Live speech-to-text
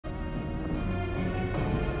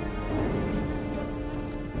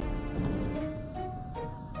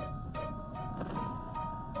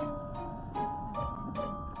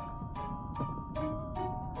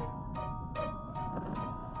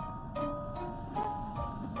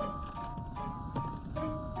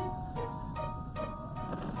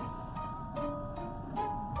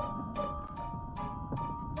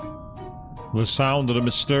The sound of the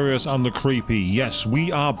mysterious and the creepy. Yes,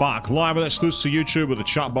 we are back, live and exclusive to YouTube with the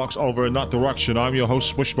chat box over in that direction. I'm your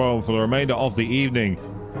host, Swishbone, for the remainder of the evening.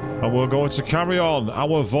 And we're going to carry on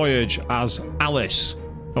our voyage as Alice.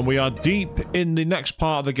 And we are deep in the next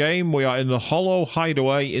part of the game. We are in the Hollow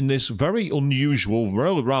Hideaway in this very unusual,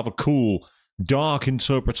 really rather cool, dark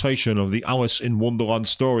interpretation of the Alice in Wonderland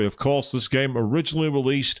story. Of course, this game originally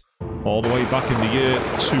released all the way back in the year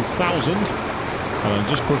 2000. And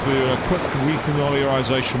just quickly doing a quick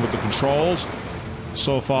refamiliarization with the controls.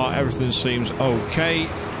 So far, everything seems okay.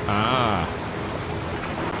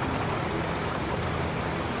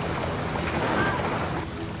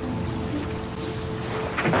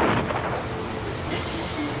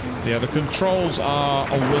 Yeah, the controls are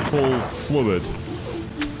a little fluid.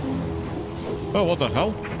 Oh, what the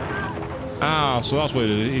hell? So that's what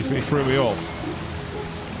it is. He threw me up.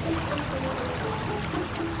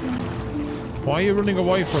 Why are you running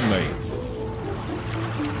away from me?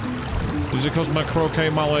 Is it because my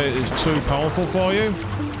croquet mallet is too powerful for you?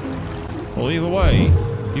 Well, either way,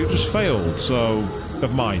 you just failed, so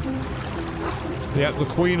never mind. Yep, the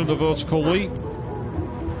queen of the vertical leap.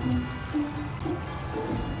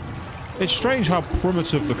 It's strange how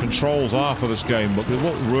primitive the controls are for this game, but they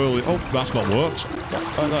look really... Oh, that's not worked.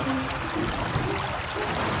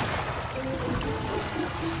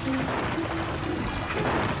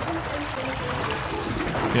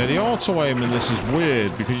 Yeah, the auto-aim in this is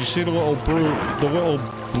weird because you see the little blue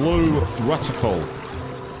reticle.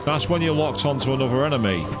 That's when you're locked onto another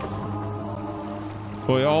enemy.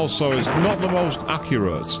 But it also is not the most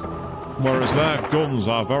accurate, whereas their guns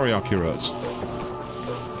are very accurate.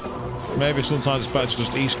 Maybe sometimes it's better to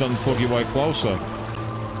just east and thug your way closer.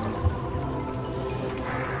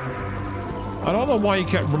 I don't know why you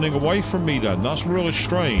kept running away from me then. That's really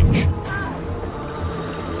strange.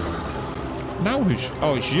 Now who's...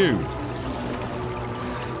 Oh, it's you.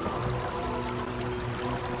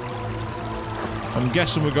 I'm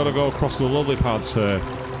guessing we've got to go across the lily pads here.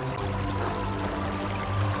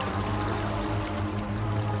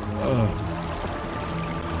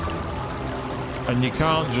 And you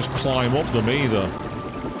can't just climb up them either.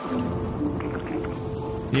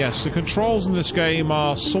 Yes, the controls in this game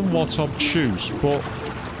are somewhat obtuse, but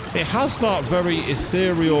it has that very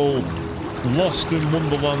ethereal... Lost in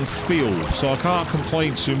Wonderland feel, so I can't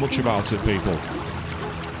complain too much about it, people.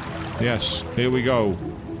 Yes, here we go.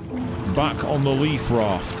 Back on the leaf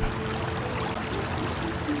raft.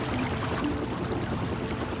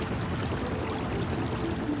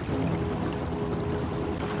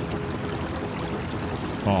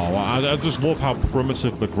 Oh, I just love how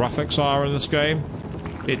primitive the graphics are in this game.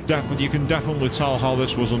 You can definitely tell how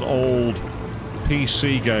this was an old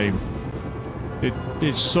PC game.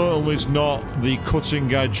 It certainly is not the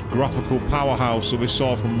cutting-edge graphical powerhouse that we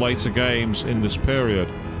saw from later games in this period.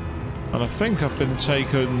 And I think I've been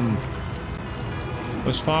taken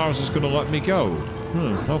as far as it's going to let me go.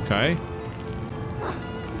 Okay.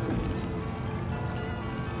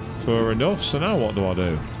 Fair enough, so now what do I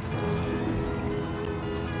do?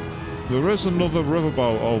 There is another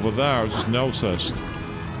riverboat over there, I just noticed.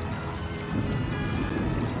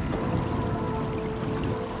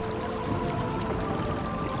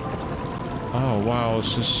 Oh wow,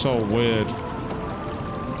 this is so weird.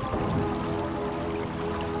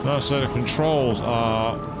 No, so the controls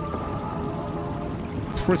are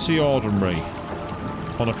pretty ordinary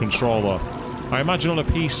on a controller. I imagine on a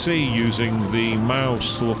PC using the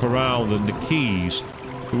mouse to look around and the keys,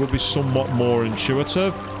 it would be somewhat more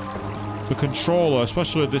intuitive. The controller,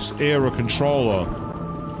 especially this era controller,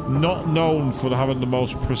 not known for having the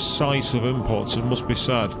most precise of inputs, it must be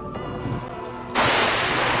said.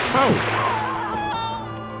 Oh!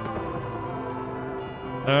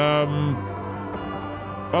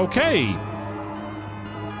 Okay.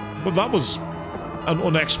 But that was an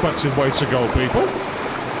unexpected way to go, people.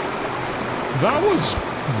 That was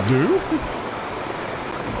new.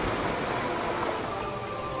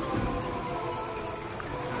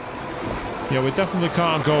 Yeah, we definitely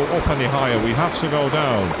can't go up any higher. We have to go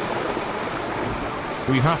down.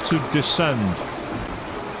 We have to descend.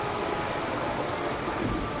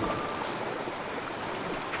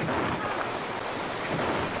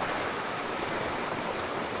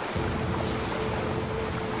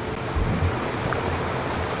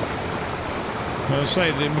 I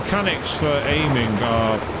say the mechanics for aiming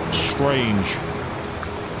are strange.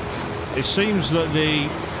 It seems that the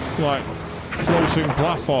floating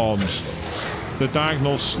platforms, the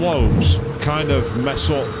diagonal slopes, kind of mess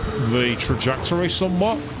up the trajectory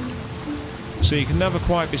somewhat. So you can never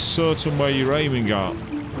quite be certain where you're aiming at.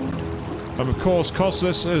 And of course, because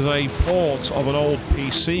this is a port of an old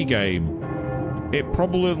PC game, it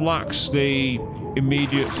probably lacks the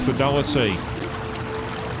immediate fidelity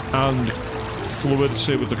and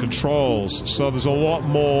fluidity with the controls, so there's a lot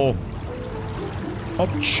more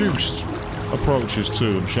obtuse approaches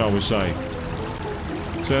to them, shall we say.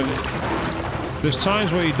 So there's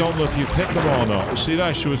times where you don't know if you've hit them or not. See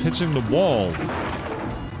there, she was hitting the wall.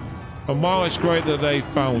 And while it's great that they've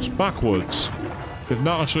bounced backwards, they've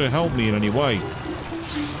not actually helped me in any way.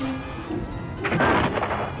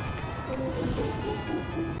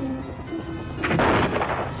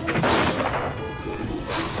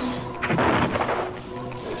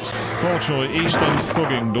 Fortunately, East End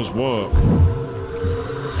thugging does work.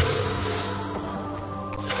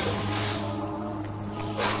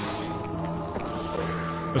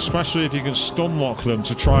 Especially if you can stun lock them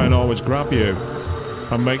to try and always grab you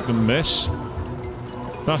and make them miss.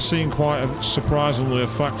 That seemed quite surprisingly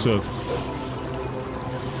effective.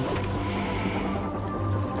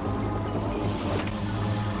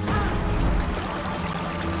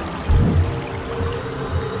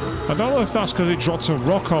 I don't know if that's because he dropped a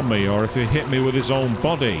rock on me or if he hit me with his own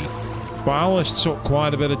body. But Alice took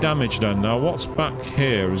quite a bit of damage then. Now what's back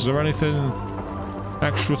here? Is there anything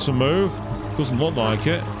extra to move? Doesn't look like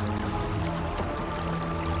it.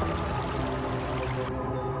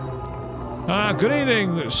 Ah, good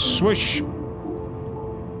evening, Swish.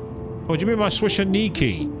 What do you mean by Swish and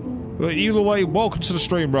Niki? But either way, welcome to the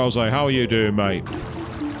stream, Rose. How are you doing, mate?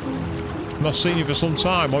 Not seen you for some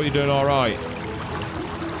time. Hope you're doing alright.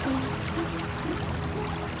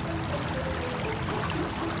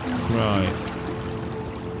 Right.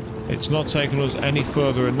 It's not taking us any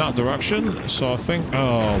further in that direction, so I think...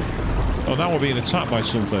 Oh, now we're being attacked by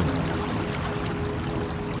something.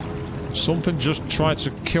 Something just tried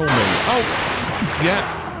to kill me. Oh! Yeah.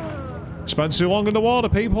 Spent too long in the water,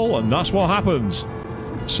 people, and that's what happens.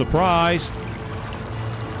 Surprise.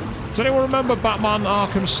 Does anyone remember Batman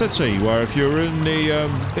Arkham City, where if you were in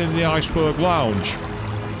the Iceberg Lounge,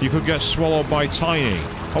 you could get swallowed by Tiny?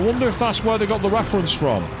 I wonder if that's where they got the reference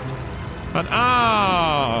from. And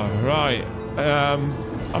right.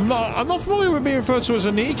 I'm not familiar with being referred to as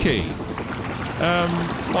a Niki.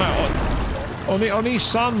 Like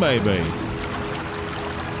Oni-san maybe,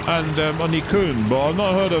 and Oni-kun, but I've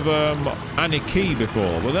not heard of Aniki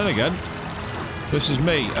before. But then again, this is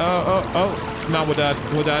me. Oh! Now we're dead.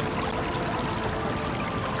 We're dead.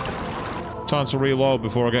 Time to reload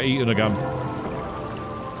before I get eaten again.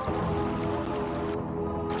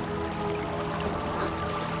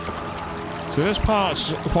 So this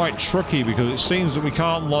part's quite tricky because it seems that we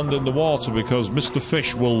can't land in the water because Mr.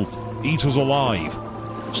 Fish will eat us alive.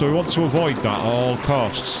 So we want to avoid that at all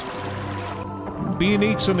costs. Being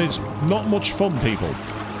eaten is not much fun, people.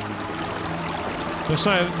 They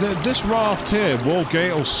say this raft here will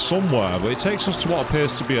get us somewhere, but it takes us to what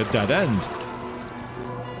appears to be a dead end.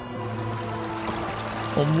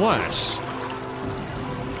 Unless,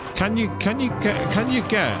 can you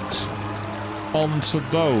get onto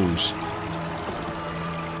those?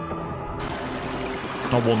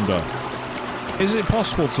 I wonder. Is it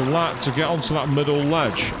possible to get onto that middle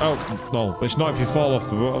ledge? Oh, no, it's not if you fall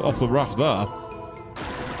off the raft there.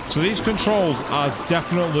 So these controls are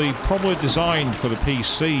definitely probably designed for the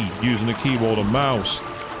PC using a keyboard and mouse.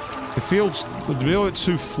 It feels a bit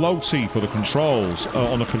too floaty for the controls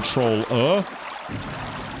on a controller.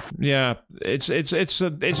 Yeah, it's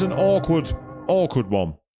an awkward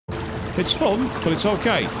one. It's fun, but it's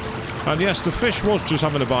okay. And yes, the fish was just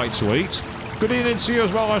having a bite to eat. Good evening to you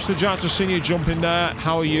as well, Ashley Jack. Just seen you jump in there.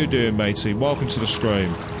 How are you doing, matey? Welcome to the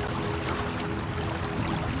stream.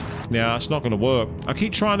 Yeah, it's not going to work. I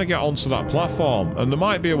keep trying to get onto that platform, and there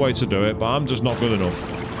might be a way to do it, but I'm just not good enough.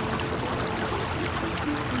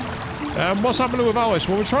 What's happening with Alice?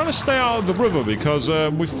 Well, we're trying to stay out of the river because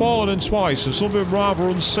we've fallen in twice, and something rather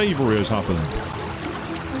unsavoury has happened.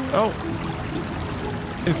 Oh.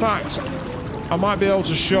 In fact, I might be able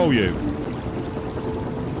to show you.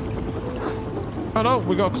 Oh no,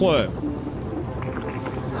 we got clear.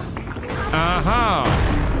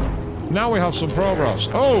 Aha! Now we have some progress.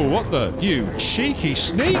 Oh, what the? You cheeky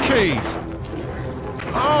sneaky!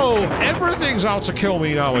 Oh, everything's out to kill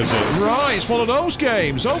me now, is it? Right, it's one of those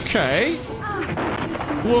games. Okay.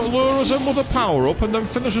 Lure us in with a power-up and then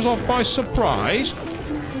finish us off by surprise?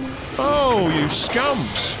 Oh, you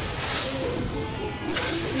scamps.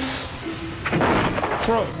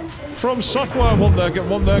 From Software want their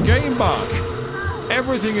game back.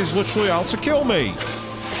 Everything is literally out to kill me.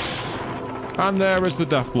 And there is the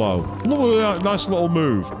death blow. Lovely, nice little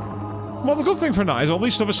move. Well, the good thing for that is at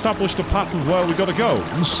least I've established a path of where we got to go.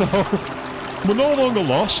 So, we're no longer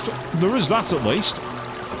lost. There is that at least.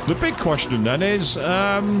 The big question then is,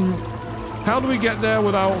 How do we get there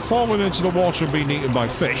without falling into the water and being eaten by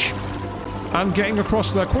fish? And getting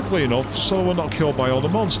across there quickly enough so we're not killed by all the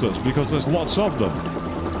monsters, because there's lots of them.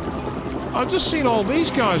 I've just seen all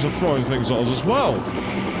these guys are throwing things at us as well.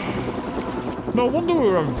 No wonder we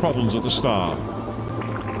were having problems at the start.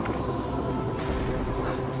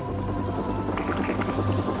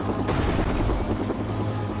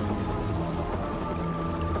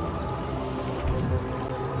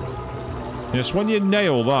 Yes, when you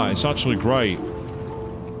nail that, it's actually great.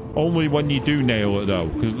 Only when you do nail it, though,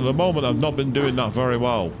 because at the moment I've not been doing that very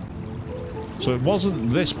well. So it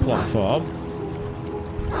wasn't this platform.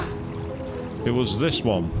 It was this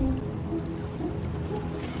one.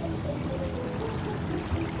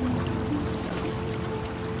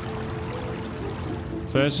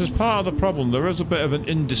 So this is part of the problem. There is a bit of an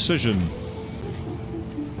indecision.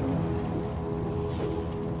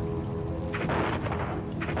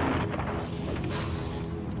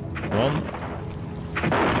 One.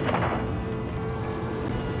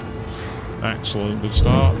 Excellent, good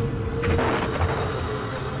start.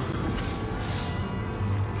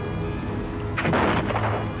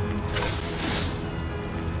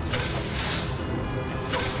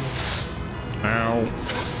 Ow.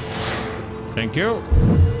 Thank you.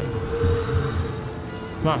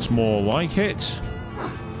 That's more like it.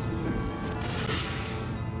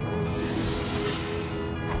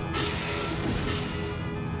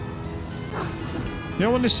 You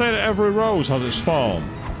know when they say that every rose has its thorn?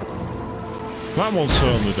 That one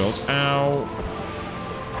certainly does. Ow.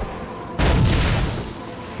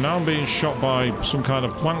 Now I'm being shot by some kind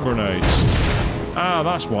of plant grenades. Ah,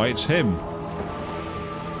 that's why it's him.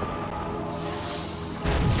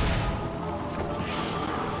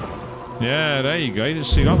 Yeah, there you go. You didn't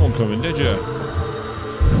see that one coming, did you?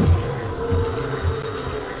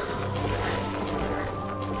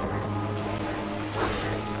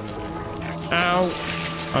 Ow.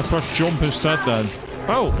 I pressed jump instead then.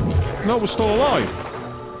 Oh, no, we're still alive.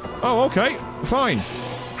 Oh, okay, fine.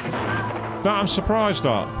 That I'm surprised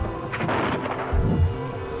at.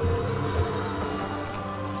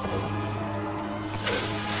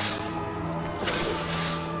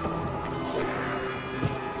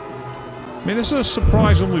 I mean, this is a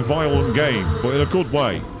surprisingly violent game, but in a good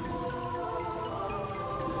way.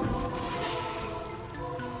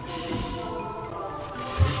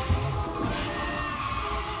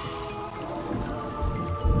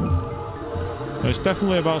 It's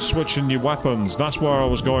definitely about switching your weapons. That's where I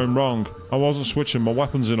was going wrong. I wasn't switching my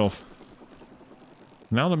weapons enough.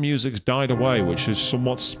 Now the music's died away, which is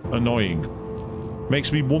somewhat annoying.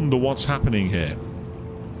 Makes me wonder what's happening here.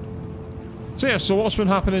 So yeah, so what's been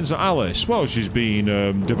happening to Alice? Well, she's been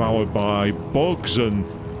devoured by bugs and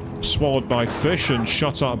swallowed by fish and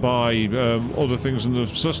shot at by other things in the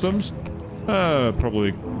systems.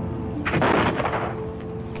 Probably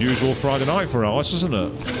usual Friday night for Alice, isn't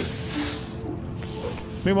it?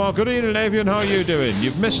 Meanwhile, good evening, Avian. How are you doing?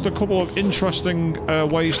 You've missed a couple of interesting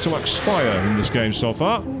ways to expire in this game so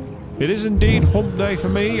far. It is indeed hump day for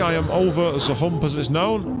me. I am over as a hump as it's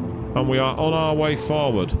known, and we are on our way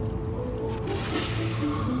forward.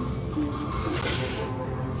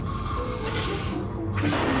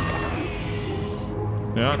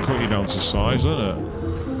 Yeah, that cut you down to size, doesn't it?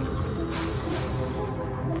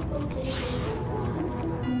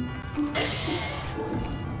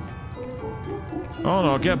 Oh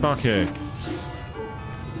no, get back here.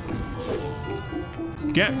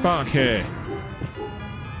 Get back here.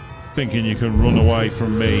 Thinking you can run away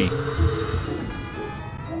from me.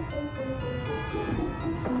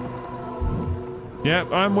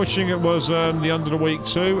 Yep, I'm wishing it was the end of the week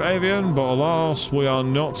too, Avian, but alas, we are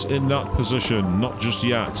not in that position. Not just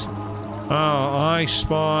yet. Ah, I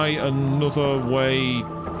spy another way.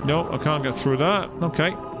 Nope, I can't get through that.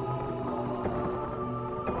 Okay.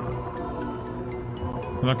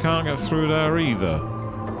 And I can't get through there either.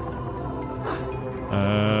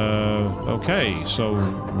 Okay, so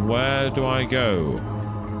where do I go?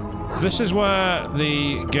 This is where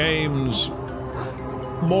the game's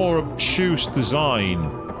more obtuse design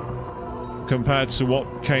compared to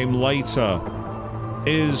what came later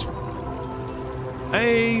is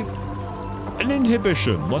an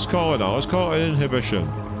inhibition. Let's call it that. Let's call it an inhibition.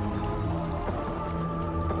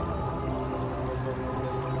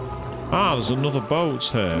 Ah, there's another boat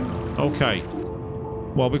here. Okay.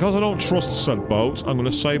 Well, because I don't trust said boat, I'm going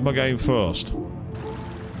to save my game first.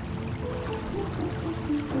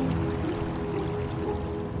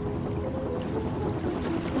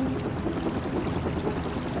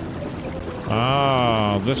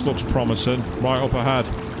 Ah, this looks promising. Right up ahead.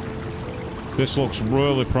 This looks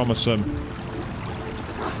really promising.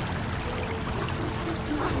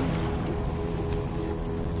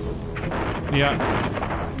 Yeah.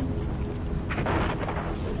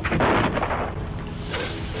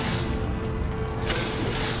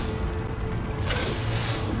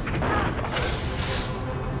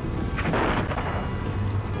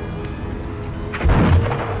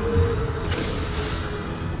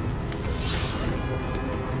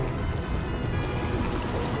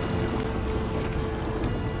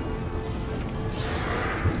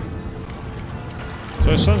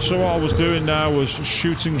 So essentially what I was doing now was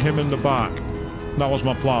shooting him in the back. That was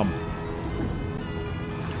my plan.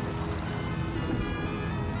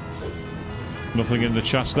 Nothing in the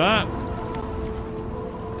chest there.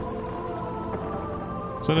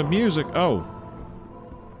 So the music... Oh.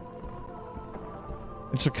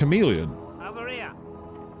 It's a chameleon. Over here.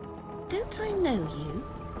 Don't I know you?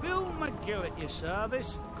 Bill McGee at your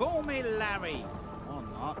service. Call me Larry. Or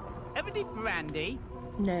not. Ever need brandy?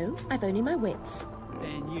 No, I've only my wits.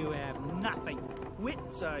 Then you have nothing.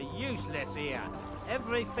 Wits are useless here.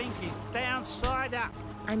 Everything is downside up.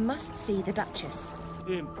 I must see the Duchess.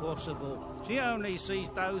 Impossible. She only sees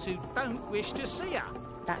those who don't wish to see her.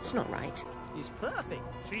 That's not right. It's perfect.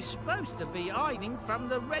 She's supposed to be hiding from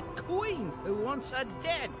the Red Queen, who wants her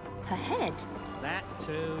dead. Her head? That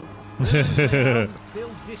too.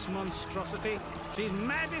 Build this monstrosity. She's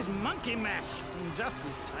mad as monkey mash, and just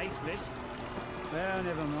as tasteless. Well,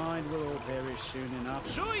 never mind. We'll all perish soon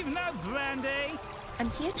enough. Sure you've no brandy? I'm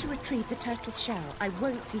here to retrieve the turtle's shell. I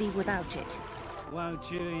won't leave without it.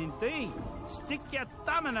 Won't you indeed? Stick your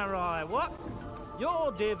thumb in her eye, what?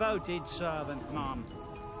 Your devoted servant, Mum.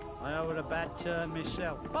 I owe her a bad turn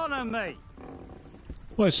myself. Honour me.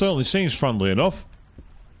 Well, it certainly seems friendly enough.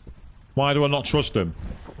 Why do I not trust him?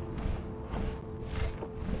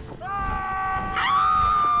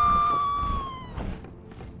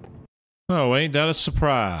 Oh, ain't that a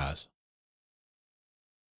surprise?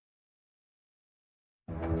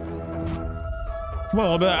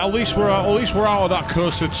 Well, but at least we're out of that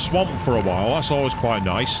cursed swamp for a while. That's always quite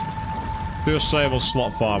nice. First save on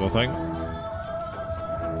slot 5, I think.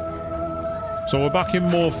 So we're back in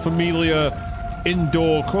more familiar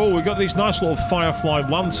indoor. Oh, we've got these nice little firefly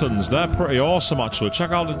lanterns. They're pretty awesome, actually.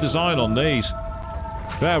 Check out the design on these.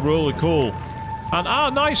 They're really cool. And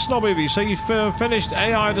nice, Snobby. You say you finished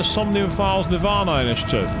AI The Somnium Files Nirvana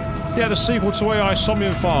Initiative. Yeah, the sequel to AI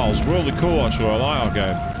Somnium Files. Really cool, actually. I like our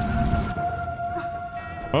game.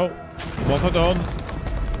 Oh, what have I done?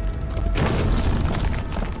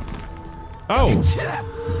 Oh!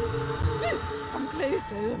 Come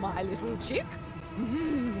closer, my little chick.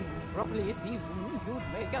 Properly seasoned, you'd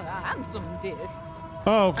make a handsome dish.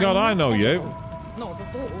 Oh, God, I know you. Not a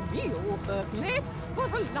full meal, certainly,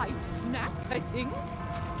 but a light snack, I think.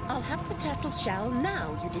 I'll have the turtle's shell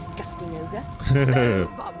now, you disgusting ogre.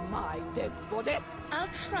 Over my dead body. I'll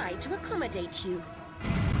try to accommodate you.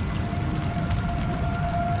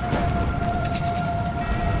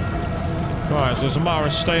 Right, so it's a matter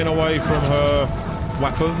of staying away from her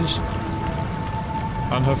weapons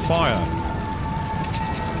and her fire.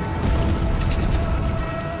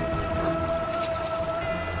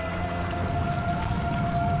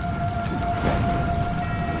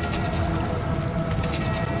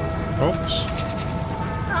 Oops.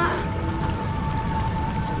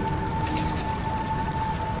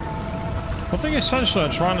 I think essentially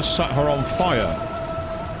I'm trying to set her on fire.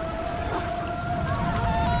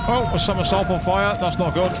 Oh, I set myself on fire. That's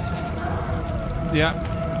not good. Yeah.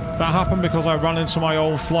 That happened because I ran into my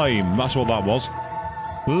own flame. That's what that was.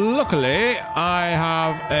 Luckily, I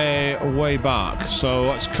have a way back. So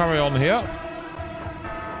let's carry on here.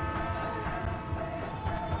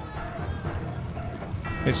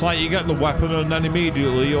 It's like you get the weapon and then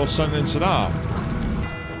immediately you're sent into that.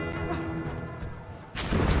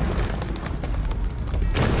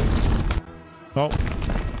 Oh.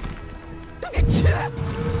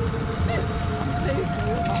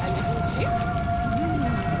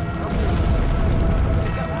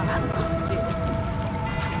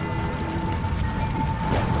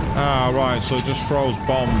 Ah, right, so it just throws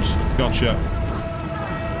bombs. Gotcha.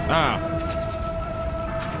 Ah.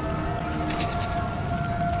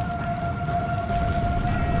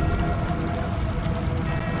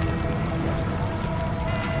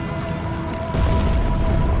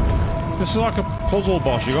 This is like a puzzle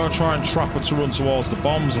boss. You gotta try and trap her to run towards the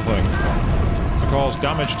bombs, I think. To cause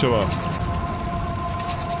damage to her.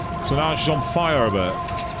 So now she's on fire a bit.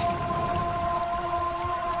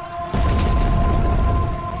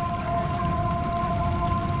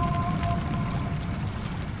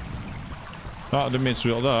 Oh, I didn't mean to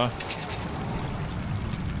be up there.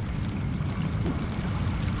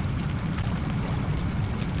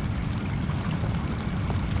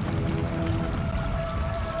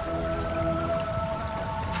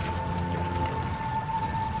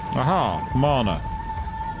 Aha, mana.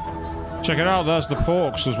 Check it out, there's the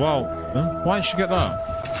porks as well. Huh? Why didn't she get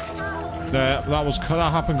that? That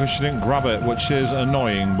happened because she didn't grab it, which is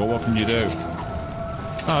annoying, but what can you do?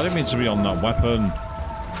 Oh, I didn't mean to be on that weapon.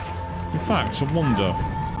 In fact, I wonder.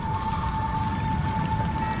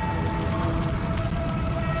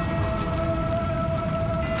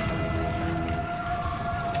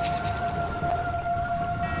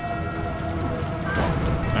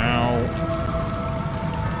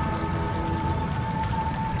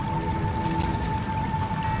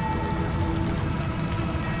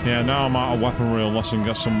 Yeah, now I'm out of weaponry unless I can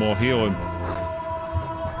get some more healing.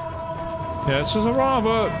 Yeah, this is a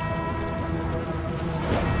rather...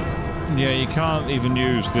 Yeah, you can't even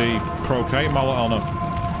use the croquet mallet on her.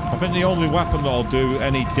 I think the only weapon that'll do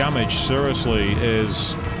any damage, seriously,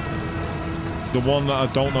 is the one that I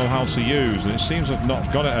don't know how to use. And it seems I've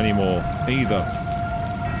not got it anymore, either.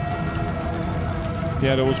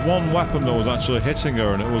 Yeah, there was one weapon that was actually hitting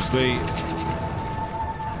her, and it was the...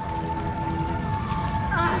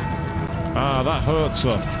 Ah, that hurts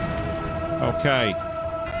her. Okay.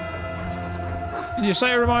 You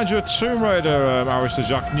say it reminds you of Tomb Raider, Arista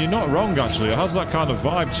Jack, and you're not wrong, actually. It has that kind of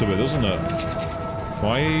vibe to it, doesn't it?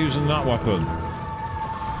 Why are you using that weapon?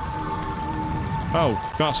 Oh,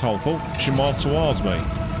 that's helpful. She morphed towards me.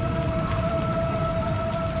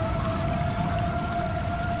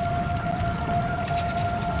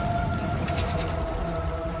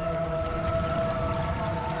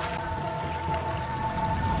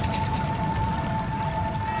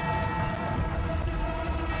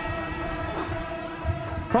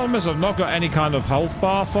 Problem is I've not got any kind of health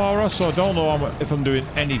bar for her, so I don't know if I'm doing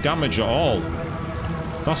any damage at all.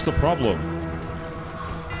 That's the problem.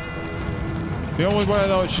 The only way I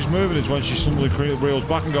know that she's moving is when she suddenly reels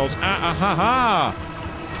back and goes, ah, ha, ha.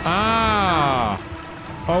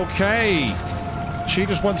 Ah, okay. She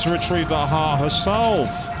just went to retrieve that heart herself.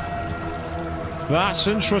 That's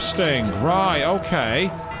interesting. Right, okay.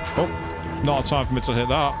 Oh, not a time for me to hit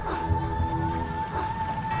that.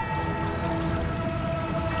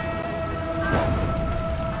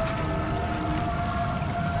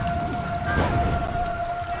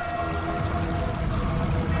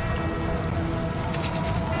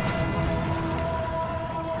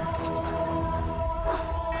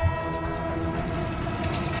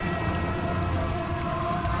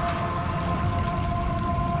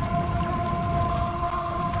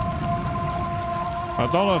 I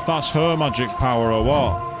don't know if that's her magic power or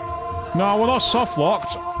what. No, we're not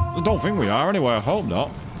soft-locked. I don't think we are anyway, I hope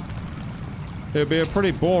not. It'd be a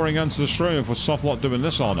pretty boring end to the stream if we're soft-locked doing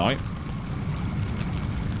this all night.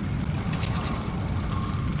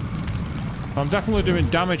 I'm definitely doing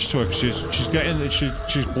damage to her because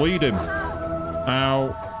she's bleeding.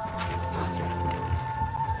 Ow.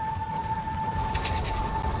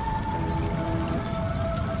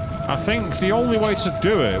 I think the only way to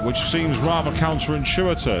do it, which seems rather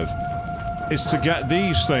counterintuitive, is to get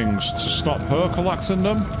these things to stop her collecting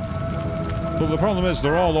them. But the problem is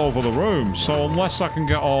they're all over the room, so unless I can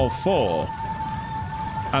get all four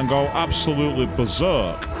and go absolutely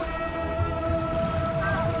berserk.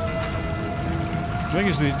 The thing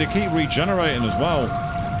is, they keep regenerating as well.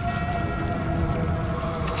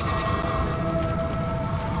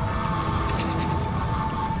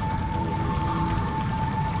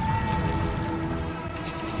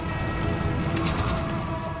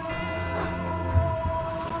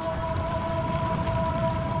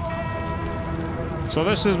 So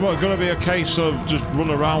this is going to be a case of just run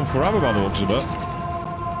around forever by the looks of it.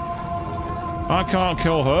 I can't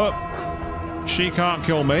kill her. She can't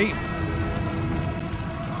kill me.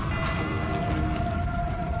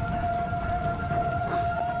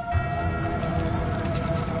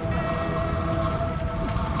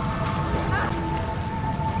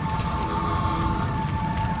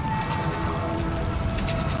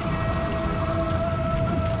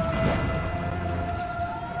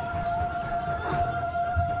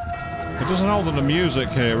 It doesn't help that the music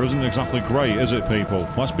here isn't exactly great, is it, people?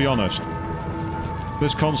 Let's be honest.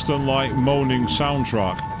 This constant, like, moaning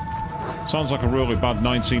soundtrack sounds like a really bad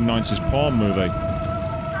 1990s porn movie.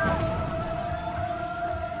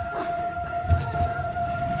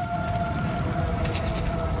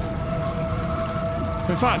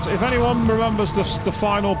 In fact, if anyone remembers the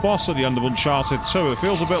final boss at the end of Uncharted 2, it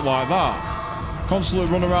feels a bit like that. Constantly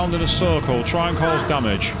run around in a circle, try and cause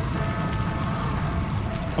damage.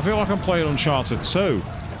 I feel like I'm playing Uncharted 2,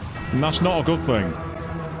 and that's not a good thing.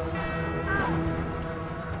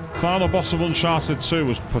 Final boss of Uncharted 2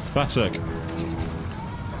 was pathetic.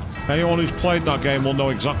 Anyone who's played that game will know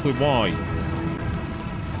exactly why.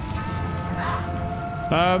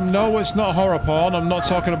 No, it's not horror porn. I'm not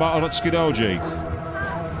talking about Arutsuki Doji.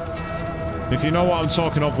 If you know what I'm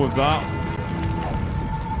talking of with that,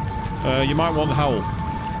 you might want help.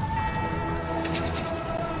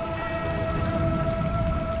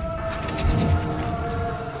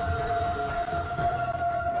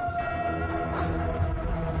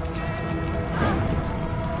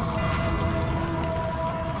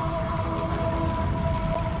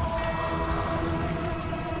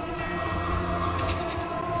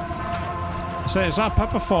 Say, is that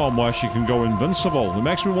pepper form where she can go invincible? It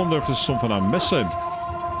makes me wonder if there's something I'm missing.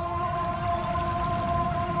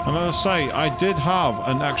 And as I say, I did have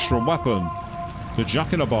an extra weapon. The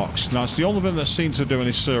Jack-in-a-Box. Now, it's the only thing that seemed to do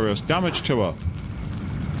any serious damage to her.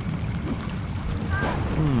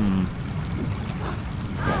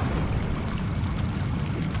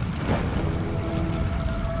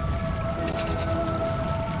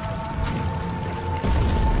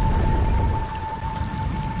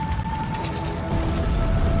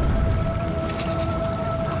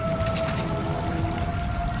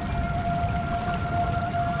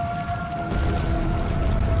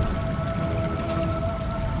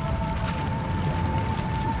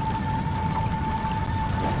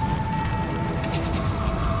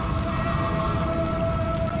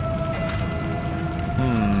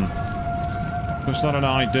 It's not an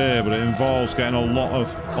idea, but it involves getting a lot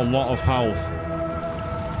of health.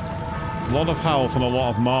 A lot of health and a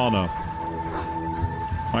lot of mana.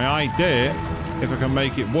 My idea, if I can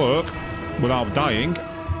make it work without dying,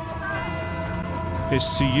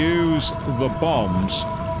 is to use the bombs.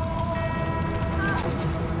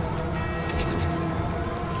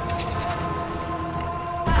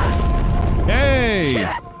 Hey!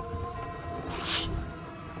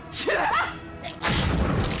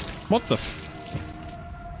 What the f...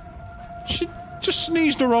 She just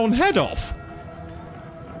sneezed her own head off.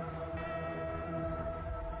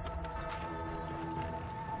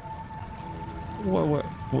 What?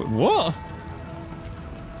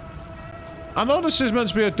 I know this is meant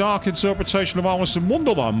to be a dark interpretation of Alice in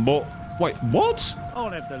Wonderland, but... Wait, what? I'll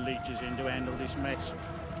have the leeches in to handle this mess.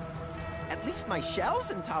 At least my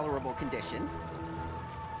shell's in tolerable condition.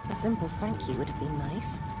 A simple thank you would have been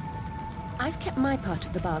nice. I've kept my part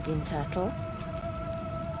of the bargain, Turtle.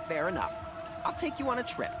 Fair enough. I'll take you on a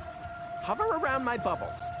trip. Hover around my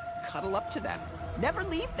bubbles. Cuddle up to them. Never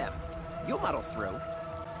leave them. You'll muddle through.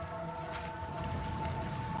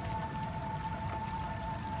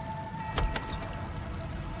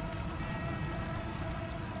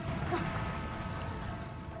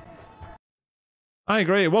 I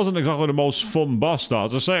agree, it wasn't exactly the most fun boss, that.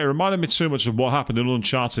 As I say, it reminded me too much of what happened in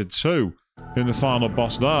Uncharted 2, in the final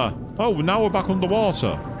boss there. Oh, now we're back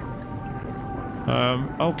underwater.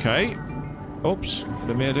 Okay. Oops,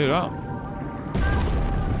 didn't mean to do that.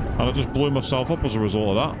 And I just blew myself up as a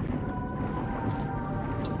result of that.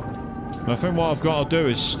 And I think what I've got to do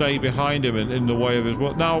is stay behind him in the way of his...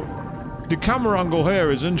 Now, the camera angle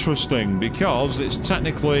here is interesting because it's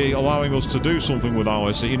technically allowing us to do something with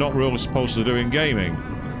Alice that you're not really supposed to do in gaming.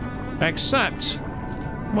 Except,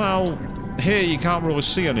 well, here you can't really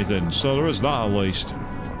see anything, so there is that at least.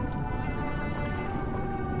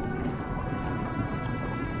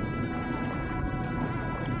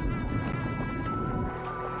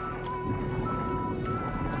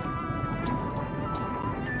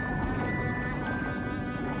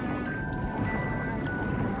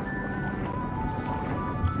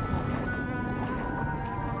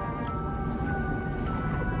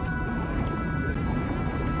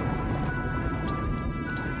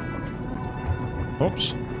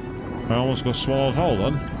 Oops. I almost got swallowed whole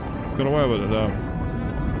then. Got away with it though.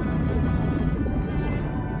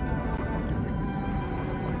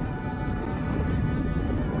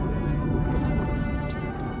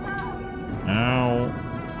 Ow.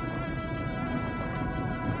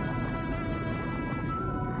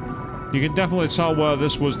 You can definitely tell where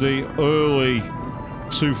this was the early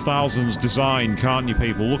 2000s design, can't you,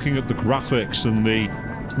 people? Looking at the graphics and the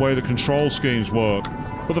way the control schemes work.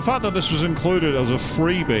 But the fact that this was included as a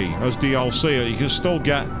freebie, as DLC, that you can still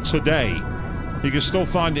get today, you can still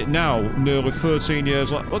find it now, nearly 13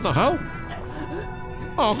 years later. What the hell?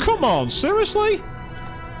 Oh, come on, seriously?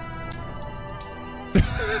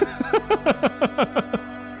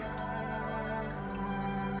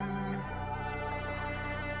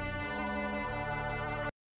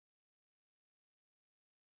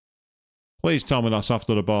 Please tell me that's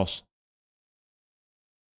after the boss.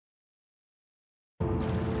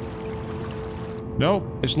 Nope,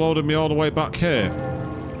 it's loaded me all the way back here.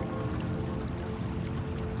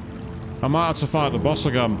 I might have to fight the boss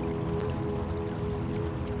again.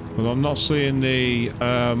 But I'm not seeing the,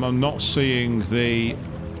 I'm not seeing the...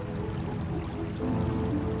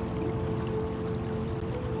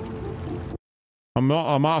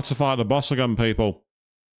 I'm out to fight the boss again, people.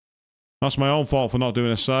 That's my own fault for not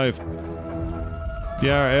doing a save.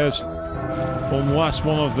 Yeah, it is. Unless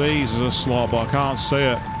one of these is a slot, but I can't see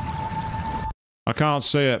it. I can't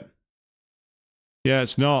see it. Yeah,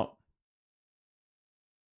 it's not.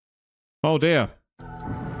 Oh dear.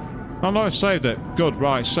 Oh no, I saved it. Good,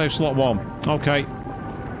 right, save slot 1. Okay.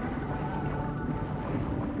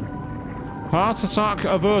 Heart attack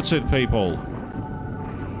averted, people.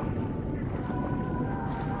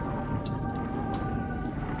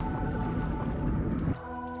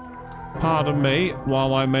 Pardon me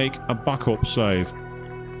while I make a backup save.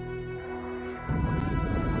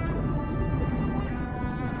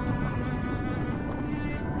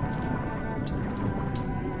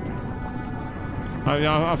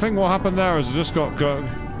 I think what happened there is I just got...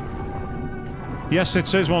 Yes,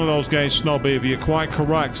 it is one of those games, Snobby, you're quite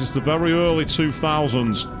correct. It's the very early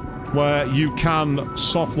 2000s where you can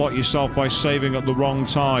soft-lock yourself by saving at the wrong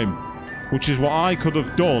time, which is what I could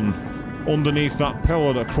have done underneath that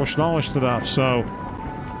pillar that crushed Knowledge to death, so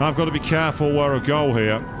I've got to be careful where I go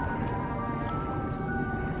here.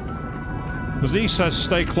 Because he says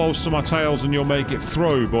stay close to my tails and you'll make it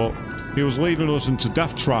through, but he was leading us into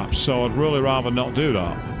death traps, so I'd really rather not do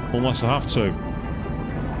that, unless I have to.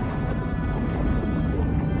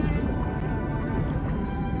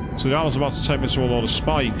 So that was about to take me to a lot of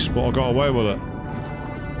spikes, but I got away with it.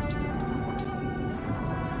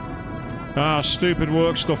 Ah, stupid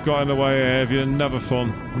work stuff got in the way here, Avian. Never fun.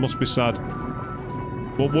 It must be sad.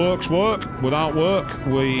 But work's work. Without work,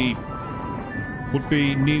 we would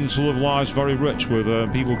be needing to live lives very rich with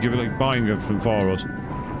people buying everything for us.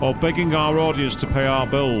 Or begging our audience to pay our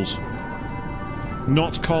bills.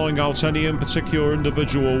 Not calling out any in particular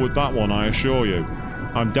individual with that one, I assure you.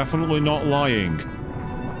 I'm definitely not lying.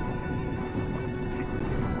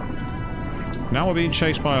 Now we're being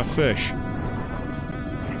chased by a fish.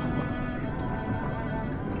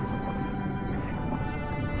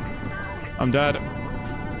 I'm dead.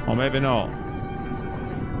 Or maybe not.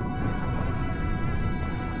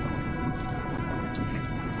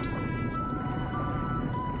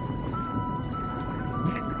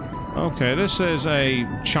 Okay, this is a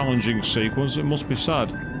challenging sequence. It must be sad.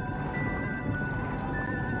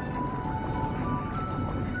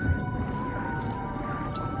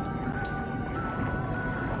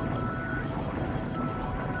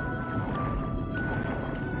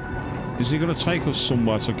 Is he going to take us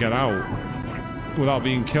somewhere to get out without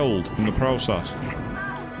being killed in the process?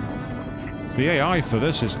 The AI for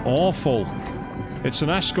this is awful. It's an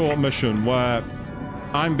escort mission where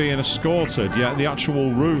I'm being escorted, yet the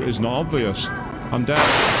actual route is not obvious. I'm dead.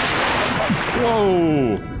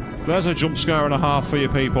 Whoa! There's a jump scare and a half for you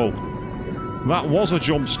people. That was a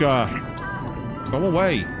jump scare. Go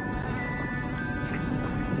away.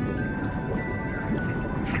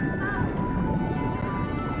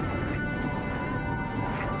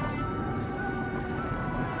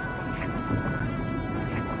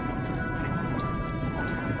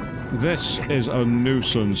 This is a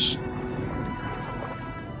nuisance.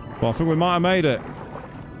 Well, I think we might have made it.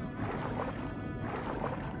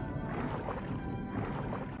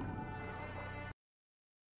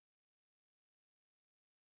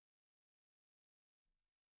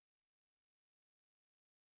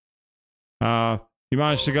 You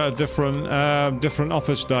managed to get a different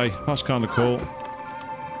office day. That's kind of cool.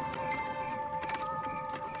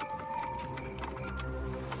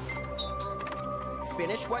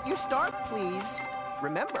 Finish what you start, please.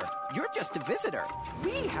 Remember, you're just a visitor.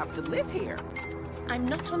 We have to live here. I'm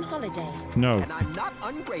not on holiday. No. And I'm not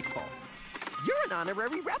ungrateful. You're an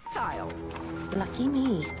honorary reptile. Lucky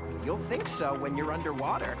me. You'll think so when you're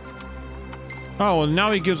underwater. Oh, and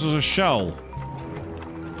now he gives us a shell.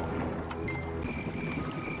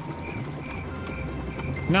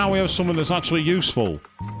 Now we have someone that's actually useful.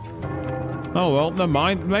 Oh well, never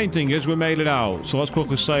mind. The main thing is we made it out. So let's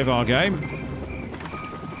quickly save our game.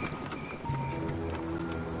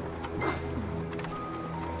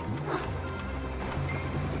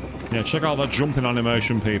 Yeah, check out that jumping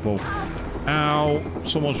animation, people. Ow.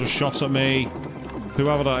 Someone's just shot at me.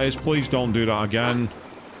 Whoever that is, please don't do that again.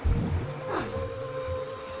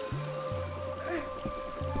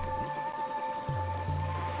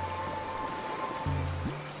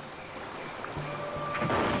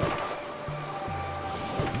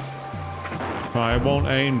 Right, it won't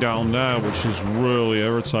aim down there, which is really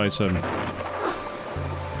irritating.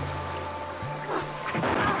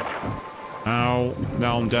 Ow.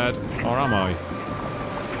 Now I'm dead. Or am I?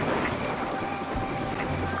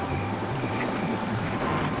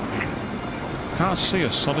 Can't see a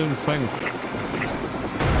sodding thing.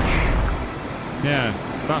 Yeah,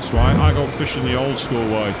 that's why I go fishing the old school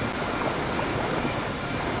way.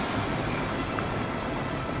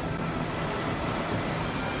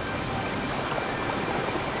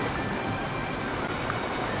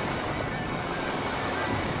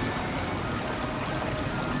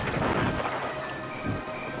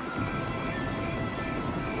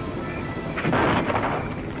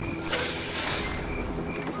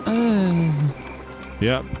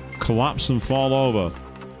 Yep, collapse and fall over.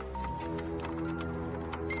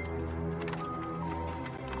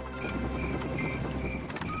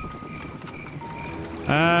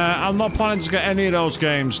 I'm not planning to get any of those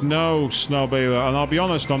games. No, Snowbeaver. And I'll be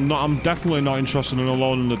honest, I'm definitely not interested in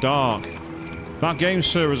Alone in the Dark. That game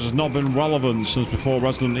series has not been relevant since before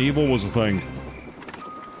Resident Evil was a thing.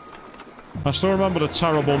 I still remember the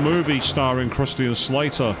terrible movie starring Krusty and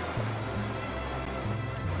Slater.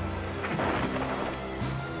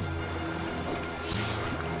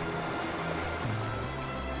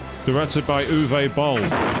 Directed by Uwe Boll.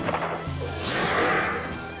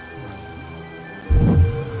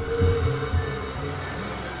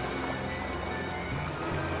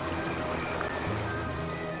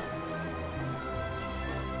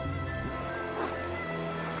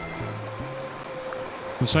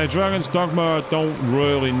 And say Dragon's Dogma I don't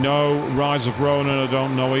really know. Rise of Ronin I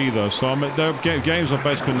don't know either. So I mean, they're games I've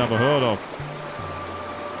basically never heard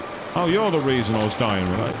of. Oh, you're the reason I was dying,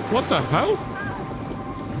 right? What the hell?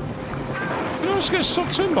 You know, just get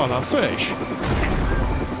sucked in by that fish.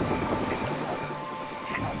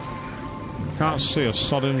 Can't see a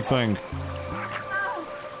sodding thing.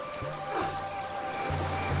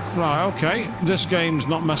 Right, okay. This game's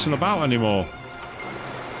not messing about anymore.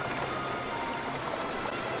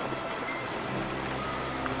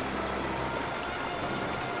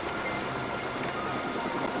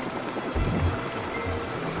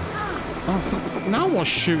 Oh, now what's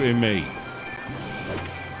shooting me?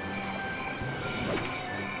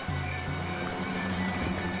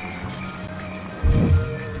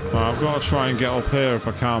 Right, I've got to try and get up here if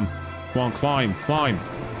I can. Come on, climb, climb.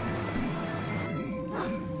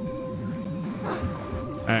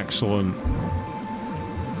 Excellent.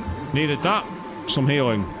 Needed that. Some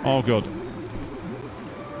healing. All good.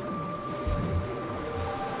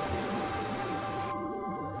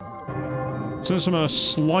 Since I'm in a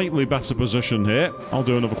slightly better position here, I'll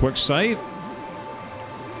do another quick save.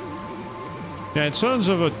 Yeah, in terms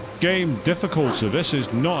of a game difficulty, this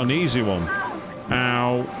is not an easy one.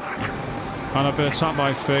 Ow. And I've been attacked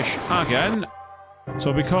by fish again.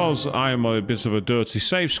 So because I am a bit of a dirty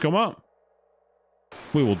save scummer,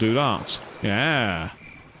 we will do that. Yeah.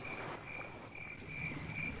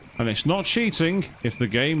 And it's not cheating if the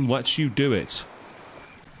game lets you do it.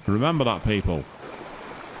 Remember that, people.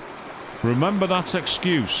 Remember that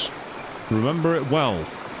excuse. Remember it well.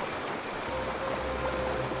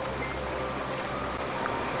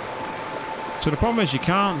 So the problem is you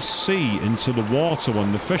can't see into the water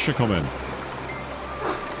when the fish are coming.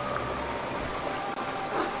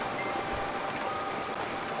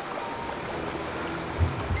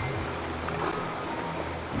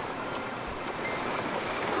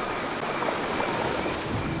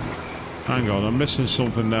 Hang on, I'm missing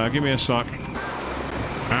something there. Give me a sec.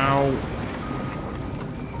 Ow.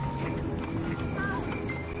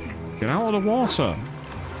 Get out of the water.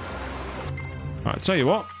 Right, tell you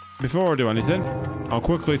what. Before I do anything, I'll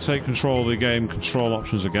quickly take control of the game control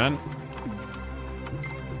options again.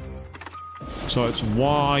 So it's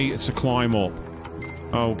Y to climb up.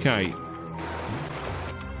 Okay.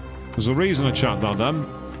 There's a reason I checked that then.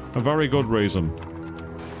 A very good reason.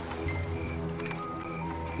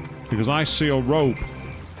 Because I see a rope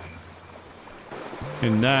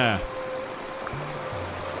in there.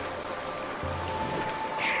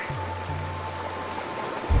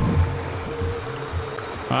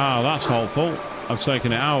 Ah, that's helpful. I've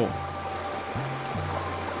taken it out.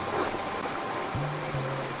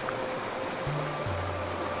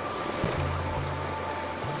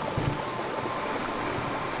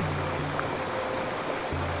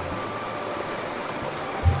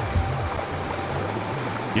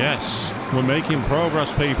 Yes, we're making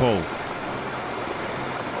progress, people.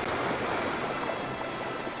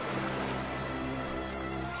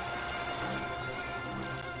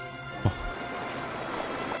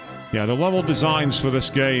 Yeah, the level designs for this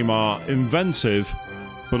game are inventive,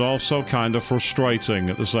 but also kind of frustrating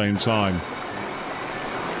at the same time.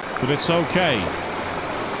 But it's okay.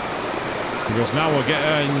 Because now we're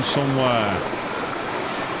getting somewhere.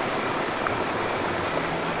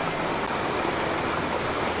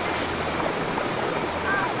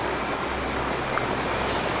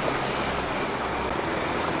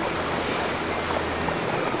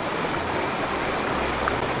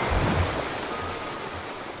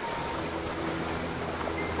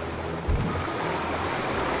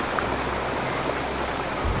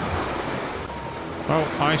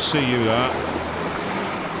 Oh, I see you there.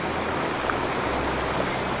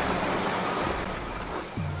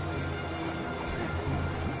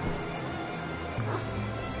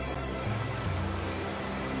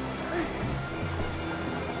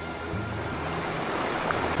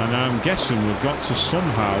 And I'm guessing we've got to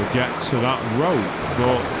somehow get to that rope,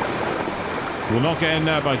 but we're not getting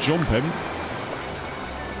there by jumping.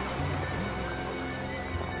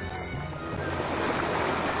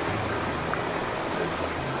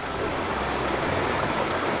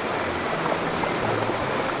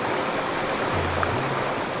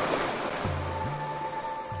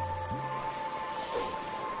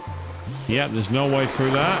 Yep, there's no way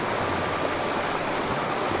through that.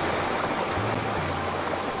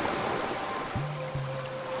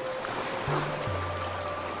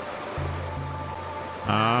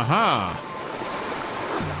 Aha!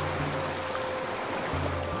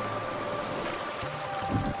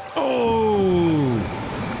 Oh!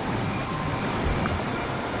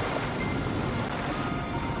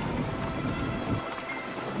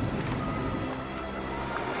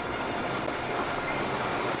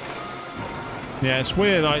 Yeah, it's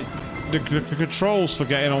weird. The controls for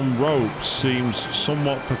getting on ropes seems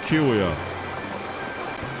somewhat peculiar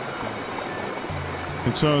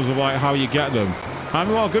in terms of like how you get them. And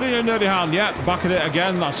well, good evening, Nerdy Hand. Yep, back at it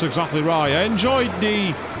again. That's exactly right. I enjoyed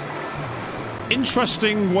the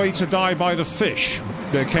interesting way to die by the fish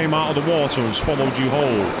that came out of the water and swallowed you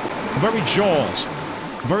whole. Very Jaws.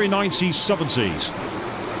 Very 1970s.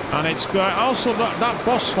 And it's also that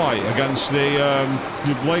boss fight against the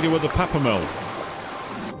lady with the peppermill.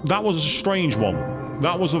 That was a strange one.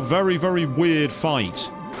 That was a very, very weird fight.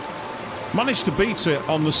 Managed to beat it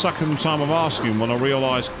on the second time of asking when I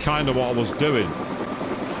realised kind of what I was doing.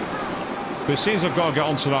 But it seems I've got to get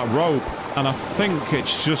onto that rope, and I think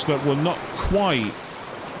it's just that we're not quite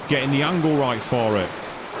getting the angle right for it.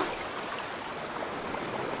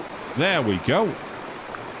 There we go.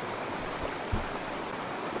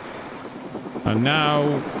 And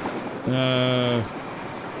now...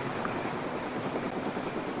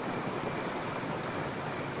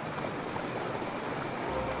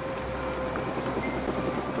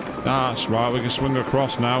 that's right, we can swing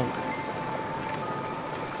across now.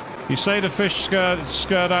 You say the fish scared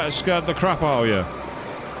the crap out of you.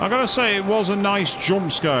 I gotta say, it was a nice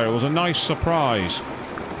jump scare. It was a nice surprise.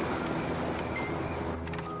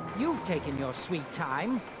 You've taken your sweet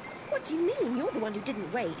time. What do you mean? You're the one who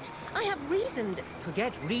didn't wait. I have reasoned.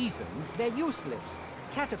 Forget reasons, they're useless.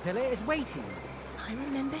 Caterpillar is waiting. I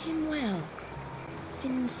remember him well.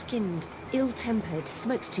 Thin-skinned, ill-tempered,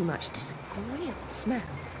 smokes too much, disagreeable smell.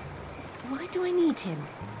 Why do I need him?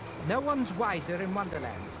 No one's wiser in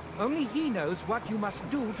Wonderland. Only he knows what you must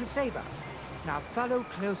do to save us. Now follow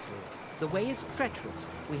closely. The way is treacherous.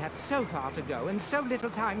 We have so far to go and so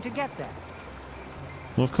little time to get there.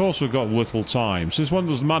 Well, of course we've got little time. Since when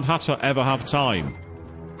does the Mad Hatter ever have time?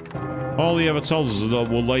 All he ever tells us is that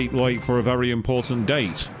we're late for a very important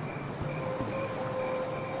date.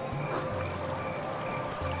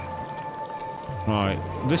 Right,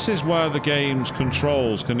 this is where the game's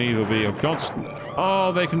controls can either be a constant...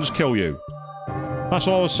 Oh, they can just kill you. That's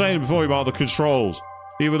what I was saying before about the controls.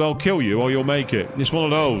 Either they'll kill you or you'll make it. It's one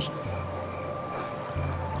of those.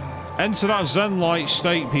 Enter that Zen-like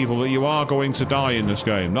state, people, that you are going to die in this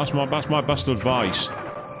game. That's my best advice.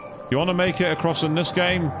 You want to make it across in this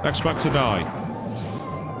game? Expect to die.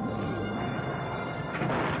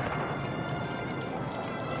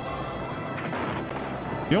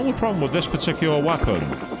 The only problem with this particular weapon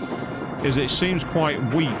is it seems quite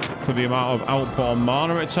weak for the amount of output on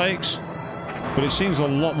mana it takes, but it seems a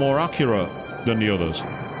lot more accurate than the others.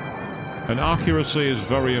 And accuracy is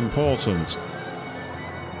very important.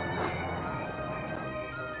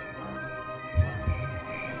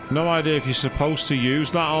 No idea if you're supposed to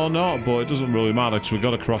use that or not, but it doesn't really matter because we've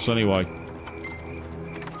got to cross anyway.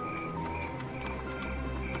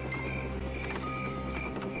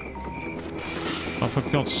 Oh, for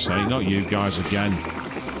God's sake, not you guys again.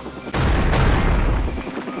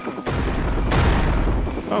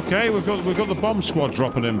 Okay, we've got the bomb squad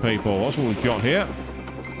dropping in, people. That's what we've got here.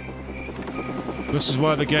 This is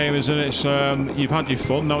where the game is in its, you've had your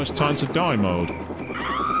fun, now it's time to die mode.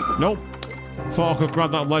 Nope. Thought I could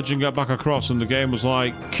grab that ledge and get back across, and the game was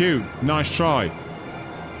like, cute, nice try.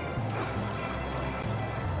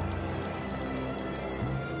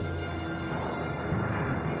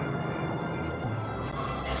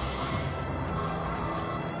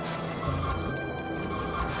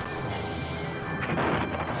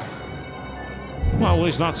 Well, at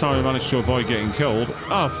least that time we managed to avoid getting killed.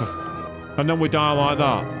 Oh, and then we die like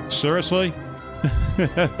that. Seriously?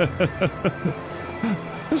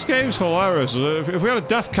 This game's hilarious. If we had a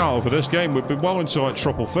death count for this game, we'd be well into like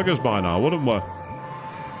triple figures by now, wouldn't we?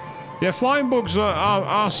 Yeah, flying bugs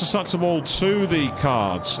are susceptible to the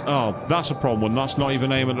cards. Oh, that's a problem when that's not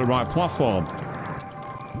even aiming at the right platform.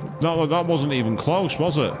 That wasn't even close,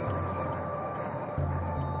 was it?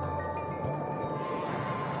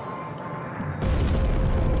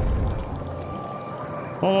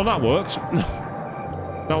 Oh, that worked.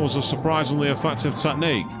 That was a surprisingly effective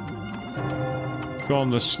technique. Go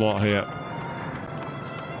on this slot here.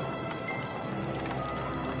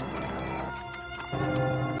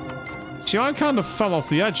 See, I kind of fell off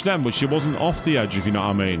the edge then, but she wasn't off the edge, if you know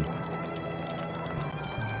what I mean.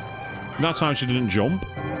 That time she didn't jump.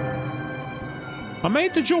 I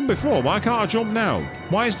made the jump before, why can't I jump now?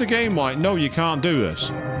 Why is the game like, no, you can't do this?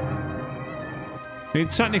 I mean,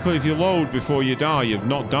 technically, if you load before you die, you've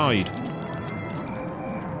not died.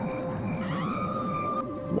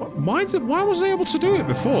 Why was I able to do it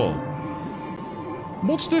before?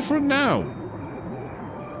 What's different now?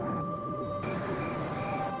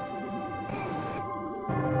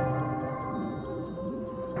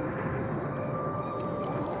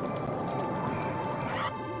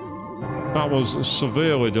 That was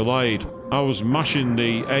severely delayed. I was mashing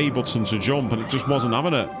the A button to jump and it just wasn't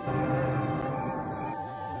having it.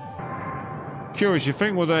 Curious, you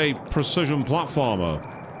think with a precision platformer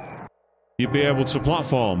you'd be able to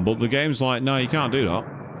platform, but the game's like, no, you can't do that.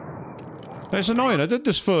 It's annoying. I did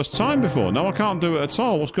this first time before. Now I can't do it at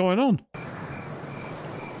all. What's going on?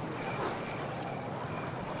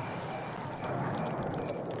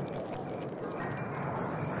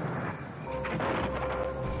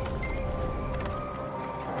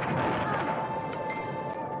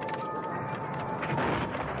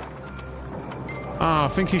 Ah, I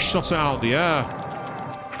think he shot it out the air.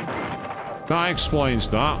 That explains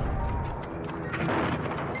that.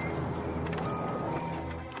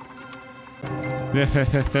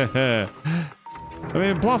 I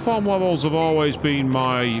mean, platform levels have always been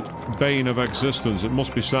my bane of existence, it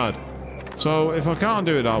must be said. So, if I can't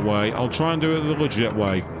do it that way, I'll try and do it the legit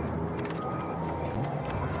way.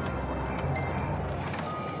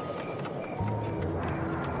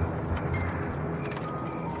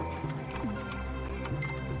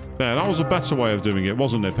 There, that was a better way of doing it,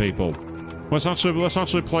 wasn't it, people? Let's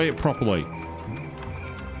actually play it properly.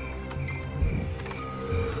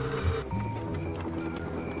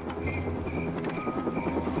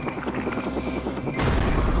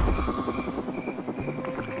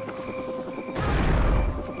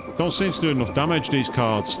 Don't seem to do enough damage, these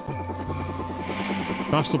cards.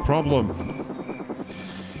 That's the problem.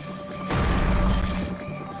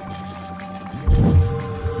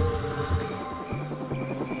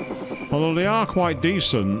 Although they are quite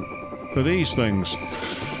decent for these things.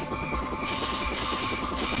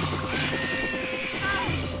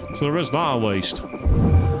 So there is that at least.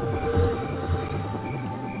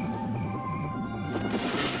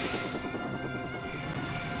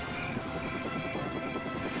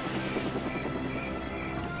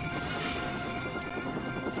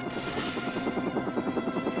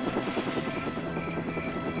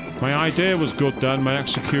 My idea was good then, my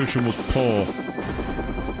execution was poor.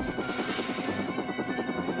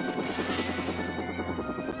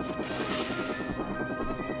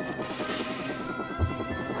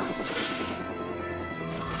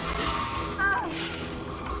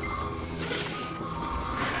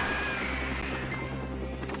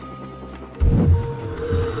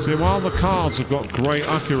 See, while the cards have got great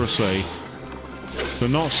accuracy, they're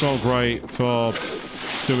not so great for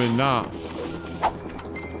doing that.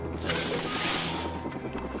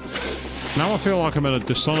 Now I feel like I'm in a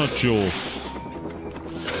Dishonored duel.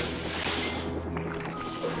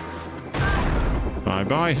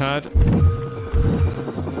 Bye-bye, head.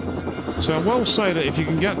 So I will say that if you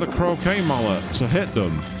can get the croquet mallet to hit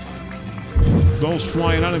them, those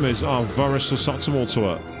flying enemies are very susceptible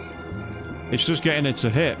to it. It's just getting it to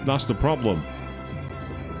hit, that's the problem.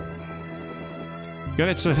 Get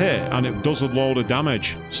it to hit, and it does a load of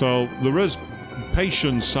damage. So there is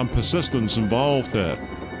patience and persistence involved here.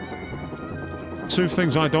 Two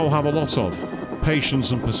things I don't have a lot of.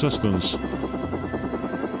 Patience and persistence.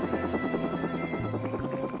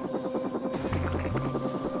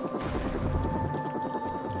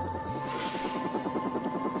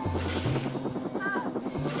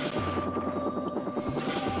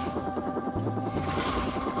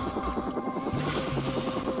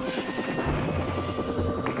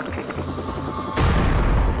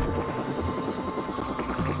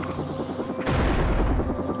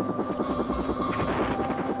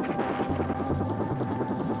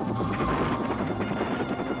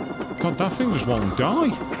 God, that thing just won't die.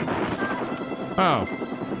 Oh.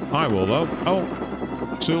 I will, though.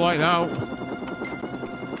 Oh, too late now.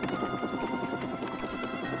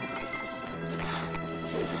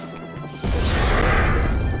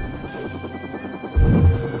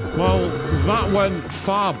 Well, that went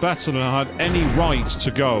far better than I had any right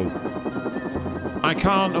to go. I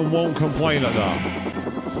can't and won't complain at that.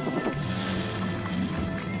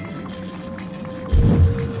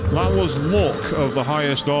 That was luck of the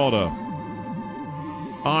highest order.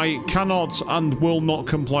 I cannot and will not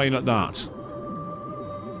complain at that.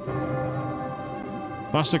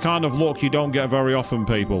 That's the kind of luck you don't get very often,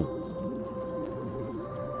 people.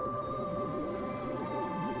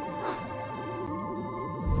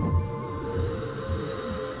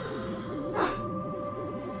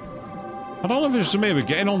 I don't know if it's just me, but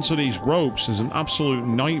getting onto these ropes is an absolute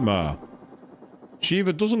nightmare. She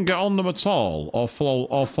either doesn't get on them at all, or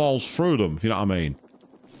falls through them, if you know what I mean.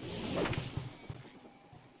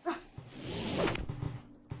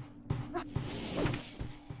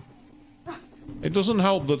 It doesn't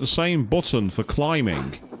help that the same button for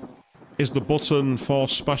climbing is the button for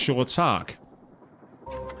special attack.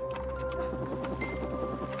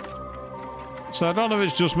 So I don't know if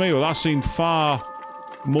it's just me, but that seemed far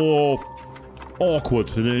more awkward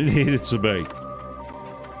than it needed to be.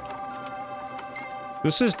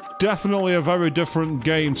 This is definitely a very different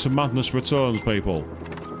game to Madness Returns, people.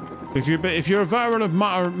 If you're a veteran of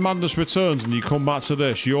Madness Returns and you come back to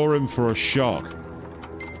this, you're in for a shock.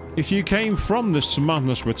 If you came from this to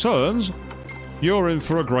Madness Returns, you're in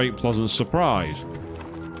for a great pleasant surprise.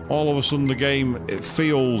 All of a sudden the game, it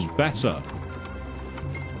feels better.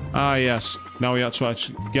 Ah yes, now we have to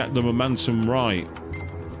actually get the momentum right.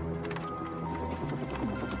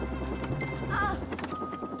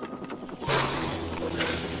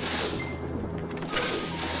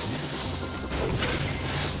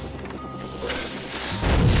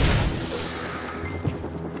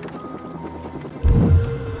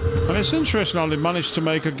 It's interesting how they managed to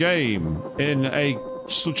make a game in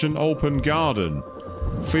such an open garden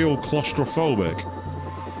feel claustrophobic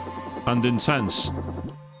and intense.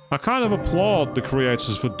 I kind of applaud the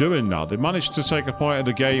creators for doing that. They managed to take a point of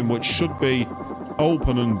the game which should be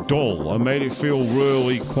open and dull and made it feel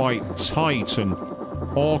really quite tight and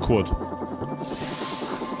awkward.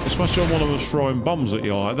 Especially when one of us throwing bombs at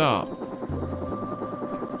you like that.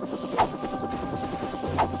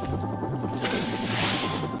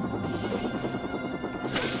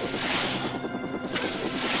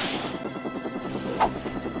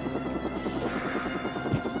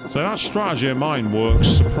 So that strategy of mine works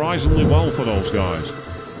surprisingly well for those guys.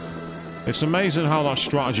 It's amazing how that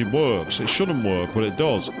strategy works. It shouldn't work, but it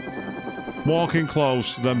does. Walking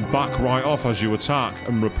close, then back right off as you attack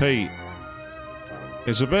and repeat.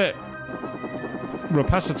 It's a bit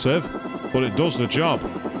repetitive, but it does the job.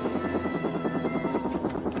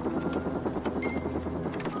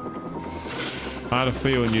 I had a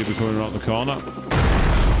feeling you'd be coming around the corner.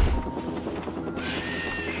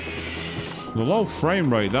 The low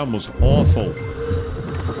frame rate then was awful.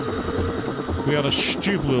 We had a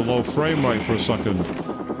stupidly low frame rate for a second.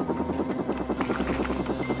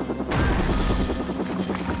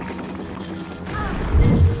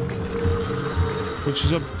 Which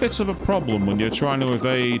is a bit of a problem when you're trying to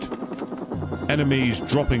evade enemies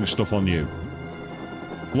dropping stuff on you.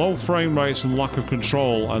 Low frame rates and lack of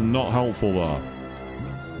control are not helpful there.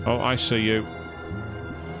 Oh, I see you.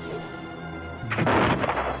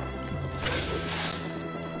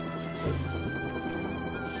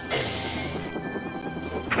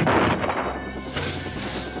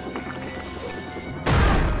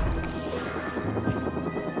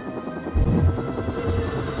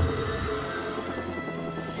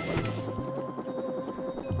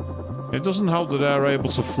 It doesn't help that they're able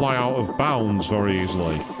to fly out of bounds very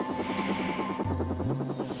easily.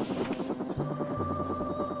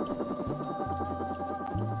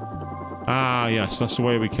 Ah, yes, that's the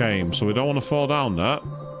way we came, so we don't want to fall down there.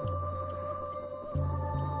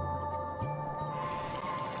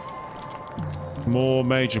 More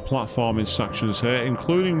major platforming sections here,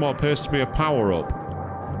 including what appears to be a power-up.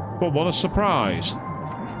 But what a surprise!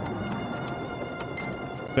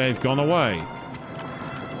 They've gone away.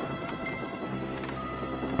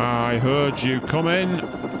 I heard you coming.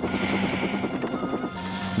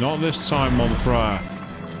 Not this time, mon frere.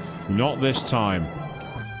 Not this time.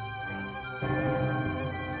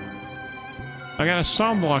 Again, I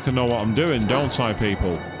sound like I know what I'm doing, don't I,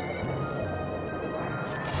 people?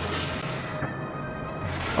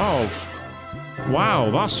 Oh. Wow,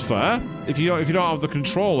 that's fair. If you don't have the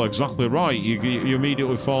control exactly right, you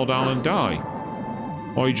immediately fall down and die.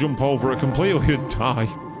 Or you jump over it completely and die.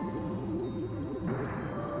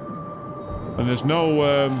 And there's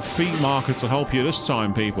no feet marker to help you this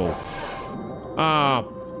time, people. Ah,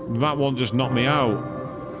 that one just knocked me out.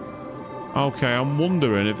 Okay, I'm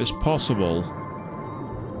wondering if it's possible.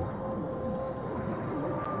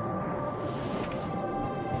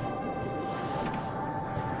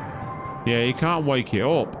 Yeah, you can't wake it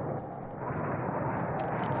up.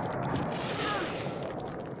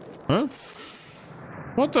 Huh?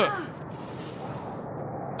 What the?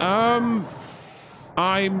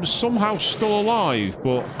 I'm somehow still alive,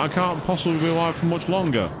 but I can't possibly be alive for much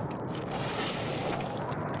longer.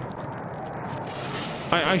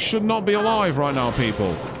 I should not be alive right now,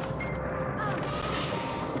 people.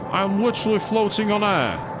 I'm literally floating on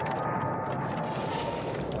air.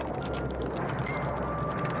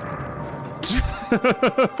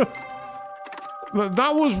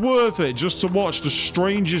 That was worth it just to watch the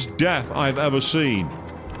strangest death I've ever seen.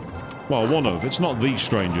 Well, one of. It's not the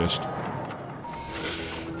strangest.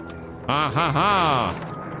 Ah ha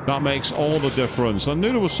ha! That makes all the difference. I knew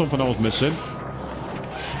there was something I was missing.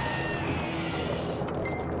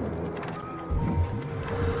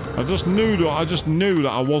 I just knew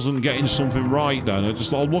that I wasn't getting something right then.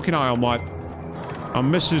 I'm looking at it, I'm like,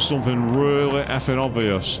 I'm missing something really effing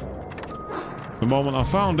obvious. The moment I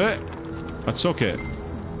found it, I took it.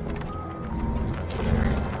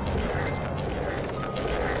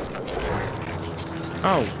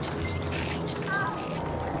 Oh.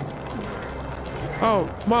 Oh,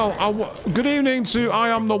 well, good evening to I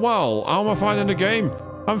Am the Well. How am I finding the game?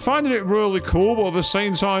 I'm finding it really cool, but at the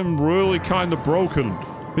same time, really kind of broken.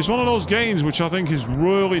 It's one of those games which I think is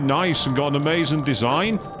really nice and got an amazing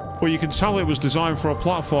design, but you can tell it was designed for a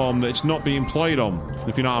platform that it's not being played on,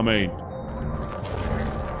 if you know what I mean.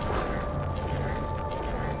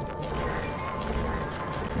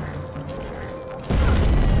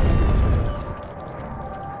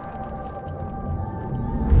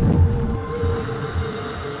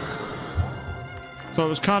 So it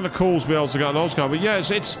was kind of cool to be able to get those guys. But yeah,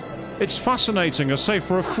 it's fascinating. I say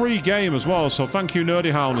for a free game as well. So thank you,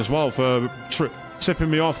 Nerdy Hound, as well for tipping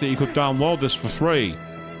me off that you could download this for free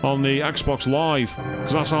on the Xbox Live,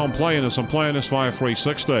 because that's how I'm playing this. I'm playing this via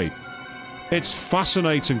 360. It's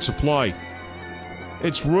fascinating to play.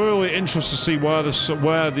 It's really interesting to see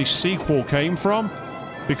where the sequel came from,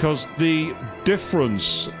 because the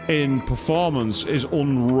difference in performance is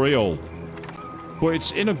unreal. But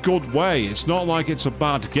it's in a good way. It's not like it's a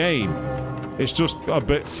bad game. It's just a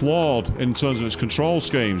bit flawed in terms of its control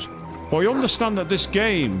schemes. But you understand that this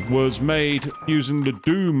game was made using the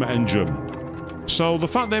Doom engine. So the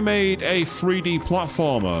fact they made a 3D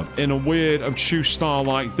platformer in a weird, obtuse style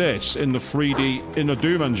like this in the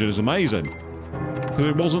Doom engine is amazing. Because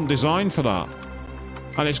it wasn't designed for that.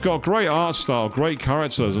 And it's got great art style, great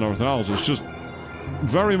characters and everything else. It's just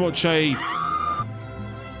very much a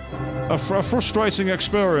frustrating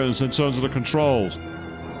experience in terms of the controls.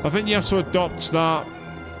 I think you have to adopt that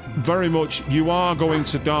very much. You are going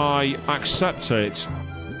to die, accept it,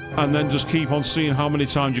 and then just keep on seeing how many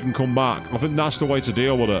times you can come back. I think that's the way to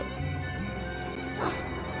deal with it.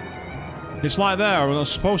 It's like there, and I'm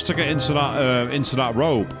supposed to get into that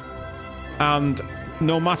rope, and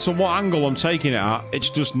no matter what angle I'm taking it at, it's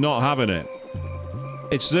just not having it.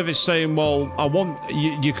 It's as if it's saying, well,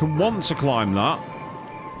 you can want to climb that,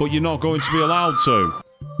 but you're not going to be allowed to.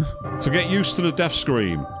 So get used to the death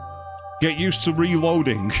scream. Get used to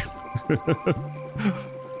reloading.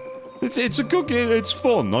 It's a good game. It's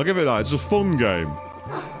fun. I'll give it that. It's a fun game.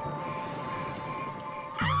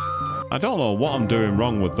 I don't know what I'm doing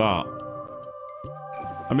wrong with that.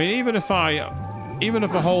 I mean, even if I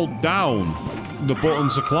hold down the button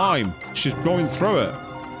to climb, she's going through it.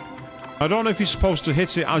 I don't know if you're supposed to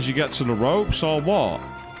hit it as you get to the ropes or what.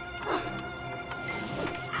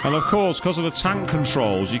 And of course, because of the tank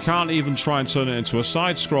controls, you can't even try and turn it into a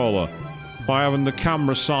side-scroller by having the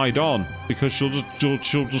camera side on, because she'll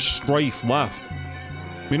just strafe left.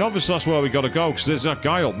 I mean, obviously that's where we got to go, because there's that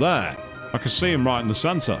guy up there. I can see him right in the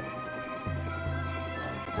centre.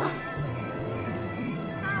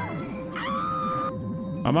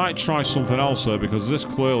 I might try something else though, because this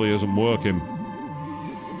clearly isn't working.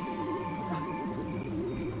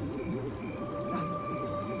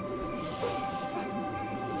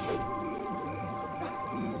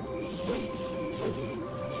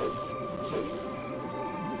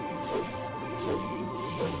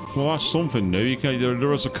 Well, that's something new.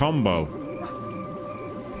 There is a combo.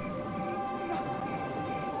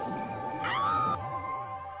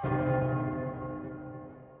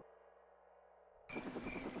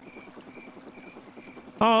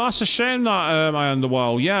 Oh, that's a shame that I Am the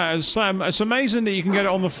Well. Yeah, it's amazing that you can get it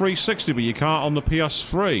on the 360, but you can't on the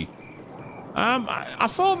PS3. I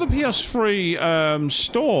thought the PS3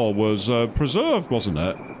 store was preserved, wasn't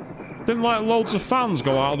it? Didn't like loads of fans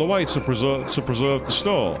go out of the way to preserve the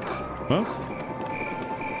store? Huh?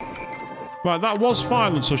 Right, that was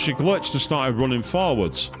fine until she glitched and started running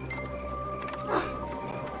forwards.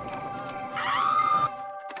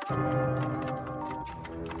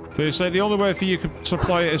 They say the only way for you to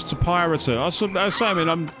play it is to pirate it.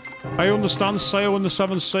 I understand Sail in the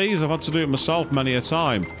Seven Seas. I've had to do it myself many a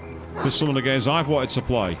time with some of the games I've wanted to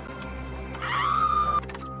play.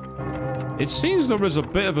 It seems there is a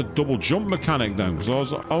bit of a double jump mechanic then,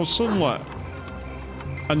 because I was suddenly,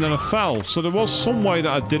 and then I fell. So there was some way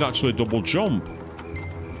that I did actually double jump.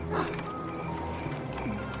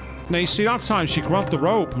 Now you see, that time she grabbed the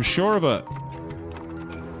rope. I'm sure of it.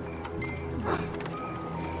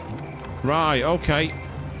 Right, okay.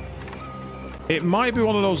 It might be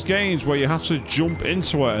one of those games where you have to jump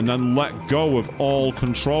into it and then let go of all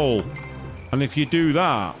control. And if you do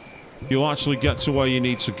that, you'll actually get to where you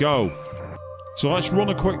need to go. So let's run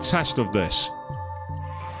a quick test of this.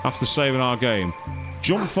 After saving our game.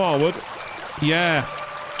 Jump forward. Yeah.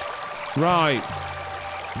 Right.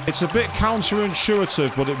 It's a bit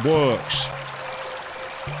counterintuitive, but it works.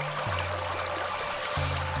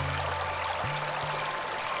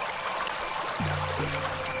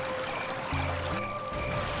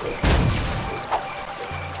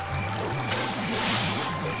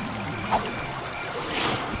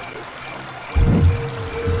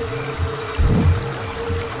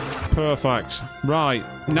 Perfect. Right,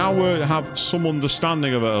 now we have some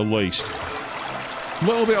understanding of it at least. A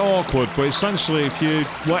little bit awkward, but essentially if you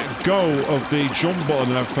let go of the jump button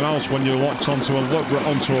and everything else when you're locked onto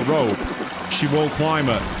a rope, she will climb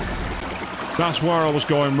it. That's where I was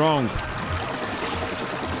going wrong.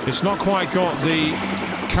 It's not quite got the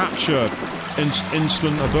capture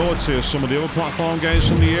instant ability of some of the other platform games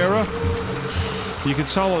from the era. You can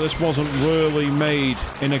tell that this wasn't really made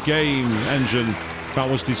in a game engine that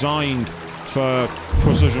was designed for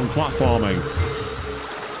precision platforming.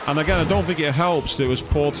 And again, I don't think it helps that it was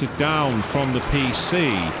ported down from the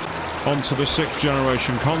PC onto the 6th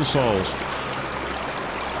generation consoles.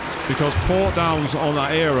 Because port downs on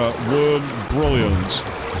that era weren't brilliant.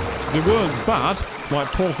 They weren't bad, like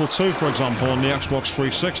Portal 2 for example on the Xbox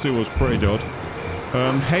 360 was pretty good.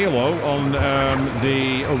 Halo on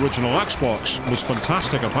the original Xbox was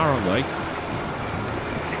fantastic apparently.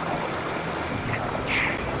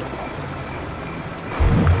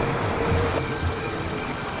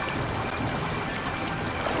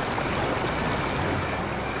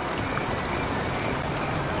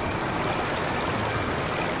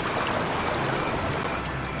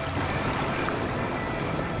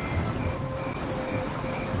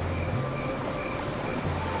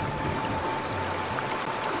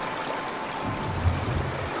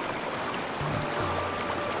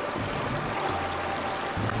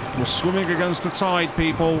 We're swimming against the tide,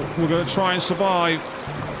 people. We're going to try and survive.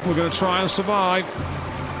 We're going to try and survive.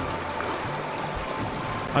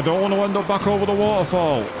 I don't want to end up back over the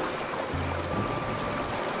waterfall.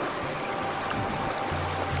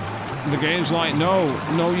 The game's like, no,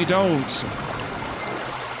 you don't.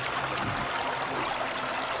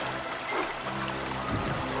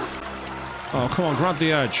 Oh, come on, grab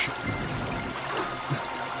the edge.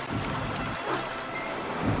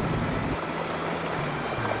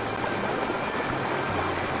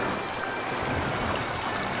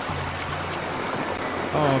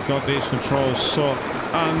 Oh god, these controls suck.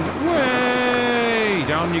 And way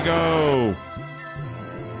down you go.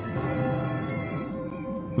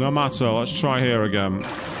 No matter, let's try here again.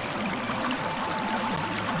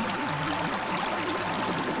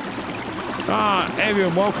 Ah,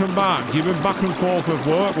 everyone, welcome back. You've been back and forth with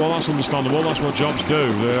work. Well, that's understandable. That's what jobs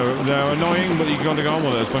do. They're annoying, but you've got to go on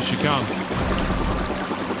with it as best you can.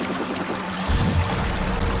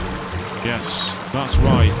 Yes, that's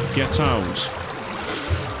right. Get out.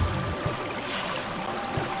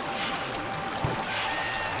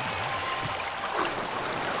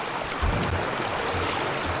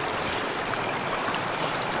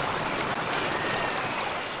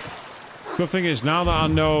 The thing is, now that I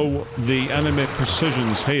know the enemy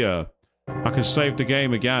precisions here, I can save the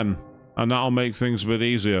game again, and that'll make things a bit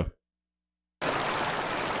easier.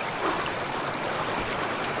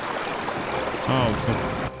 Oh,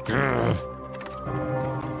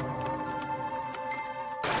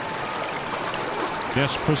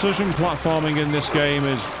 yes, precision platforming in this game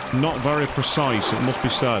is not very precise, it must be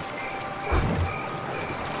said.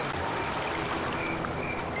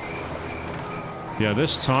 Yeah,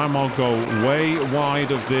 this time I'll go way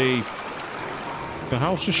wide of the... The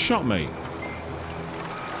house just shot me.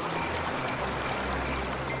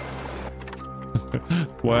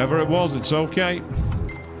 Whatever it was, it's okay.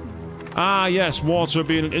 Ah, yes, water would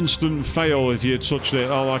be an instant fail if you touched it,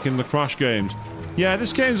 oh, like in the Crash games. Yeah,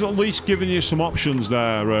 this game's at least giving you some options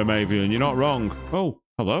there, Mavian. You're not wrong. Oh,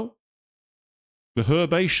 hello? The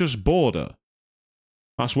herbaceous border.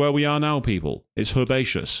 That's where we are now, people. It's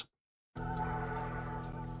herbaceous.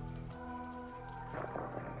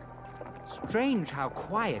 Strange how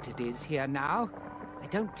quiet it is here now. I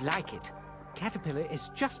don't like it. Caterpillar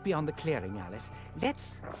is just beyond the clearing, Alice.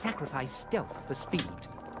 Let's sacrifice stealth for speed.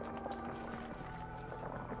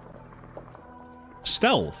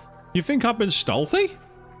 Stealth? You think I've been stealthy?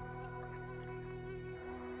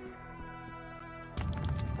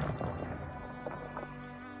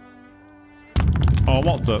 Oh,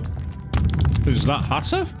 what the... Is that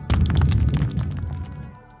Hatter?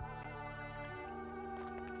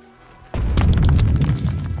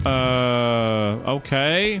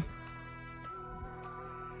 Okay.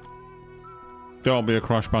 Don't be a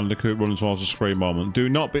Crash Bandicoot running towards a screen moment. Do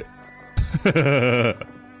not be...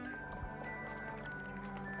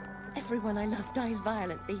 Everyone I love dies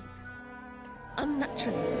violently.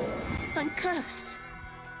 Unnaturally. I'm cursed.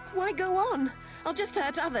 Why go on? I'll just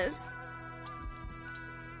hurt others.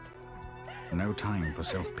 No time for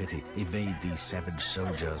self-pity. Evade these savage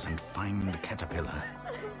soldiers and find Caterpillar.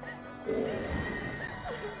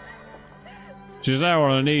 She's there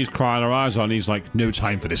on her knees crying her eyes on. He's like, no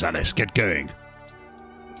time for this, Alice. Get going.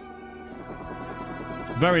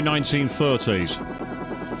 Very 1930s.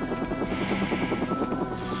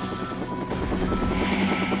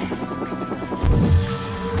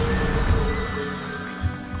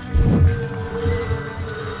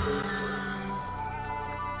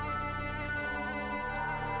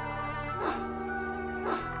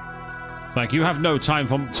 Like, you have no time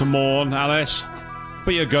to mourn, Alice.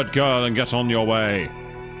 Be a good girl and get on your way.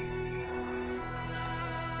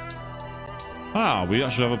 Ah, we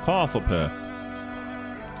actually have a path up here.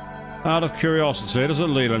 Out of curiosity, does it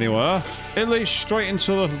lead anywhere? It leads straight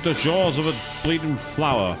into the jaws of a bleeding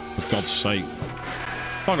flower, for God's sake.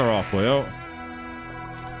 Bugger off, will you?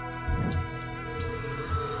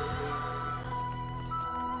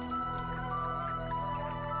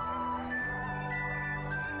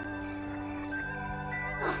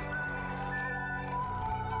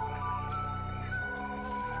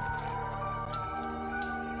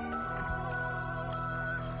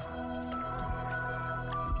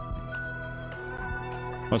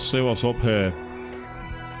 Let's see what's up here.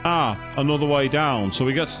 Ah, another way down. So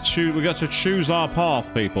we get to choose our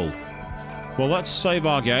path, people. Well, let's save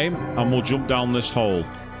our game and we'll jump down this hole.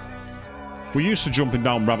 We're used to jumping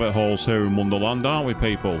down rabbit holes here in Wonderland, aren't we,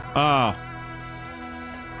 people? Ah.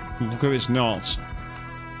 Look if it's not.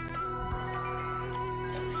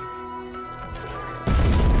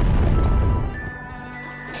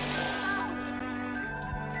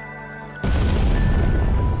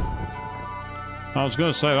 I was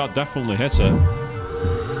going to say, that definitely hit it.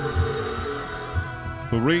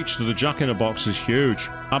 The reach to the Jack-in-a-Box is huge.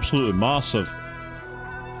 Absolutely massive.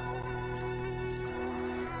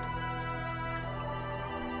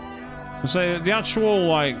 I say, the actual,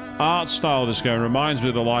 like, art style of this game reminds me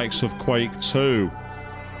of the likes of Quake 2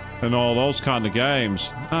 and all those kind of games.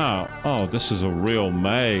 Ah, oh, this is a real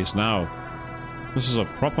maze now. This is a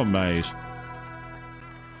proper maze.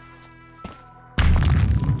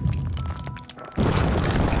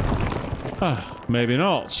 Ah, maybe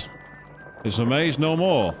not. It's a maze no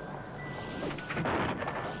more.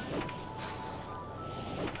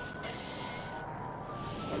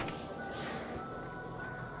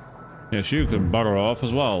 Yes, you can bugger off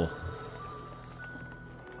as well.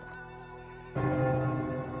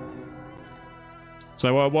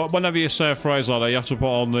 So whenever you say a phrase like that, you have to put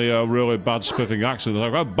on the really bad spiffing accent.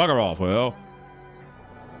 Like, oh, bugger off, will you?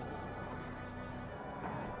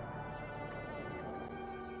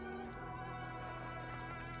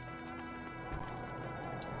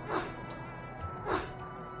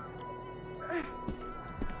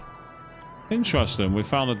 Interesting, we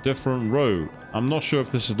found a different route. I'm not sure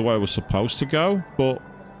if this is the way we're supposed to go, but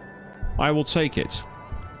I will take it.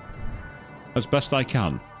 As best I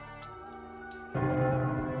can.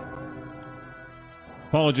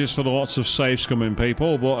 Apologies for the lots of save scumming,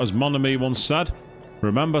 people, but as Mon Ami once said,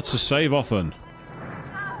 remember to save often.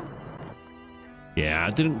 Yeah,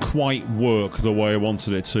 it didn't quite work the way I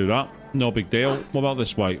wanted it to, that. No big deal. What about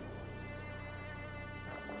this way?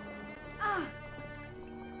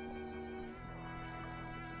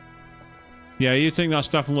 Yeah, you think that's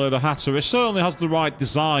definitely the Hatter. It certainly has the right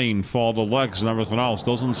design for the legs and everything else,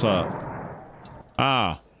 doesn't it?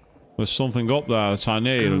 Ah, there's something up there that I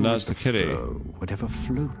need, and there's the kitty. Whatever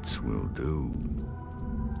floats will do.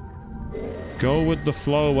 Go with the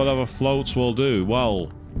flow, whatever floats will do.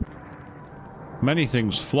 Well, many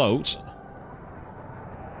things float.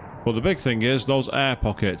 But the big thing is those air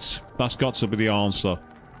pockets. That's got to be the answer.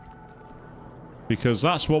 Because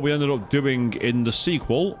that's what we ended up doing in the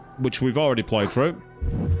sequel, which we've already played through.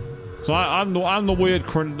 So I'm the weird...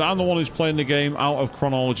 I'm the one who's playing the game out of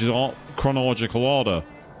chronological order.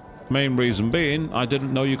 Main reason being, I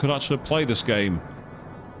didn't know you could actually play this game.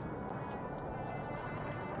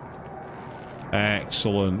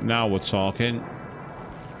 Excellent. Now we're talking.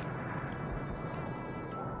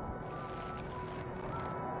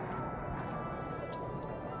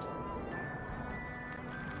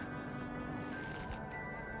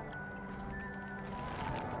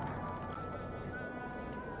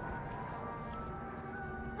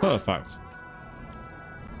 Perfect.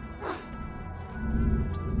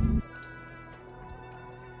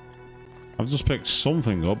 I've just picked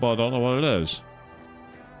something up, but I don't know what it is.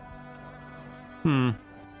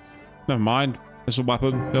 Never mind. It's a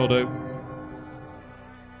weapon. It'll do.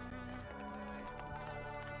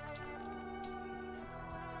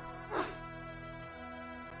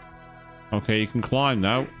 Okay, you can climb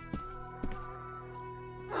now.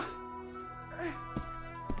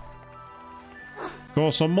 Of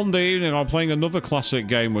course, on Monday evening I'm playing another classic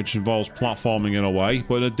game which involves platforming in a way,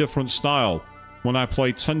 but in a different style. When I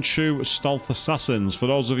played Tenchu Stealth Assassins, for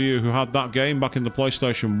those of you who had that game back in the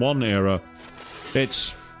PlayStation 1 era,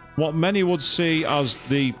 it's what many would see as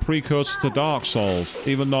the precursor to Dark Souls,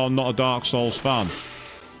 even though I'm not a Dark Souls fan.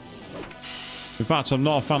 In fact, I'm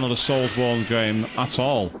not a fan of the Soulsborne game at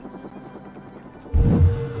all.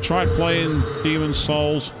 Tried playing Demon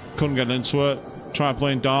Souls, couldn't get into it. Tried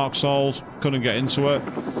playing Dark Souls, couldn't get into it.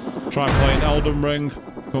 Tried playing Elden Ring,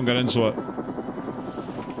 couldn't get into it.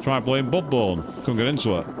 Tried playing Bloodborne, couldn't get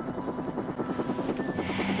into it.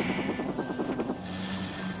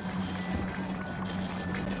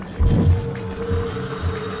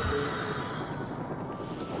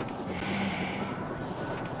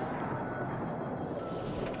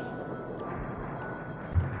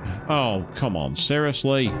 Oh, come on,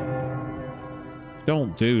 seriously?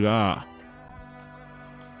 Don't do that.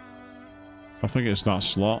 I think it's that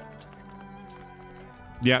slot.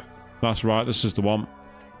 Yep, that's right, this is the one.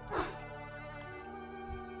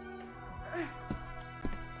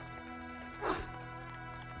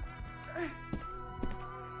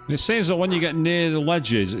 It seems that when you get near the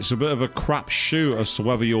ledges, it's a bit of a crap shoot as to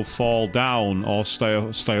whether you'll fall down or stay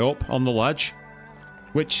up on the ledge,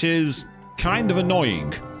 which is kind of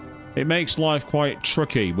annoying. It makes life quite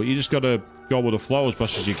tricky, but you just gotta go with the flow as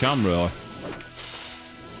best as you can, really.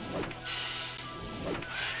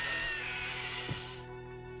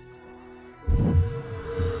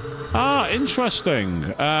 Ah, interesting.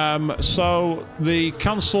 So the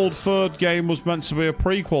cancelled third game was meant to be a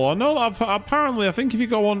prequel. I know apparently, I think if you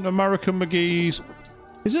go on American McGee's,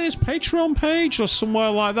 is it his Patreon page or somewhere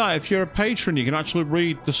like that? If you're a patron, you can actually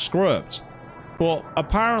read the script. But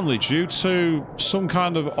apparently, due to some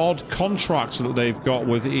kind of odd contract that they've got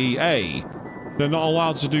with EA, they're not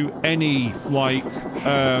allowed to do any, like,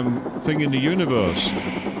 thing in the universe.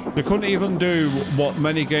 They couldn't even do what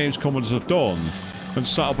many games companies have done and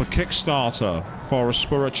set up a Kickstarter for a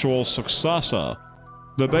spiritual successor.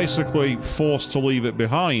 They're basically forced to leave it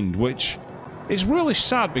behind, which is really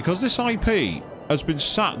sad because this IP has been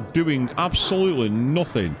sat doing absolutely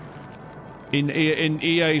nothing in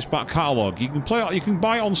EA's back catalogue. You can play, you can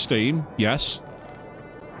buy it on Steam, yes.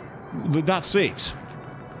 That's it.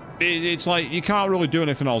 It's like you can't really do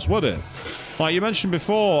anything else with it. Like you mentioned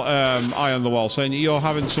before, Eye on the Wall, saying you're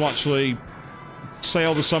having to actually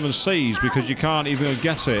sail the seven seas because you can't even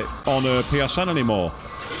get it on a PSN anymore,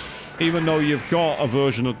 even though you've got a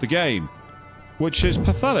version of the game, which is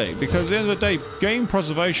pathetic because at the end of the day, game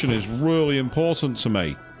preservation is really important to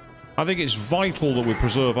me. I think it's vital that we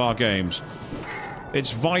preserve our games.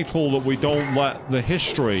 It's vital that we don't let the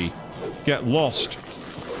history get lost,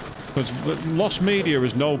 because lost media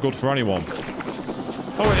is no good for anyone.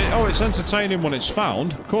 Oh, it's entertaining when it's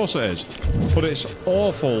found. Of course it is. But it's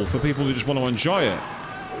awful for people who just want to enjoy it.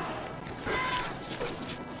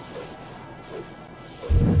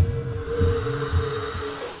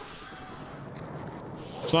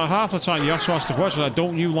 So half the time you have to ask the question, like,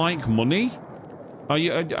 don't you like money? Are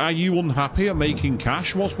you unhappy at making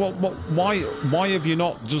cash? Why have you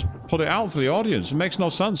not just put it out for the audience? It makes no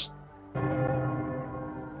sense.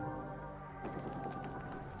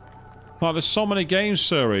 Like, there's so many game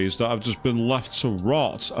series that have just been left to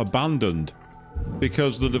rot, abandoned,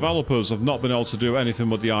 because the developers have not been able to do anything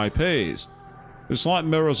with the IPs. It's like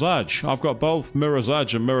Mirror's Edge. I've got both Mirror's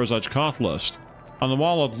Edge and Mirror's Edge Catalyst. And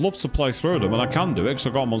while I'd love to play through them, and I can do it because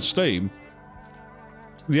I got them on Steam,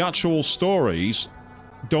 the actual stories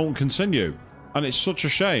don't continue. And it's such a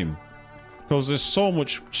shame. Because there's so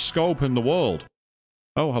much scope in the world.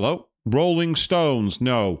 Oh, hello. Rolling Stones.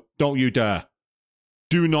 No, don't you dare.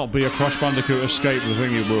 Do not be a Crash Bandicoot Escape the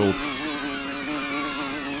Thingy World.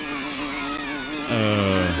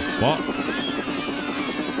 What?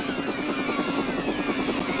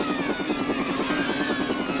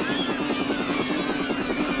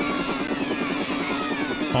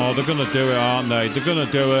 Oh, they're gonna do it, aren't they? They're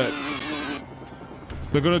gonna do it.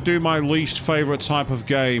 They're gonna do my least favourite type of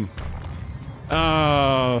game.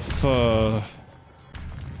 Oh,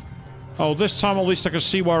 this time at least I can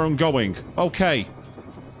see where I'm going. Okay.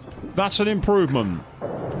 That's an improvement.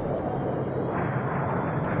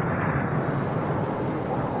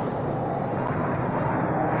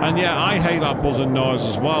 And yeah, I hate that buzzing noise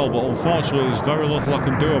as well, but unfortunately there's very little I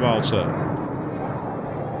can do about it.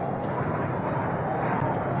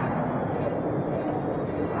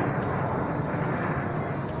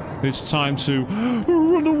 It's time to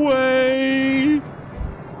run away!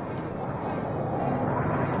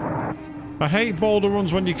 I hate boulder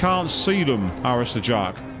runs when you can't see them, Arista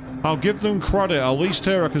Jack. I'll give them credit, at least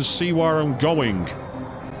here I can see where I'm going.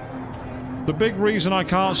 The big reason I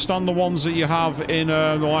can't stand the ones that you have in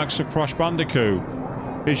the likes of Crash Bandicoot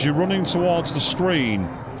is you're running towards the screen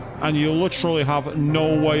and you literally have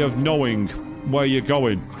no way of knowing where you're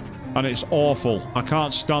going. And it's awful. I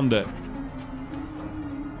can't stand it.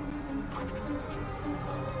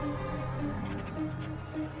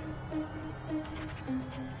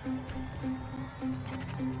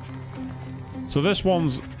 So this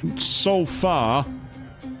one's so far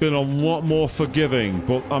been a lot more forgiving,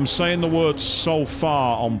 but I'm saying the word so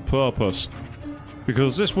far on purpose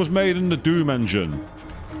because this was made in the Doom engine,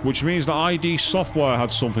 which means that ID Software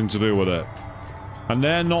had something to do with it. And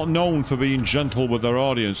they're not known for being gentle with their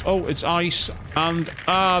audience. Oh, it's ice and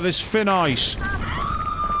this thin ice.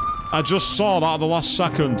 I just saw that at the last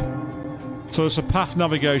second. So it's a path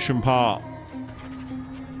navigation part.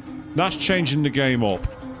 That's changing the game up.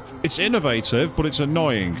 It's innovative, but it's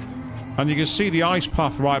annoying. And you can see the ice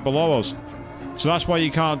path right below us. So that's why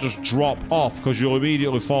you can't just drop off, because you'll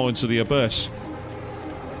immediately fall into the abyss.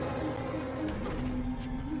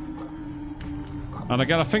 And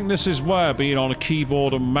again, I think this is where being on a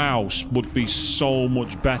keyboard and mouse would be so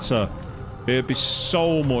much better. It'd be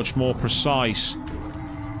so much more precise.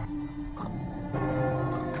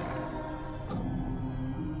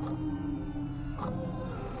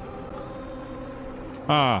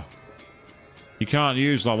 Ah. You can't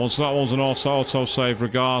use that one, so that one's an auto-save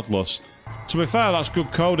regardless. To be fair, that's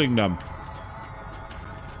good coding then.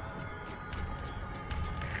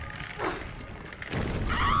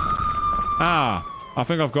 Ah, I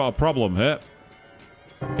think I've got a problem here.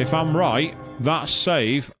 If I'm right, that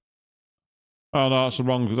save... Oh no, that's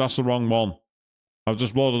the wrong one. I've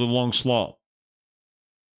just loaded the wrong slot.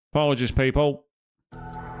 Apologies, people.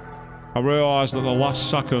 I realised at the last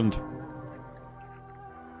second...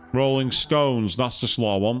 Rolling Stones, that's the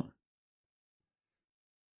slot I want.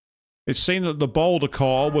 It's seen that the boulder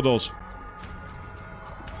caught up with us.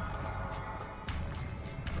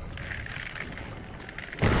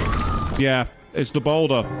 Yeah, it's the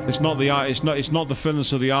boulder. It's not the ice. It's not the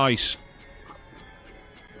thinness of the ice.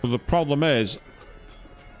 But the problem is,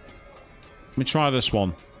 let me try this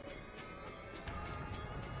one.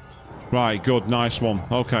 Right, good, nice one.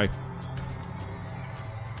 Okay.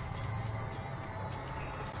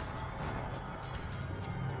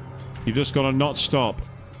 You just gotta not stop.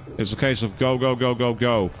 It's a case of go, go, go, go,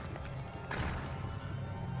 go.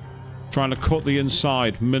 Trying to cut the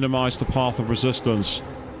inside, minimize the path of resistance.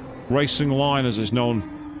 Racing line, as it's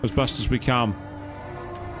known, as best as we can.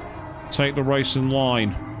 Take the racing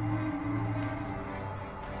line.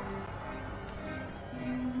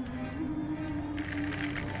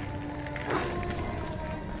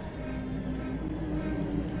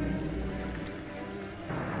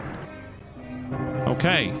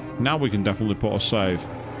 Okay, now we can definitely put a save.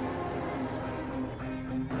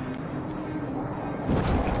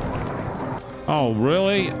 Oh,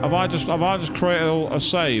 really? Have I just created a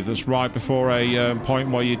save that's right before a point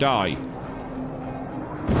where you die?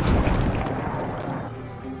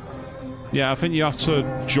 Yeah, I think you have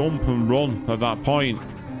to jump and run at that point.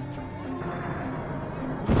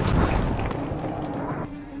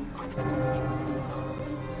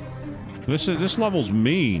 This level's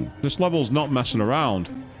mean. This level's not messing around.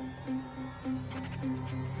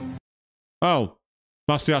 Oh,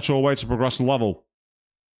 that's the actual way to progress the level.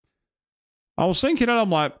 I was thinking and I'm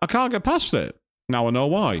like, I can't get past it. Now I know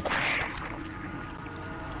why.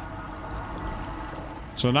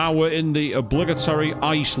 So now we're in the obligatory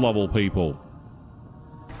ice level, people.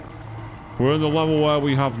 We're in the level where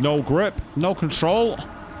we have no grip, no control.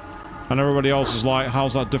 And everybody else is like,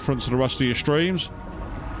 how's that different to the rest of your streams?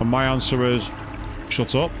 And my answer is,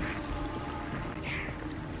 shut up.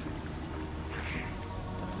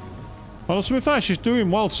 Well, to be fair, she's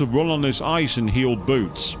doing well to run on this ice in heeled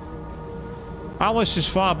boots. Alice is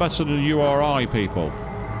far better than you or I, people.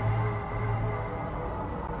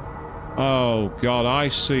 Oh, God, I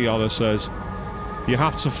see, Alice says. You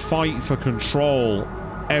have to fight for control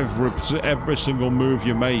every single move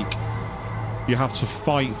you make. You have to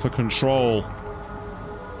fight for control.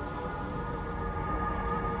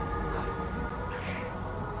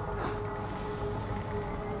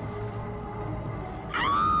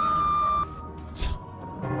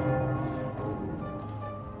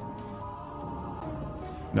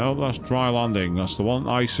 No, that's dry landing. That's the one.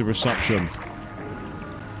 Icy reception.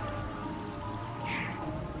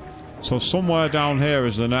 So somewhere down here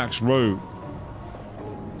is the next route.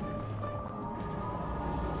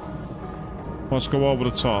 Let's go over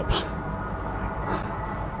the tops.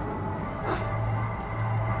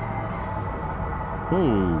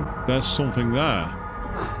 Ooh, there's something there.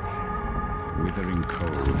 Withering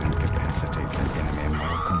cold incapacitates an enemy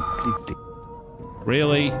more completely.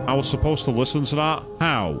 Really? I was supposed to listen to that?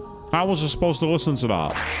 How? How was I supposed to listen to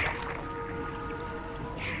that?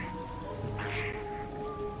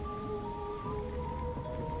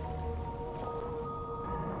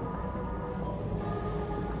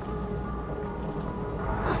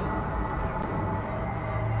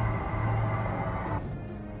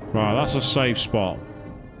 Right, that's a safe spot.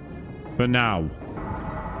 For now.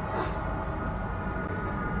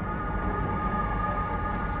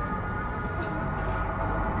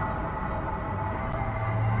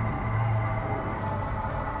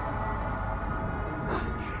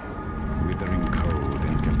 Withering cold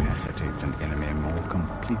incapacitates an enemy more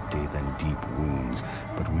completely than deep wounds,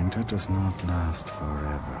 but winter does not last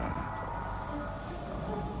forever.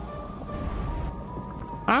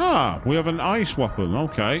 Ah, we have an ice weapon,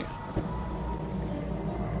 okay.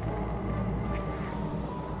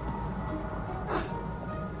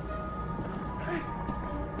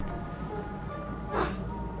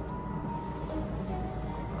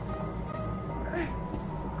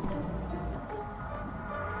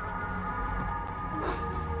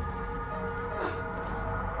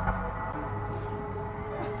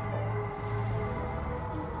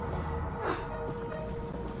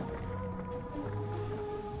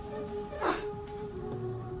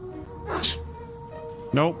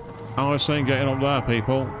 Nope. Alice ain't getting up there,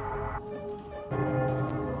 people.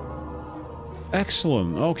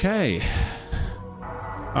 Excellent. Okay.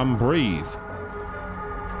 And breathe.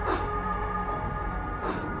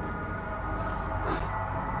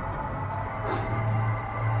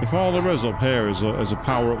 If all there is up here is a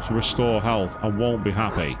power-up to restore health, I won't be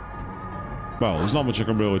happy. Well, there's not much I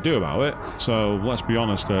can really do about it, so let's be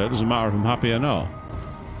honest here. It doesn't matter if I'm happy or not.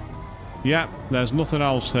 Yep, there's nothing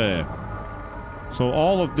else here. So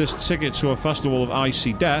all of this ticket to a festival of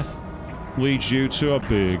icy death leads you to a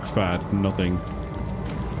big fat nothing.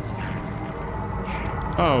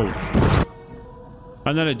 Oh.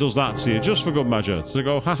 And then it does that to you, just for good measure. To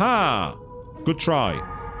go, haha, good try.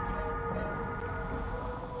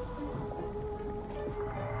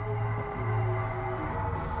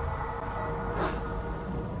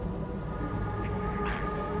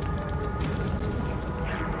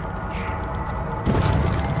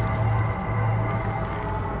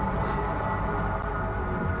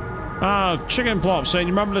 Chicken Plop saying,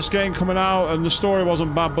 you remember this game coming out and the story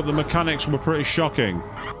wasn't bad, but the mechanics were pretty shocking.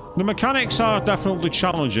 The mechanics are definitely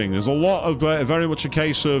challenging. There's a lot of very much a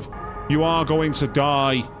case of you are going to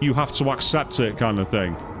die, you have to accept it kind of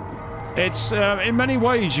thing. It's, in many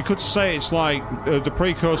ways, you could say it's like the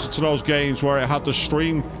precursor to those games where it had the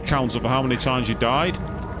stream counter for how many times you died.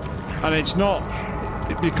 And it's not,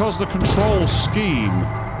 because the control scheme,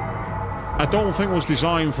 I don't think it was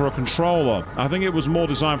designed for a controller. I think it was more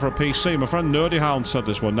designed for a PC. My friend Nerdyhound said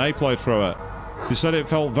this when they played through it. He said it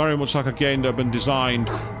felt very much like a game that had been designed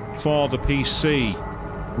for the PC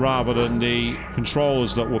rather than the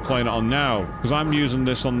controllers that we're playing it on now. Because I'm using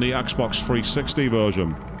this on the Xbox 360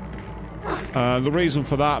 version. The reason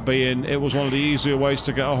for that being it was one of the easier ways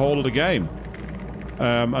to get a hold of the game.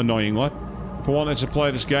 Annoyingly. If I wanted to play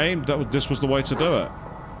this game, this was the way to do it.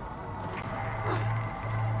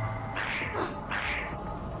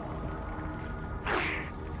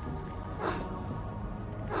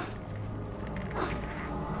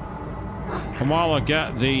 And while I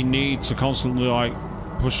get the need to constantly, like,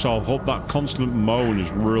 push self up, that constant moan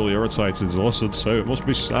is really irritating to listen to, it must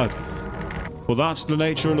be said. But that's the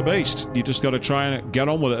nature of the beast. You just got to try and get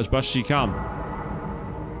on with it as best you can.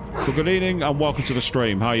 So good evening and welcome to the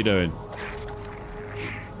stream. How you doing?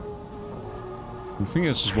 I think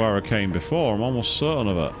this is where I came before. I'm almost certain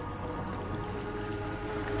of it.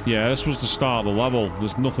 Yeah, this was the start of the level.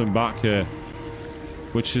 There's nothing back here,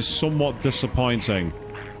 which is somewhat disappointing.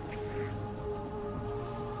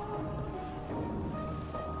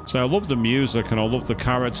 So I love the music and I love the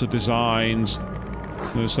character designs.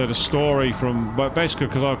 And so the story from... But basically,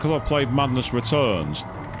 because I played Madness Returns,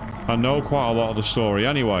 I know quite a lot of the story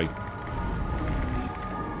anyway.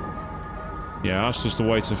 Yeah, that's just a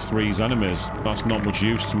way to freeze enemies. That's not much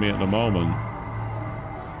use to me at the moment.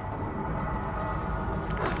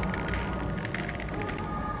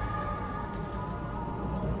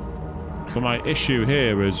 So my issue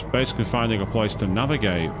here is basically finding a place to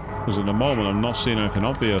navigate. Because at the moment I'm not seeing anything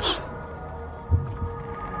obvious.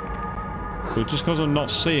 But just because I'm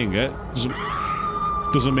not seeing it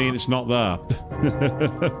doesn't mean it's not there.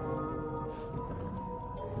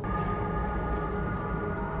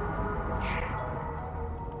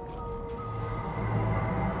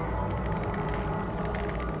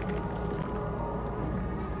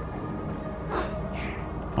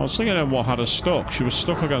 I was thinking of what had her stuck. She was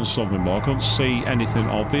stuck against something, but I couldn't see anything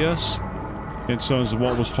obvious in terms of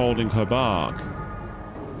what was holding her back.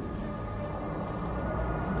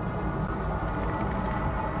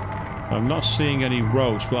 I'm not seeing any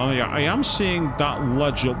ropes, but I am seeing that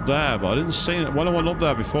ledge up there, but I didn't see it. When I went up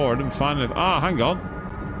there before, I didn't find it. Ah, hang on.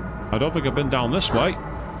 I don't think I've been down this way.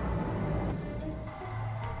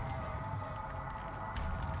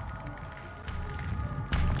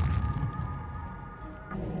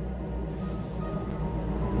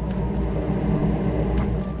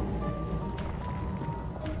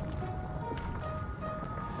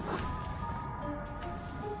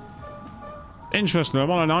 Interesting, I'm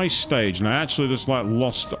on an ice stage and I actually just like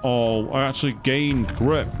lost all... I actually gained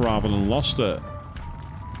grip rather than lost it.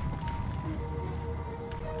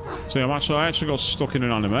 See, I actually got stuck in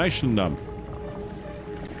an animation then.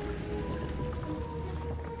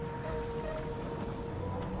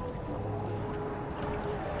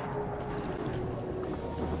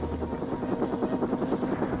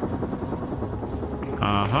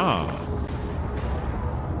 Aha.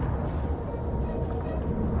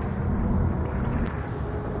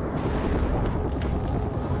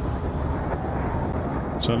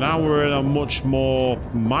 So now we're in a much more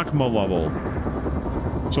magma level.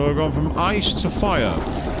 So we're going from ice to fire.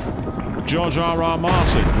 George R.R.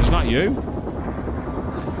 Martin, is that you?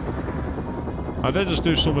 I did just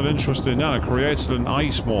do something interesting then. I created an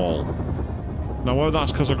ice wall. Now whether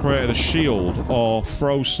that's because I created a shield or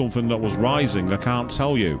froze something that was rising, I can't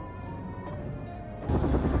tell you.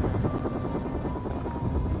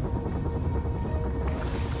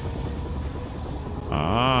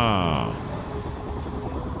 Ah.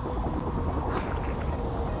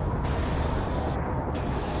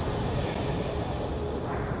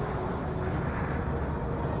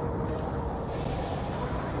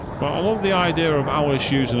 But I love the idea of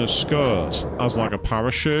Alice using a skirt as like a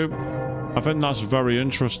parachute. I think that's very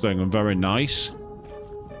interesting and very nice.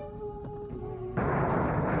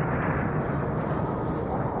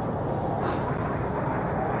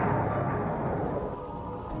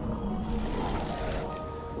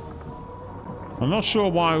 I'm not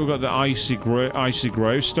sure why we've got the icy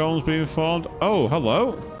gravestones being formed. Oh,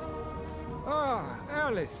 hello. Ah,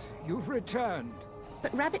 Alice, you've returned.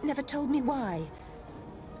 But Rabbit never told me why.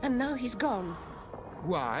 And now he's gone.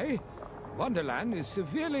 Why? Wonderland is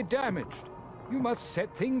severely damaged. You must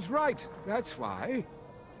set things right, that's why.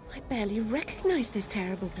 I barely recognize this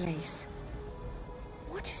terrible place.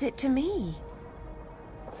 What is it to me?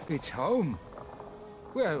 It's home.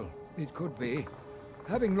 Well, it could be.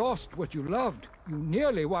 Having lost what you loved, you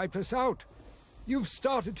nearly wiped us out. You've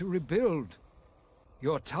started to rebuild.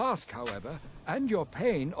 Your task, however, and your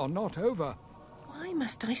pain are not over. Why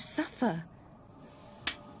must I suffer?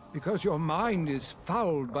 Because your mind is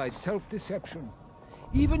fouled by self-deception.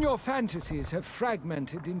 Even your fantasies have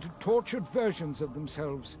fragmented into tortured versions of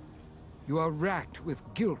themselves. You are racked with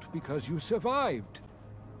guilt because you survived,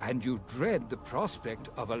 and you dread the prospect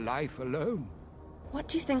of a life alone. What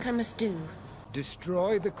do you think I must do?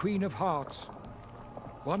 Destroy the Queen of Hearts.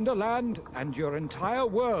 Wonderland and your entire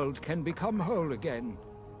world can become whole again.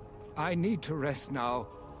 I need to rest now.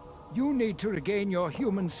 You need to regain your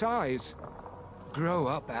human size. Grow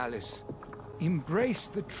up, Alice. Embrace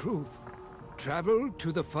the truth. Travel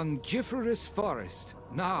to the fungiferous forest,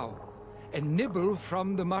 now, and nibble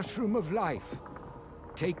from the mushroom of life.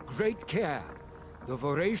 Take great care. The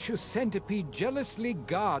voracious centipede jealously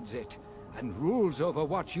guards it, and rules over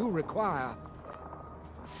what you require.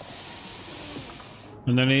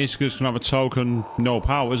 And then he's just gonna have a token no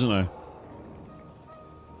power, isn't he?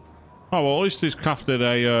 Oh, well, at least he's crafted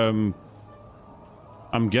a,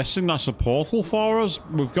 I'm guessing that's a portal for us.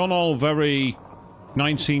 We've gone all very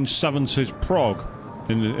 1970s prog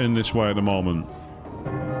in this way at the moment.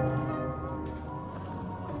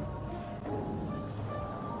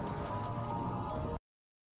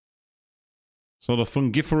 So the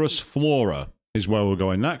fungiferous flora is where we're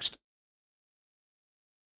going next.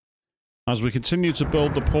 As we continue to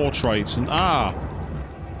build the portraits and... Ah!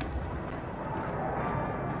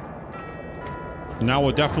 Now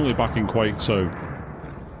we're definitely back in Quake 2.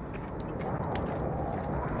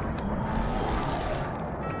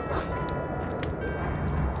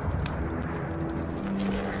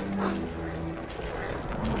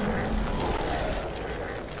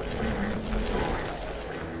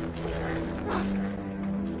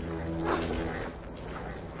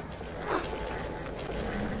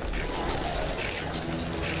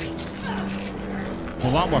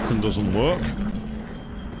 Well, that weapon doesn't work.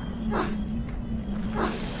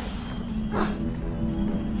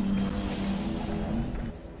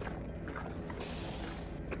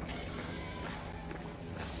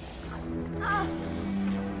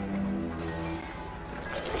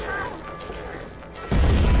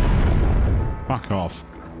 Back off.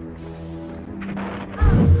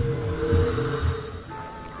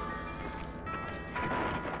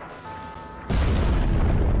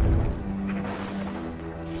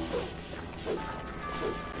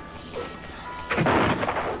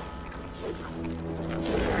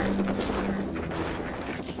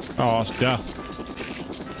 Oh, that's death.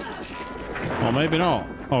 Or maybe not.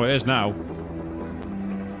 Oh, it is now.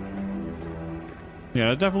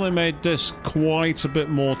 Yeah, it definitely made this quite a bit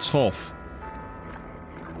more tough.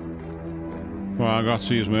 Well, I got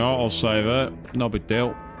to use my autosave it. No big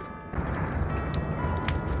deal.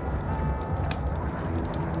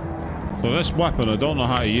 So this weapon, I don't know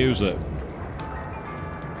how to use it.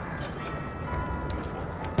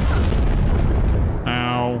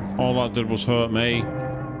 Ow. All that did was hurt me.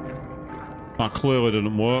 That clearly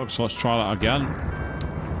didn't work, so let's try that again.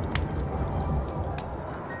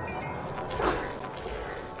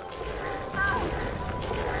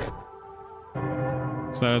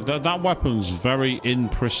 So that weapon's very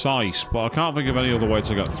imprecise, but I can't think of any other way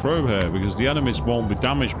to get through here because the enemies won't be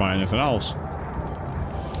damaged by anything else.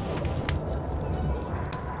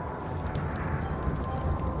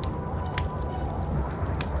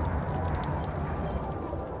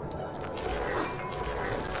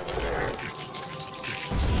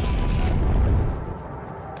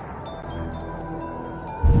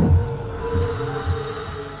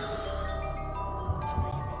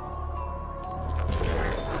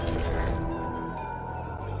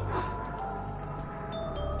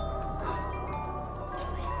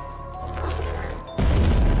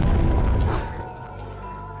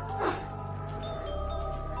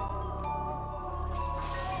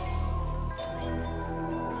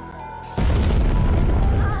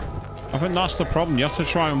 I think that's the problem. You have to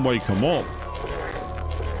try and wake them up.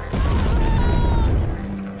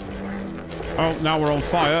 Oh, now we're on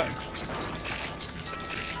fire.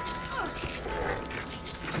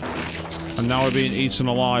 And now we're being eaten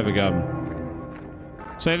alive again.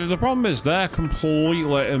 So the problem is they're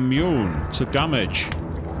completely immune to damage.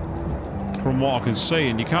 From what I can see.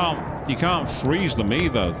 And you can't freeze them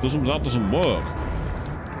either. That doesn't work.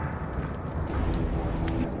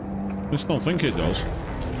 I just don't think it does.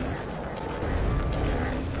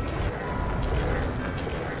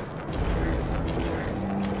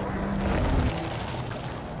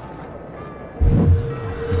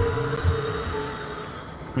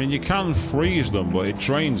 I mean, you can freeze them, but it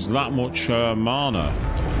drains that much mana.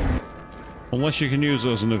 Unless you can use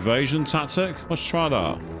it as an evasion tactic. Let's try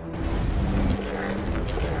that.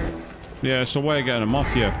 Yeah, it's a way of getting them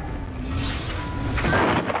off you.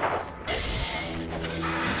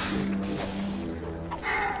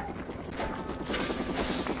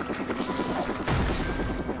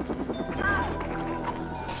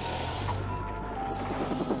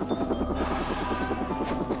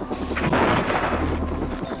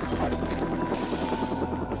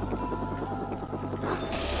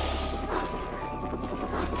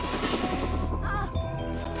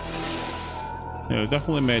 Yeah, it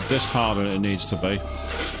definitely made this harder than it needs to be.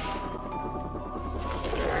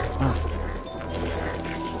 Oh.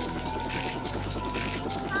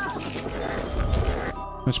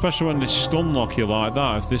 Especially when they stun lock you like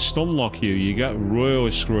that. If they stun lock you, you get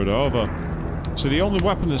really screwed over. So the only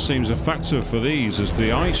weapon that seems effective for these is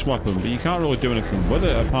the ice weapon, but you can't really do anything with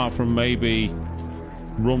it apart from maybe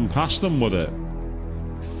run past them with it.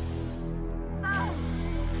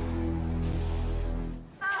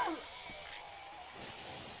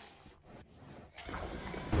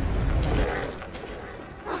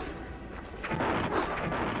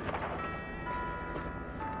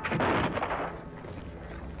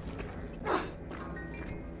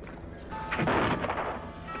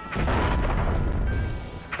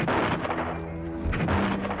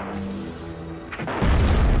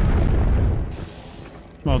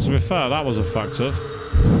 Well, to be fair, that was effective.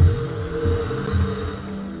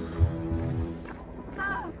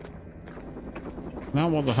 Now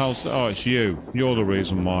what the hell's... Oh, it's you. You're the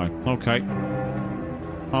reason why. Okay.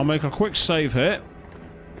 I'll make a quick save here.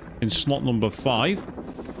 In slot number 5.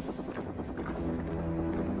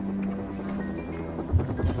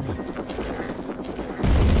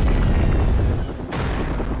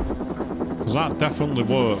 Because that definitely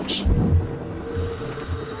works.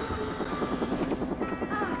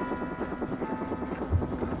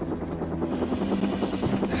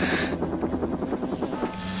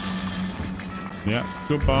 Yeah,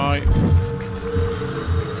 goodbye.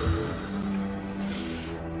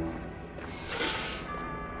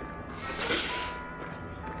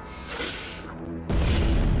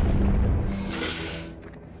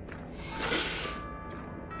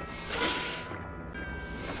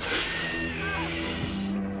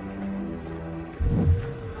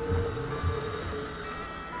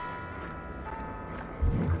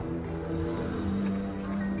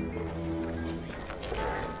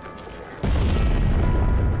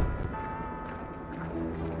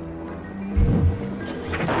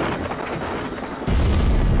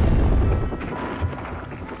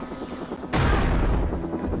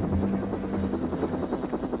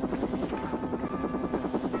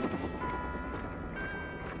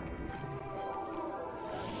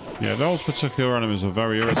 Yeah, those particular enemies are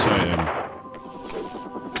very irritating.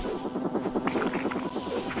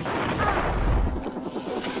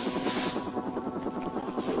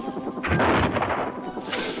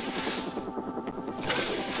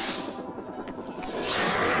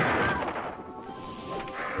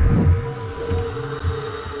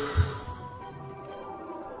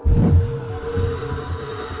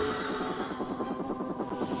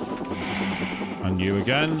 And you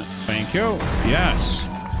again. Thank you. Yes.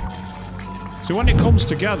 So when it comes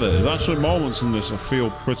together, there's actually moments in this that feel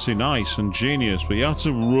pretty nice and genius, but you have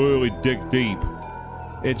to really dig deep.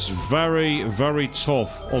 It's very, very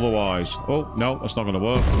tough otherwise. Oh, no, that's not going to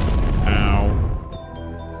work. Ow.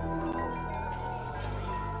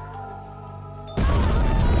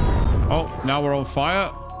 Oh, now we're on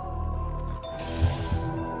fire.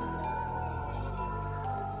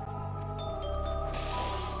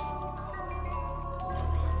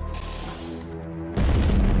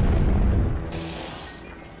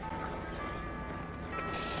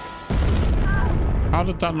 How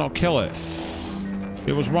did that not kill it?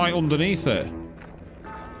 It was right underneath it.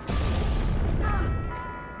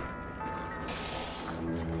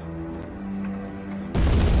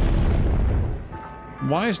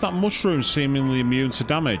 Why is that mushroom seemingly immune to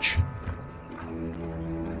damage?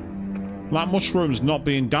 That mushroom's not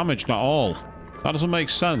being damaged at all. That doesn't make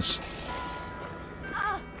sense.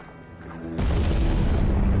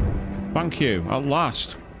 Thank you, at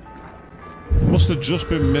last. Must have just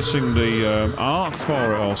been missing the arc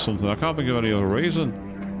for it or something. I can't think of any other reason.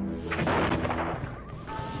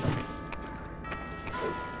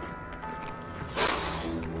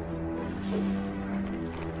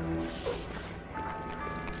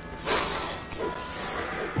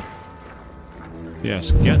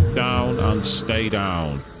 Yes, get down and stay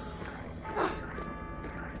down.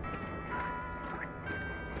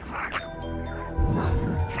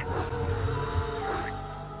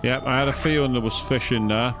 Yep, I had a feeling there was fish in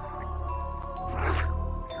there.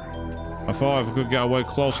 I thought if I could get away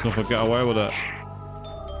close enough, I'd get away with it.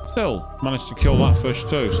 Still, managed to kill that fish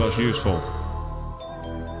too, so that's useful.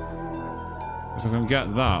 If I can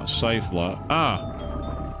get that safely...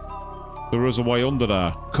 Ah! There is a way under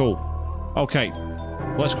there. Cool. Okay,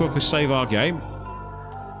 let's quickly save our game.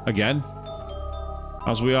 Again.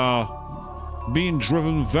 As we are being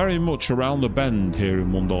driven very much around the bend here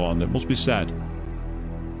in Wonderland, it must be said.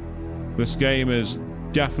 This game is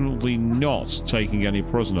definitely not taking any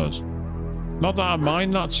prisoners. Not that I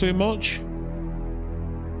mind that too much.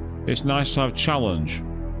 It's nice to have challenge.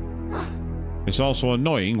 It's also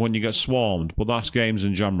annoying when you get swarmed, but that's games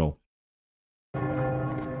in general.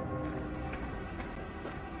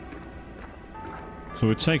 So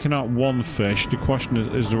we've taken out one fish. The question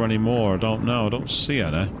is there any more? I don't know. I don't see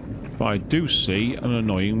any. But I do see an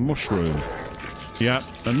annoying mushroom. Yeah,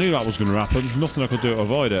 I knew that was going to happen. Nothing I could do to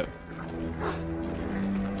avoid it.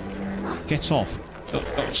 Get off.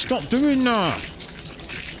 Stop doing that!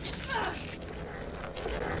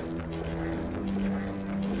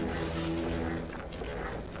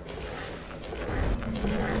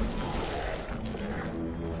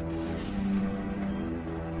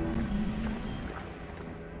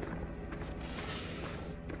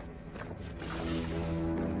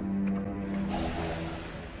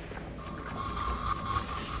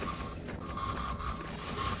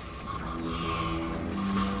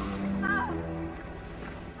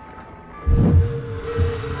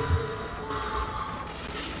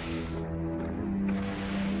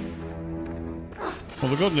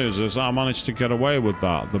 good news is I managed to get away with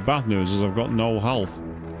that. The bad news is I've got no health.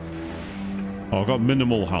 Oh, I've got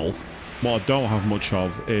minimal health. What I don't have much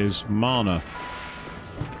of is mana.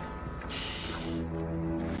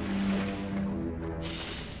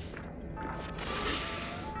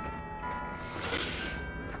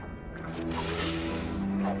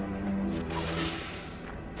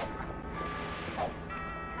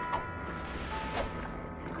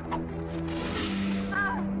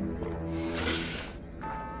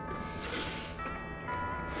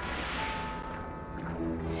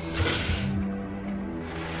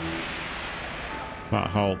 That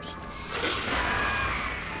helps.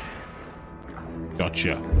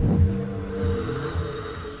 Gotcha.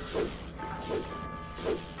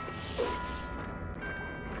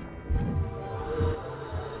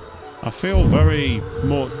 I feel very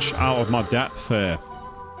much out of my depth here.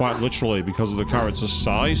 Quite literally, because of the character's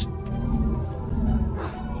size.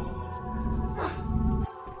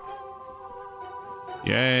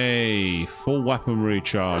 Yay! Full weapon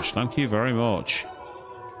recharge. Thank you very much.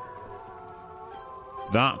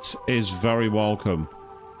 That is very welcome.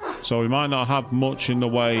 So we might not have much in the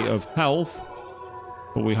way of health,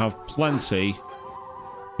 but we have plenty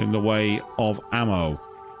in the way of ammo.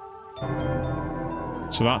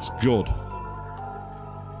 So that's good.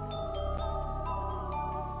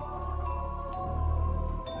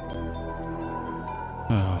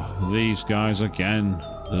 Oh, these guys again.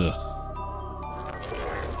 Ugh.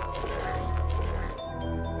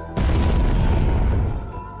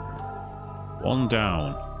 One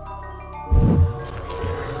down.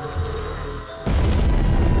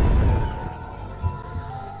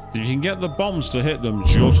 If you can get the bombs to hit them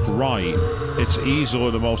just right, it's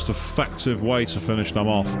easily the most effective way to finish them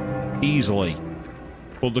off. Easily.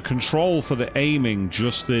 But the control for the aiming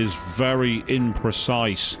just is very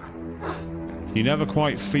imprecise. You never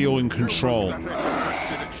quite feel in control.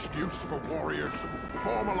 Excuse for warriors.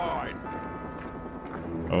 Form a line.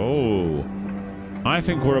 Oh. I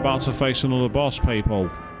think we're about to face another boss, people.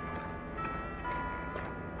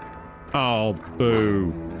 Oh,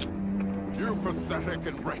 boo. You pathetic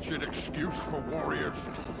and wretched excuse for warriors.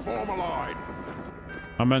 Form a line.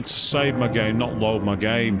 I meant to save my game, not load my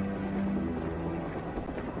game.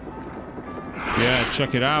 Yeah,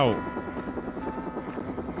 check it out.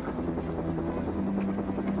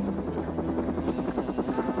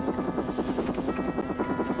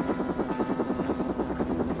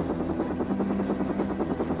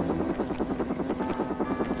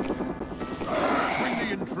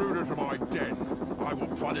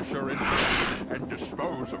 Punish her insolence and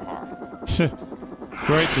dispose of her.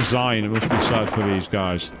 Great design, it must be said, for these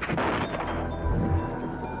guys.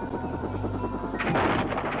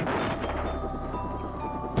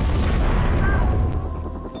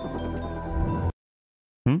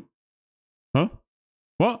 Hmm? Huh?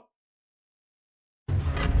 What?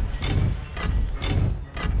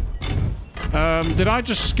 Did I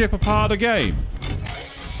just skip a part of the game?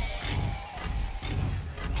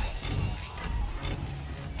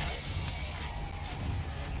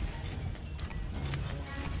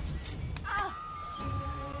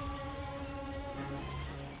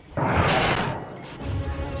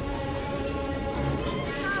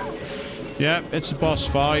 Yep, it's a boss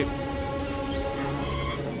fight.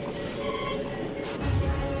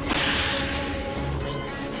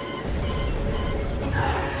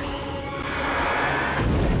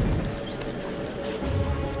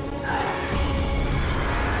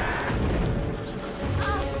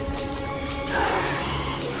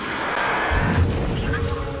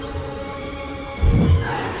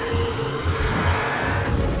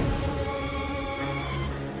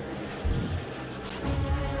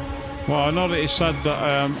 Well, I know that it said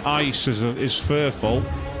that ice is fearful,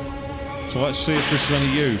 so let's see if this is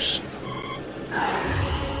any use.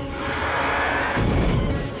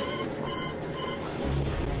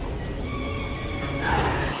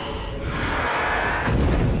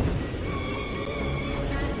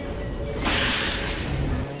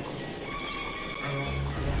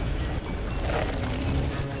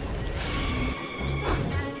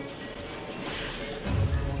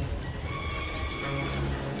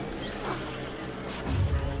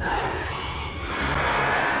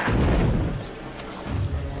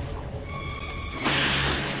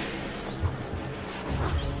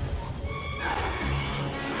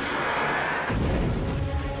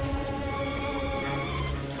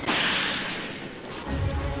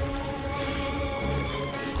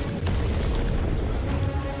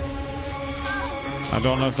 I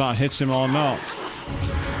don't know if that hits him or not.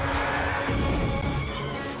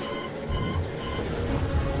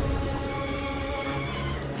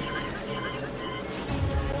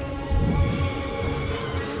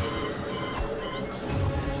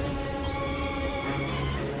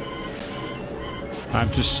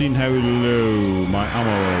 I've just seen how low my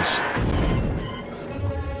ammo is.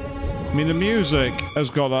 I mean, the music has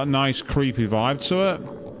got that nice creepy vibe to it.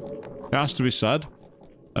 It has to be said.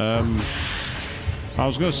 I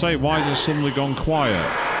was going to say, why has it suddenly gone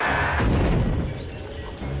quiet?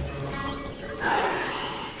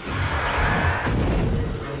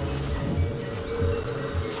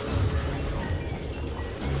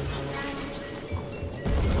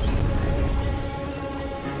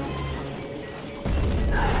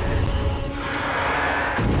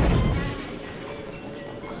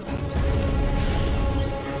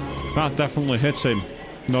 That definitely hit him.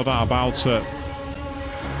 No doubt about it.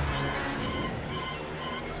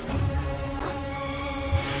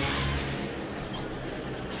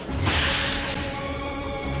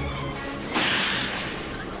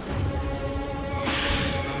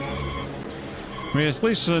 I mean, at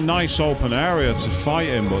least it's a nice open area to fight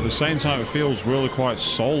in, but at the same time it feels really quite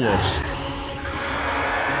soulless.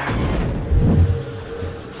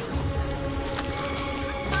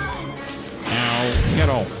 Ow, get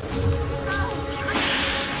off.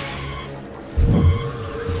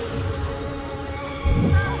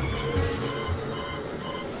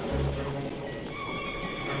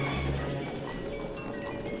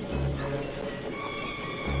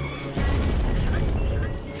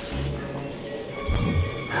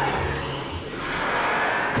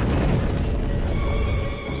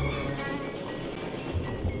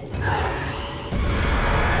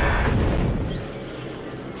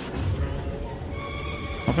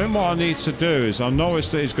 I think what I need to do is, I've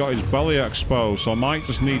noticed that he's got his belly exposed, so I might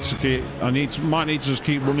just need to keep, might need to just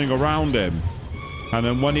keep running around him, and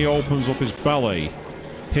then when he opens up his belly,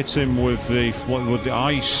 hit him with the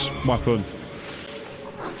ice weapon.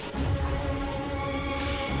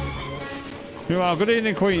 Well, good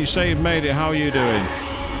evening, Queen. You say you've made it. How are you doing?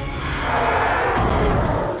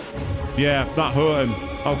 Yeah, that hurt him.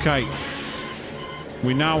 Okay.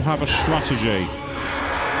 We now have a strategy.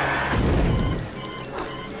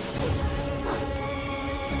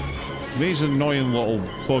 These annoying little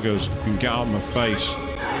buggers can get out of my face.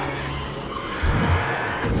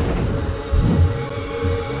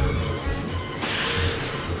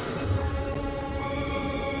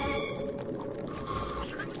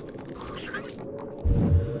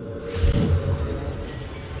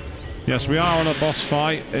 Yes, we are on a boss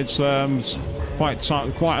fight. It's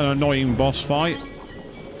quite an annoying boss fight.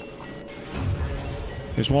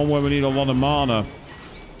 It's one where we need a lot of mana.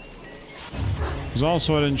 There's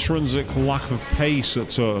also an intrinsic lack of pace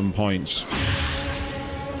at certain points.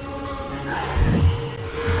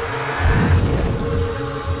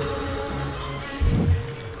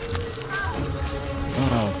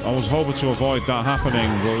 Oh, I was hoping to avoid that happening,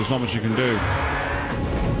 but there's not much you can do.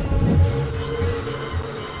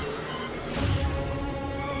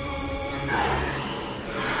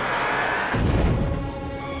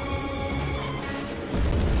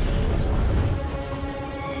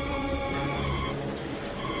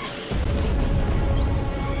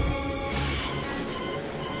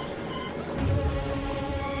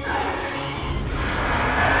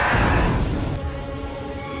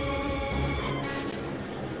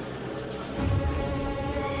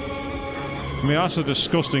 I mean, that's a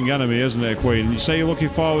disgusting enemy, isn't it, Queen? You say you're looking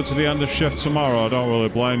forward to the end of shift tomorrow. I don't really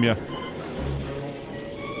blame you.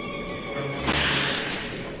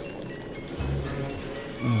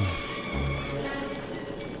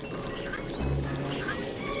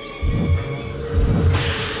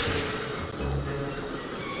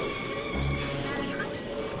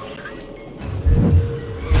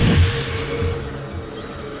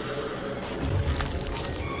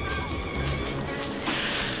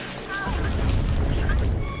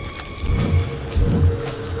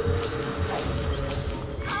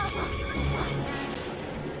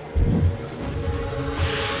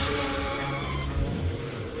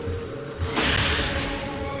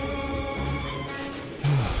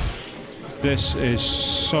 This is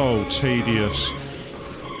so tedious.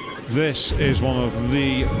 This is one of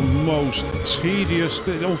the most tedious...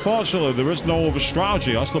 Unfortunately, there is no other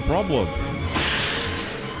strategy. That's the problem.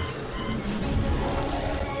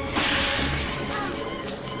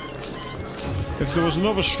 If there was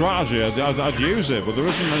another strategy, I'd use it, but there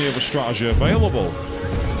isn't any other strategy available.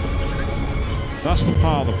 That's the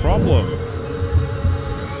part of the problem.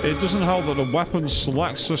 It doesn't help that the weapon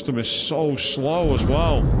select system is so slow as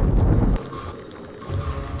well.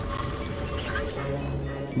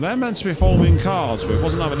 They're meant to be homing cards, but it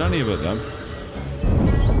wasn't having any of it then.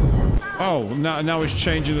 Oh, now it's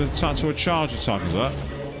changing the attack to a charge attack, is that?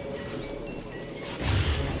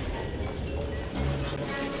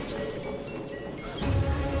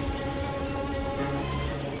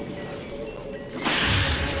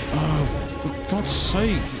 God's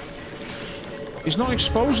sake. He's not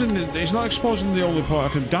exposing the only point I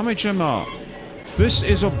can damage him at. This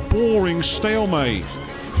is a boring stalemate.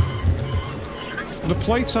 The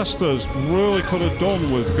playtesters really could have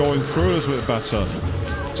done with going through this a bit better.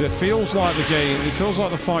 So it feels like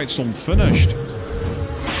the fight's unfinished.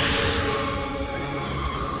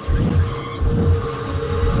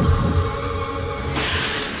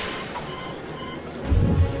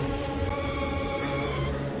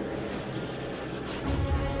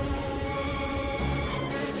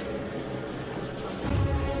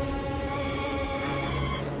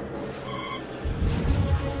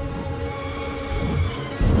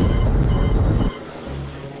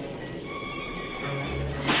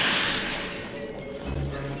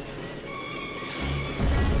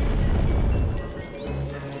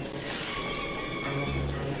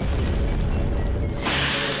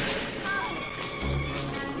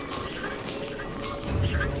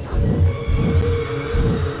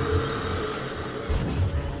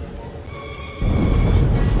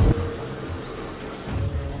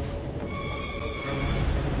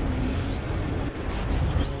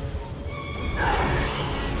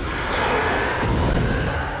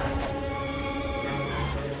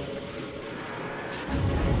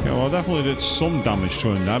 Definitely did some damage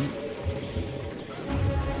to him then.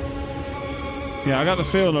 Yeah, I got the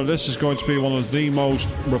feeling that this is going to be one of the most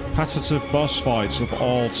repetitive boss fights of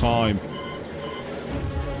all time.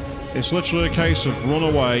 It's literally a case of run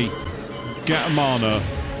away, get mana,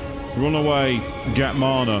 run away, get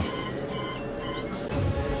mana.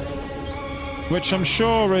 Which I'm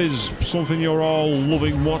sure is something you're all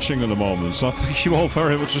loving watching at the moment, so I think you all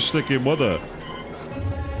very much are sticking with it.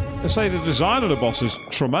 I say the design of the boss is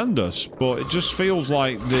tremendous, but it just feels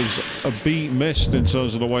like there's a beat missed in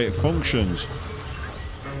terms of the way it functions.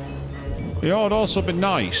 You know, it'd also be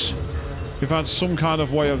nice if had some kind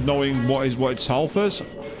of way of knowing what its health is,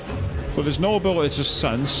 but there's no ability to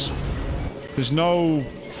sense. There's no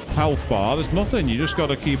health bar. There's nothing. You just got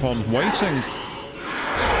to keep on waiting.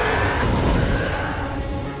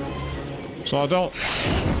 So I don't.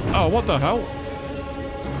 Oh, what the hell?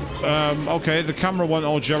 Okay, the camera went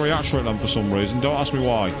all geriatric then for some reason. Don't ask me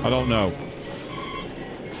why. I don't know.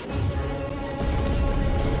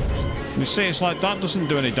 You see, it's like that doesn't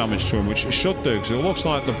do any damage to him, which it should do, because it looks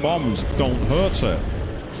like the bombs don't hurt it.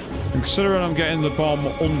 And considering I'm getting the bomb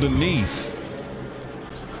underneath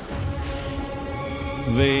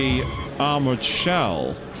the armoured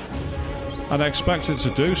shell, I'd expect it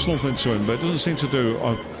to do something to him, but it doesn't seem to do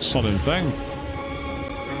a solid thing.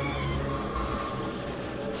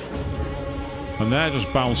 And they're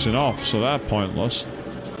just bouncing off, so they're pointless.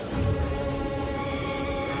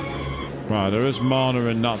 Right, there is mana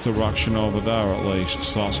in that direction over there at least,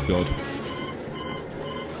 so that's good.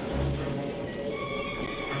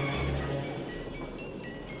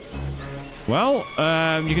 Well,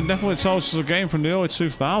 you can definitely tell this is a game from the early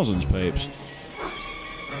 2000s, peeps.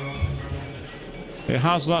 It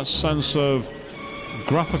has that sense of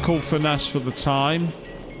graphical finesse for the time,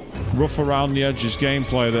 rough around the edges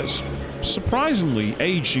gameplay that's surprisingly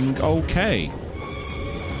aging okay.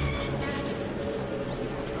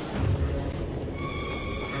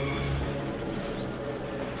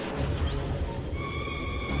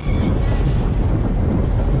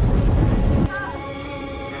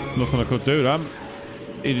 Nothing I could do then.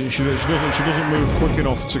 She doesn't move quick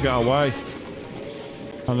enough to get away.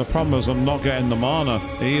 And the problem is I'm not getting the mana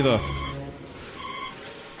either.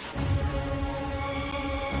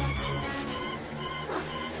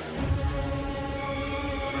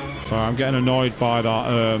 I'm getting annoyed by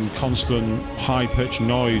that constant high-pitched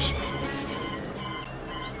noise.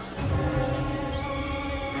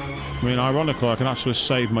 I mean, ironically, I can actually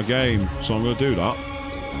save my game, so I'm going to do that.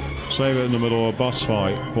 Save it in the middle of a boss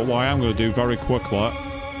fight. But what I am going to do very quickly...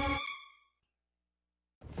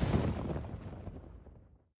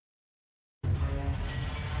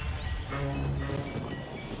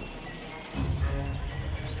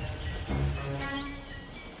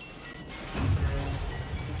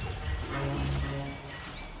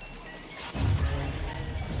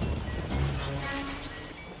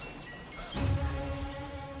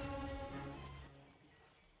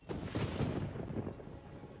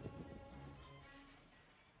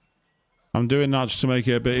 I'm doing that just to make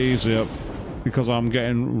it a bit easier, because I'm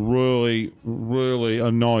getting really, really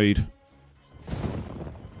annoyed.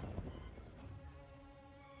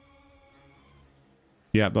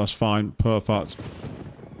 Yep, that's fine. Perfect.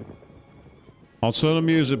 I'll turn the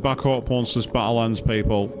music back up once this battle ends,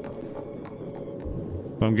 people.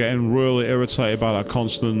 But I'm getting really irritated by that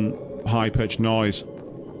constant high-pitched noise.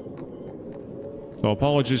 So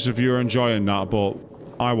apologies if you're enjoying that, but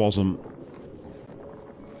I wasn't.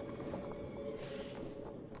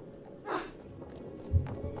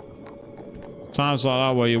 Times like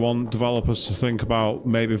that where you want developers to think about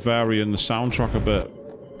maybe varying the soundtrack a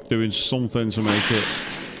bit, doing something to make it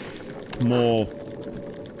more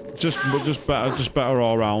just better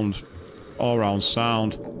all round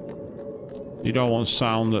sound. You don't want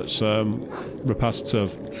sound that's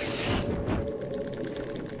repetitive.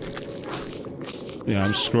 Yeah,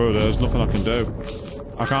 I'm screwed. There's nothing I can do.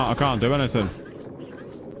 I can't do anything.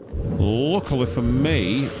 Luckily for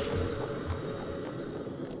me,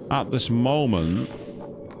 at this moment,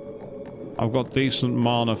 I've got decent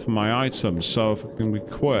mana for my items, so if I can be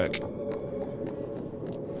quick.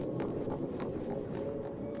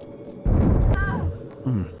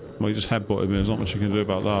 Well, he just headbutted me. There's not much you can do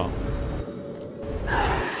about that.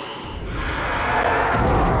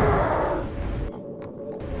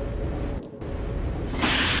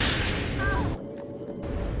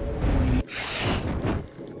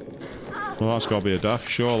 Well, that's got to be a death,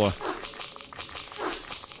 surely.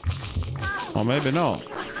 Or maybe not.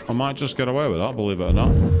 I might just get away with that, believe it or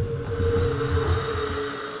not.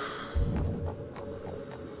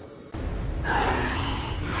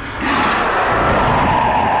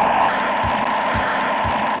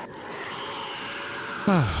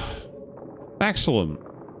 Excellent.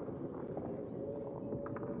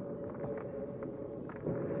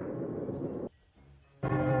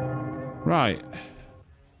 Right.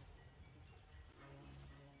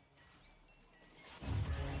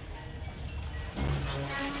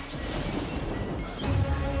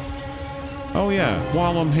 Oh yeah,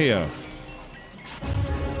 while I'm here,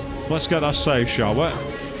 let's get that save, shall we?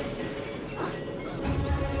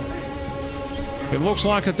 It looks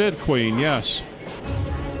like I did, Queen, yes.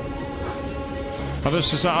 I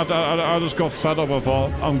just got fed up. I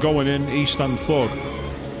thought, I'm going in East End Thug.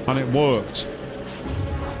 And it worked.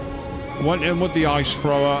 Went in with the ice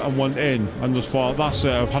thrower and went in. And just thought, that's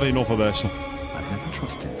it, I've had enough of this. I've never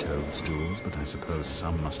trusted toadstools, but I suppose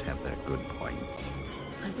some must have their good points.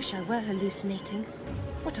 I wish I were hallucinating.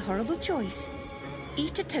 What a horrible choice.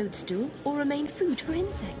 Eat a toadstool or remain food for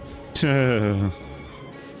insects.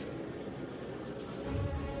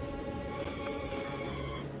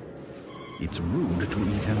 It's rude to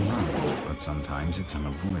eat and run, but sometimes it's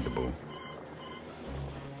unavoidable.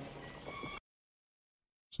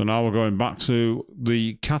 So now we're going back to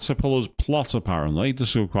the caterpillar's plot, apparently.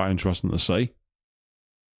 This will be quite interesting to see.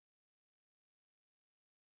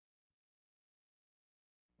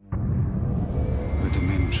 The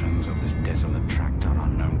dimensions of this desolate tract are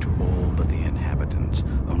unknown to all but the inhabitants.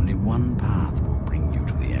 Only one path will bring you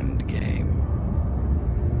to the end game.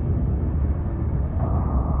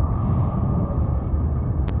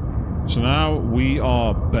 So now we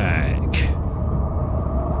are back.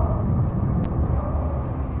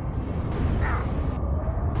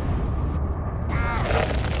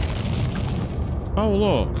 Oh,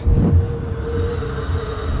 look.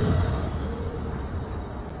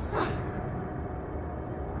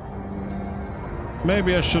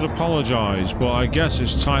 Maybe I should apologize, but I guess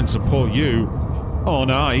it's time to put you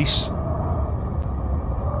on ice.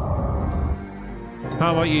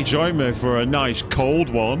 How about you join me for a nice cold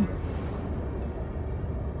one?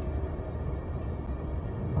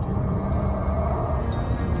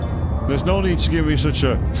 There's no need to give me such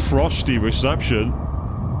a frosty reception.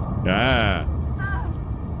 Yeah.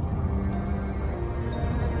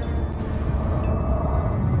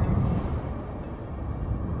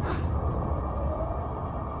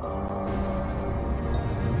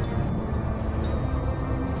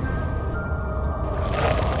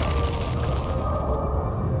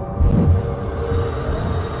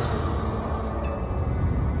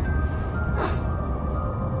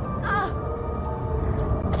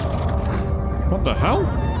 What the hell?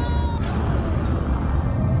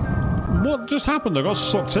 What just happened? I got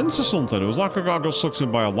sucked into something. It was like I got sucked in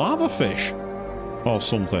by a lava fish. Or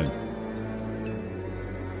something.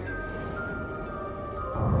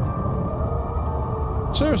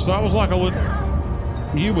 Seriously, that was like a...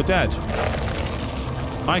 You were dead.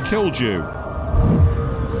 I killed you.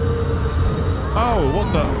 Oh,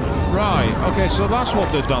 what the... Right. Okay, so that's what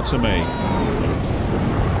did that to me.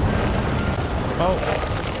 Oh...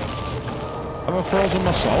 Have I frozen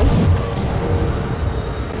myself?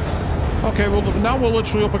 Okay, well, now we're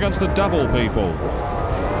literally up against the devil, people.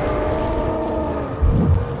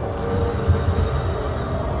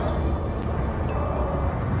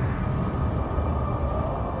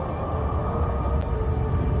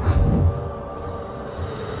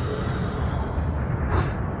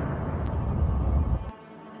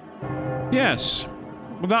 Yes.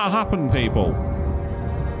 That happened, people.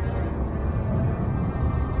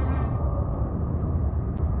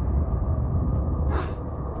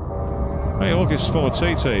 Hey, look, it's full of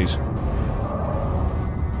TTs.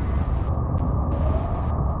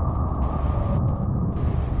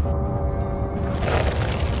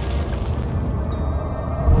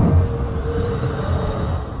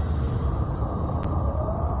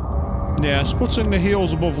 Yes, putting the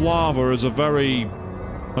heels above lava is a very,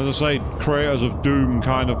 as I say, creators of Doom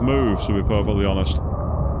kind of move, to be perfectly honest.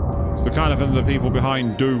 It's the kind of thing that people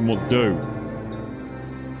behind Doom would do.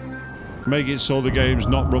 Make it so the game's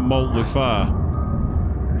not remotely fair.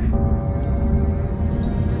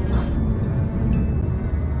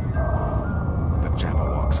 The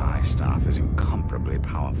Jabberwock's eye staff is incomparably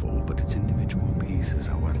powerful, but its individual pieces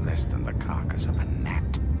are worth less than the carcass of a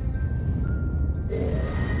gnat.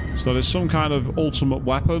 So there's some kind of ultimate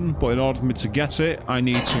weapon, but in order for me to get it, I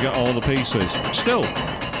need to get all the pieces. Still,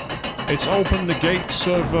 it's opened the gates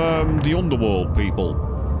of the underworld, people.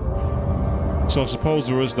 So I suppose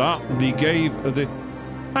there is that. They gave the...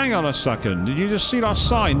 Hang on a second. Did you just see that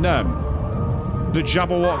sign then? The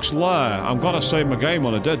Jabberwock's lair. I'm gonna save my game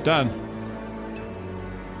when I did then.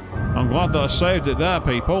 I'm glad that I saved it there,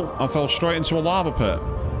 people. I fell straight into a lava pit.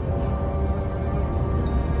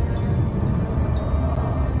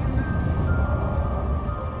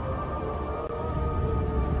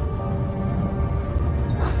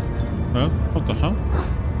 Huh? What the hell?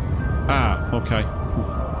 Ah, okay.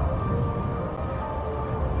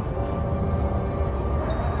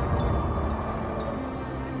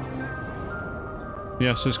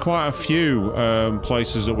 Yes, there's quite a few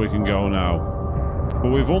places that we can go now.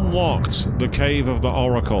 But we've unlocked the Cave of the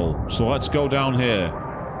Oracle, so let's go down here.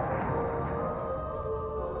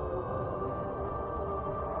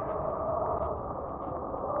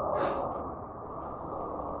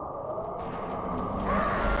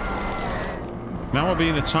 Now we're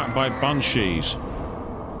being attacked by banshees.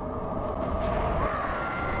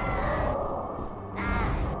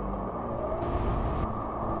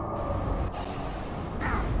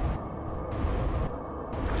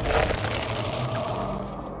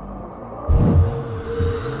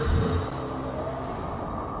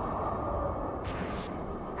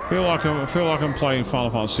 I feel like I'm playing Final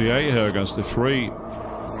Fantasy VIII here against the three.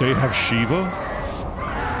 They have Shiva.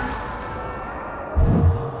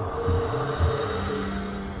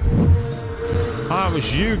 Ah, it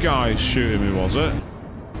was you guys shooting me, was it?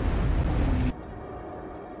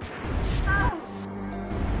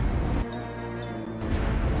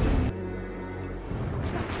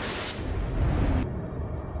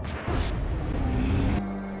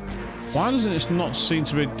 Why doesn't it not seem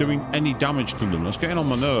to be doing any damage to them? That's getting on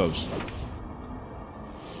my nerves.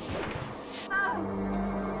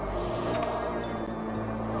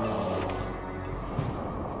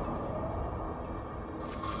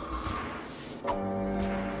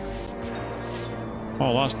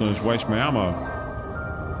 All that's done is waste my ammo.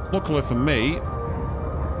 Luckily for me,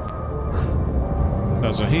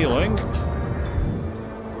 there's a healing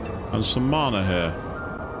and some mana here.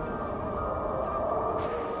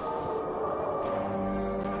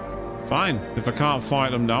 Fine. If I can't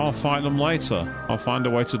fight them now, I'll fight them later. I'll find a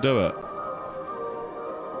way to do it.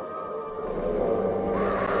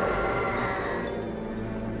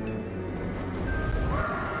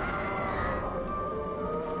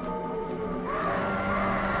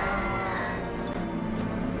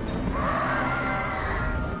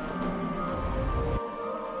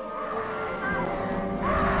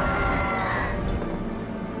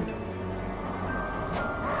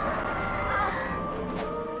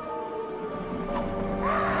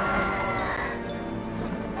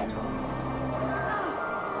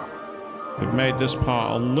 Made this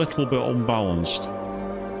part a little bit unbalanced.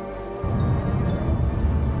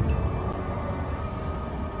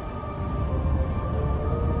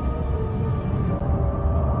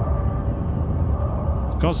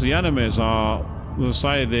 Because the enemies are, let's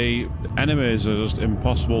say, the enemies are just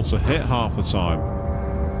impossible to hit half the time.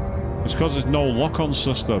 It's because there's no lock-on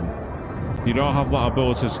system. You don't have that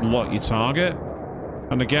ability to lock your target.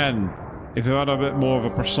 And again, if you had a bit more of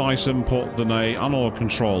a precise input than an analog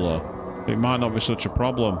controller, it might not be such a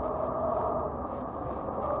problem.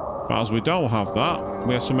 But as we don't have that,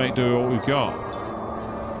 we have to make do with what we've got.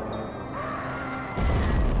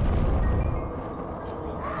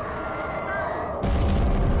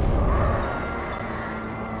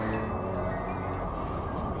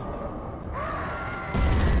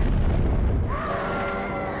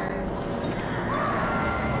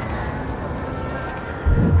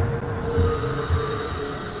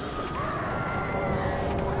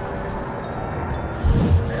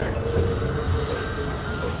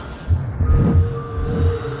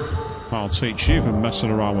 I'll teach you for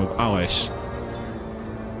messing around with Alice.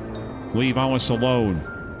 Leave Alice alone.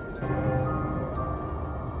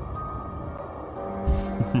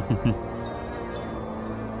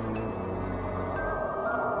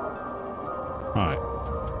 Right.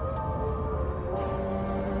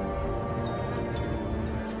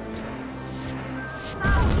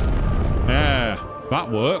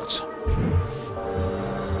 that worked.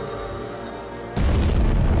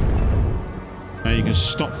 Now you can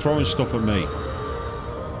stop throwing stuff at me.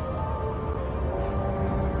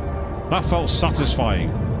 That felt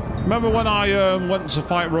satisfying. Remember when I went to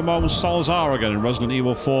fight Ramon Salazar again in Resident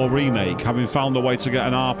Evil 4 Remake, having found a way to get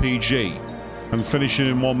an RPG and finishing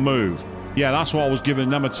in one move? Yeah, that's what I was giving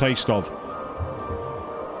them a taste of.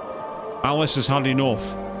 Alice has had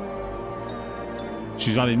enough.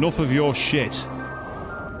 She's had enough of your shit.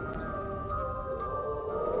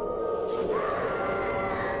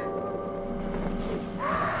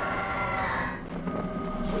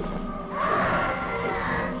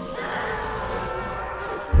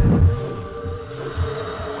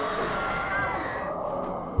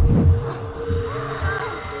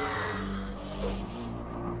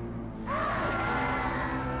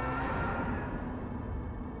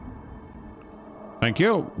 Thank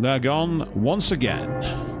you. They're gone once again.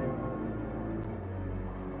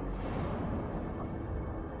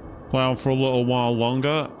 Play on for a little while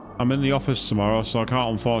longer. I'm in the office tomorrow, so I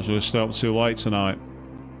can't unfortunately stay up too late tonight.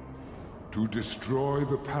 To destroy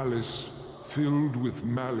the palace filled with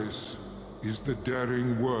malice is the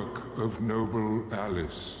daring work of noble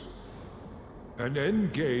Alice. An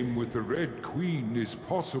endgame with the Red Queen is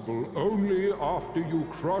possible only after you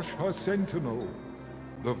crush her sentinel.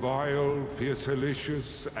 The vile,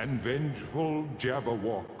 fiercelicious, and vengeful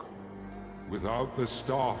Jabberwock. Without the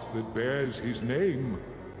staff that bears his name,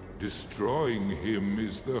 destroying him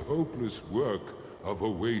is the hopeless work of a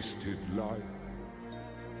wasted life.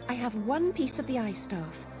 I have one piece of the eye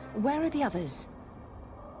staff. Where are the others?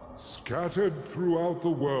 Scattered throughout the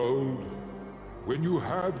world. When you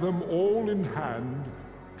have them all in hand,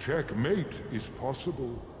 checkmate is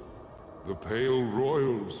possible. The Pale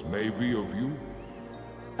Royals may be of use.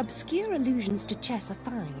 Obscure allusions to chess are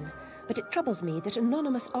fine, but it troubles me that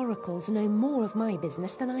anonymous oracles know more of my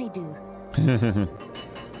business than I do.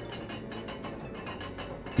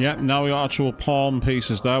 Yep, now we got actual pawn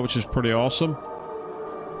pieces there, which is pretty awesome.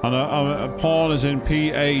 And a pawn as in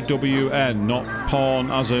P-A-W-N, not pawn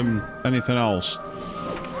as in anything else.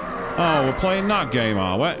 Oh, we're playing that game,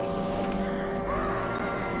 are we?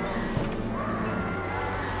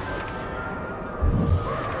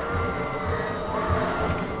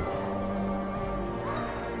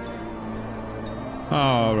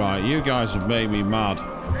 Alright, you guys have made me mad.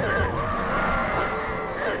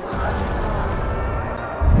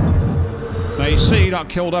 Now you see, that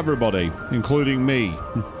killed everybody, including me.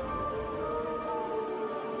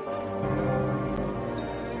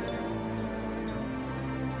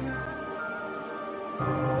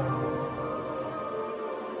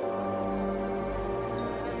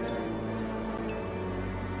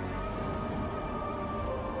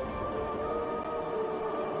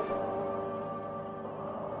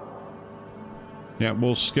 Yeah,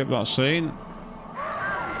 we'll skip that scene.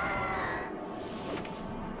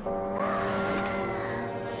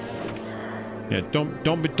 Yeah,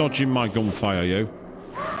 don't be dodging my gunfire, you.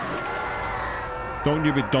 Don't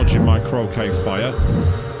you be dodging my croquet fire.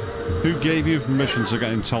 Who gave you permission to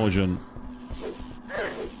get intelligent?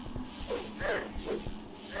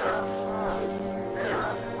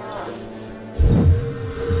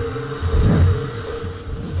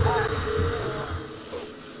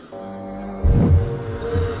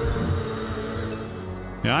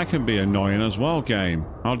 Yeah, I can be annoying as well, game.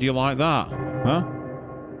 How do you like that? Huh?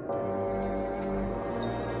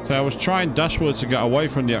 So I was trying desperately to get away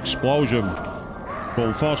from the explosion, but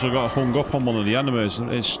unfortunately I got hung up on one of the enemies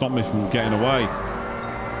and it stopped me from getting away.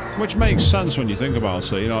 Which makes sense when you think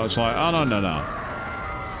about it, you know, it's like, oh no.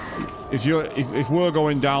 If we're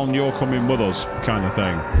going down, you're coming with us, kind of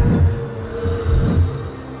thing.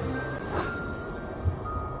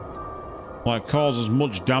 Like, cause as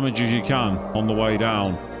much damage as you can on the way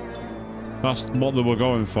down. That's what they were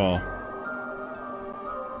going for.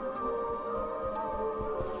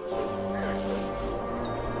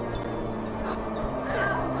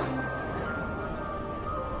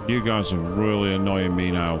 You guys are really annoying me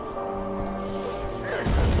now.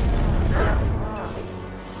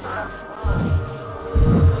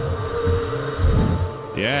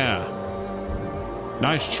 Yeah.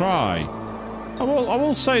 Nice try. I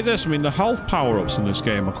will say this, I mean, the health power-ups in this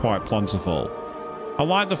game are quite plentiful. I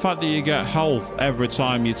like the fact that you get health every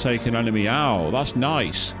time you take an enemy out. That's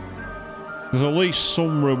nice. There's at least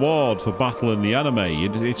some reward for battling the enemy.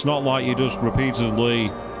 It's not like you're just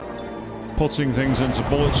repeatedly putting things into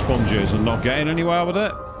bullet sponges and not getting anywhere with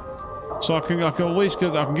it. So I can at least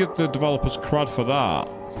give the developers cred for that.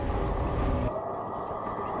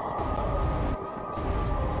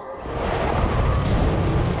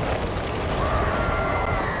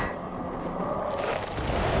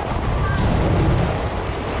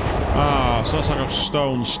 So that's like a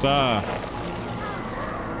stone stair.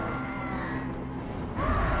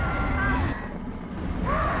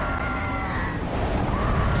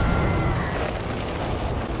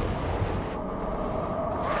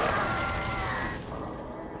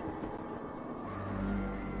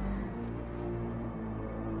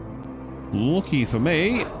 Lucky for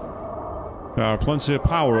me, there are plenty of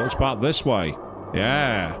power-ups back this way.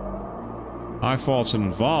 Yeah. I thought in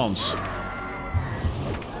advance.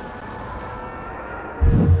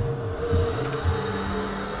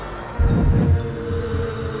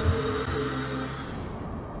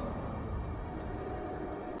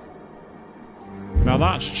 Now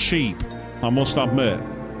that's cheap, I must admit.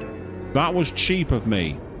 That was cheap of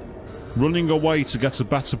me. Running away to get a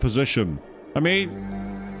better position. I mean,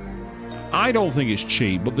 I don't think it's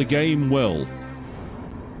cheap, but the game will.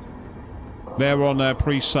 They're on their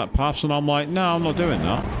preset paths, and I'm like, no, I'm not doing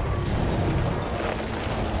that.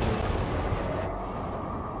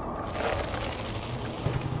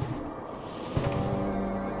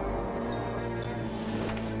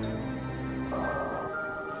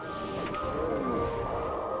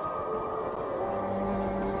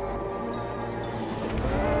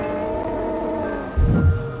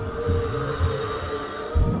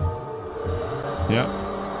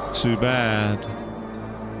 Yep, too bad.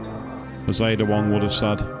 As Ada Wong would have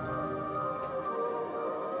said.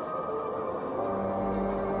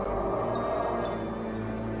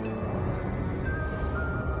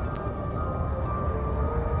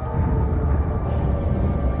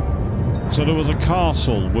 So there was a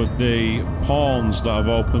castle with the pawns that have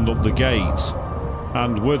opened up the gate,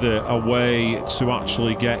 and with it a way to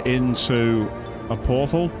actually get into a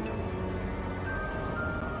portal.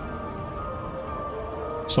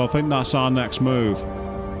 So I think that's our next move.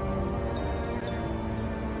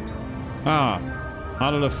 Ah, how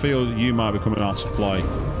did I feel you might be coming out to play?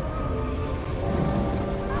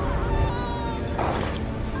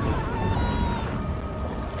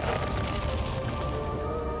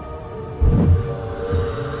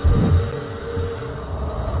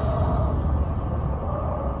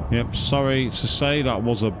 Yep, sorry to say that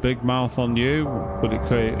was a big mouth on you, but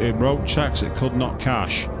it wrote checks it could not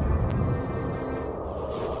cash.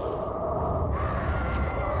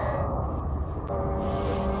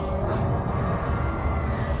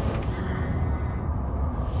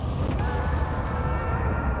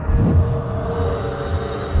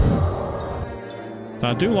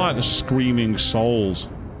 I do like the screaming souls.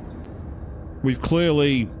 We've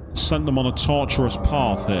clearly sent them on a torturous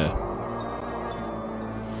path here.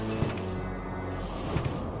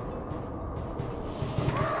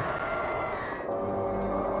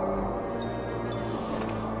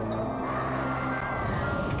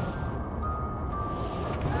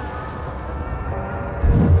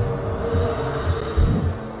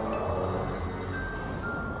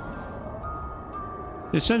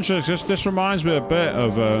 It's interesting, this reminds me a bit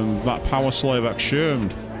of that Power Slave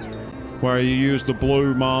Exhumed, where you use the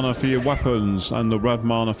blue mana for your weapons and the red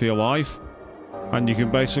mana for your life, and you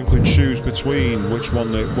can basically choose between which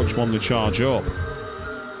one they charge up.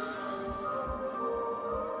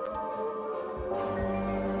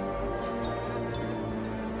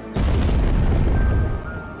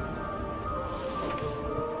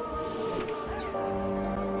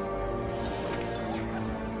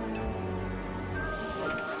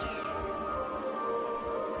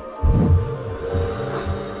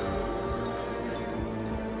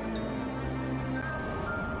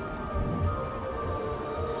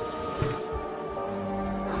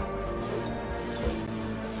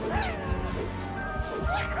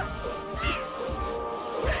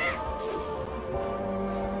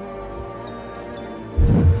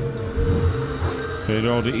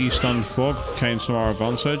 The East End Fog came to our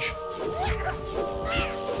advantage.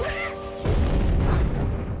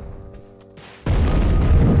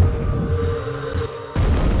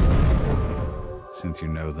 Since you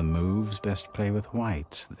know the moves, best play with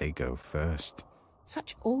whites. They go first.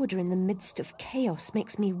 Such order in the midst of chaos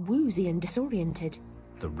makes me woozy and disoriented.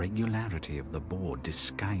 The regularity of the board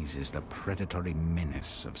disguises the predatory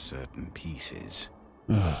menace of certain pieces.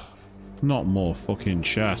 Ugh, not more fucking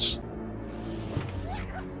chess.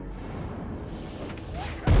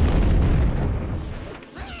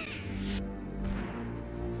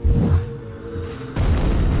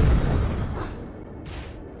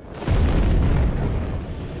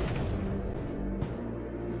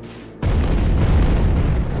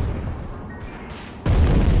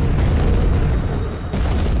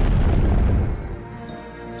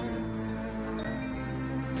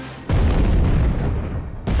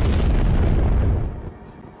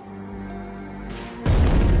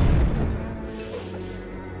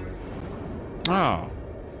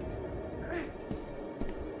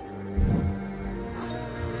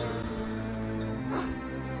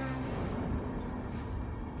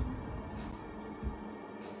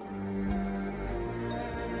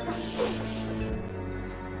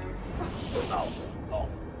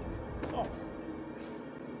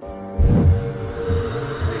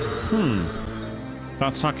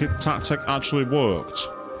 That tactic actually worked.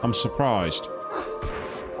 I'm surprised.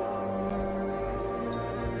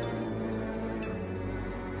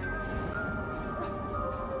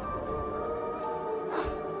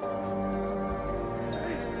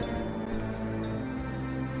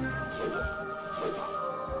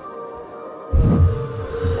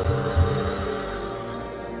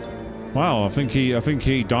 Wow, I think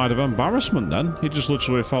he died of embarrassment then. He just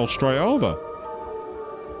literally fell straight over.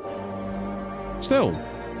 Still,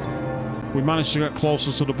 we managed to get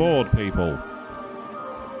closer to the board, people.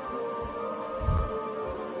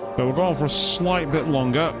 But we're going for a slight bit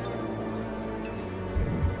longer.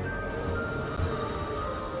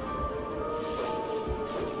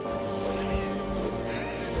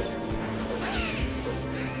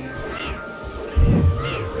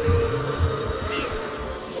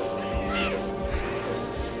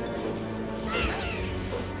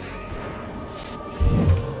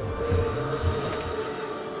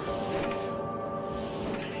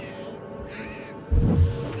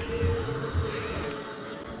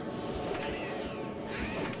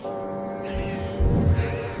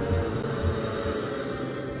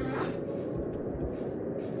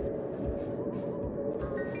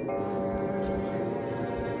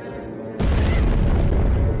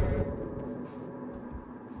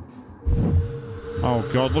 Oh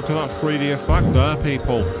god, look at that 3D effect there,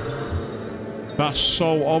 people. That's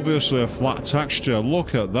so obviously a flat texture.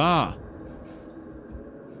 Look at that.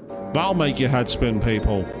 That'll make your head spin,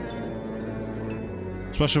 people.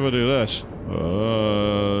 Especially if I do this.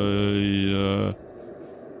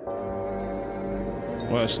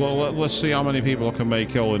 Yeah. Let's see how many people I can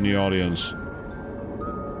make ill in the audience.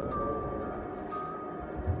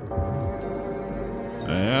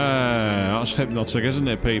 Yeah, that's hypnotic, isn't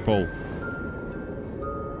it, people?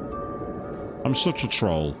 I'm such a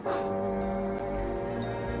troll.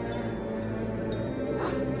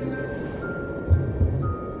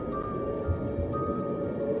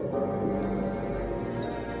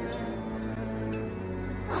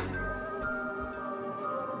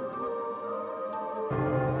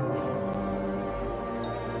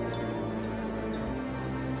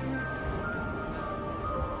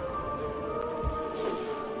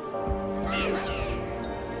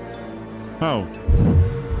 Oh.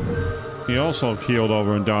 He also keeled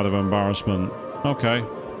over and died of embarrassment. Okay.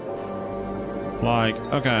 Like,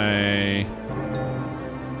 okay.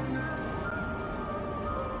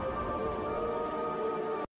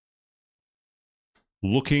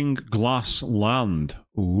 Looking Glass Land.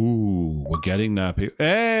 Ooh, we're getting there, people.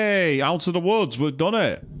 Hey, out of the woods, we've done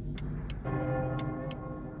it.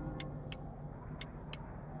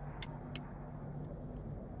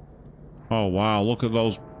 Oh, wow, look at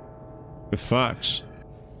those effects.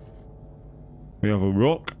 We have a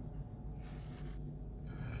rook.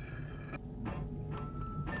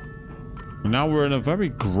 And now we're in a very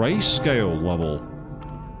grayscale level.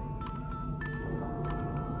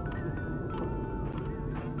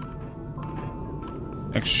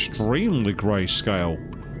 Extremely grayscale.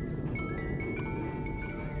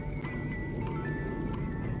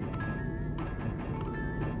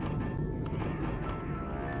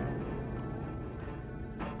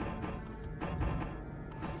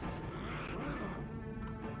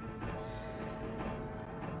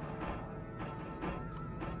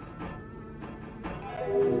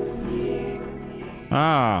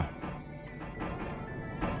 Ah.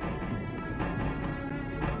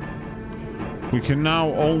 We can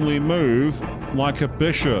now only move like a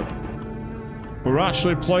bishop. We're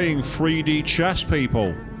actually playing 3D chess,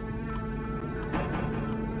 people.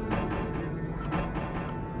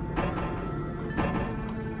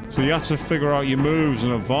 So you have to figure out your moves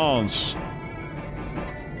in advance.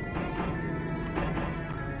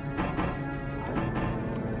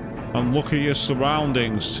 And look at your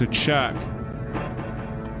surroundings to check.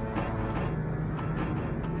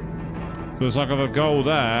 Because like if I go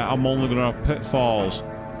there, I'm only going to have pitfalls.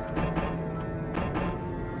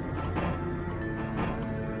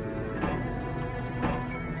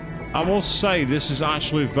 I must say, this is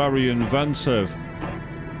actually very inventive.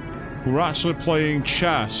 We're actually playing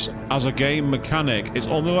chess as a game mechanic. It's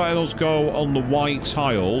only letting us go on the white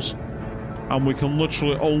tiles, and we can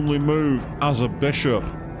literally only move as a bishop.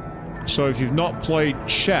 So if you've not played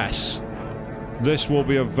chess, this will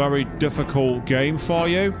be a very difficult game for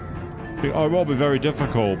you. It will be very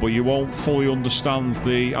difficult, but you won't fully understand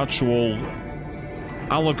the actual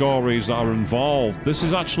allegories that are involved. This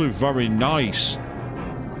is actually very nice.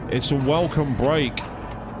 It's a welcome break.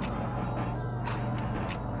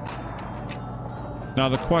 Now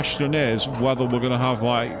the question is whether we're going to have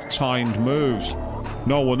like timed moves.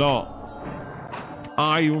 No, we're not.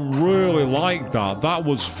 I really liked that. That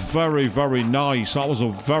was very, very nice. That was a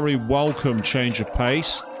very welcome change of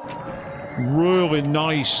pace. Really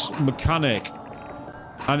nice mechanic.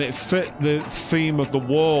 And it fit the theme of the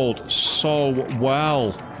world so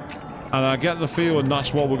well. And I get the feeling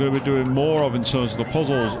that's what we're going to be doing more of in terms of the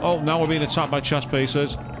puzzles. Oh, now we're being attacked by chess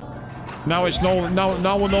pieces. Now it's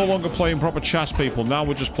now we're no longer playing proper chess, people. Now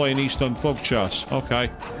we're just playing Eastern Thug chess. Okay.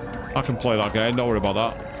 I can play that game, don't worry about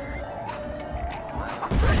that.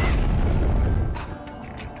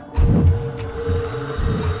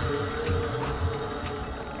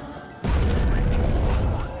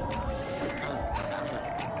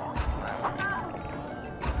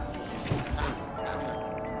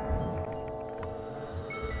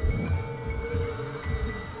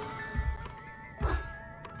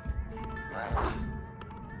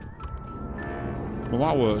 Well,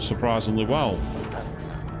 that worked surprisingly well.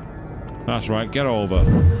 That's right, get over.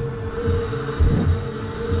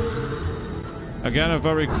 Again, a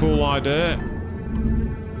very cool idea.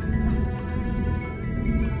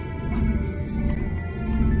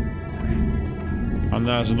 And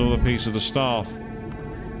there's another piece of the staff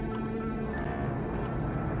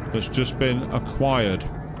that's just been acquired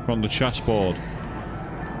from the chessboard.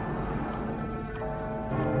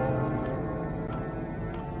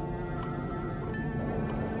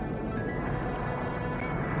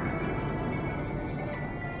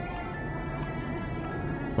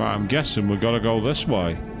 Right, I'm guessing we've got to go this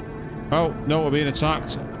way. Oh, no, we're being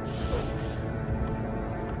attacked.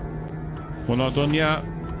 We're not done yet.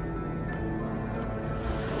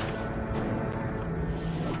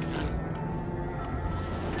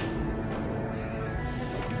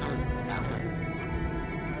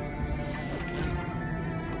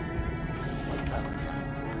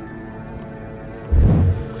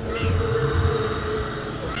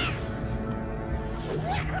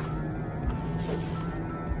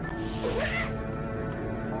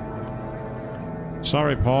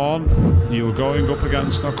 Sorry, pawn. You were going up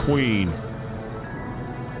against a queen.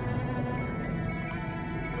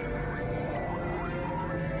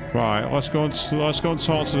 Right, let's go and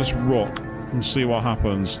talk to this rook and see what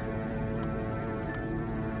happens.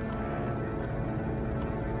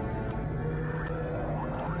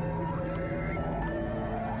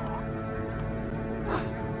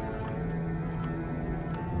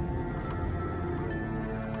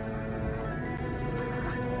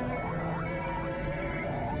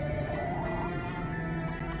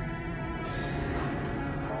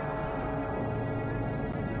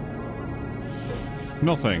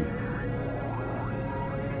 Nothing.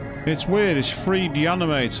 It's weird, it's 3D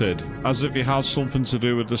animated, as if it has something to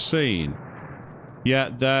do with the scene.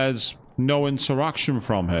 Yet there's no interaction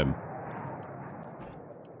from him.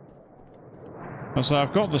 And so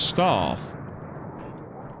I've got the staff.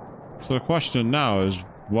 So the question now is,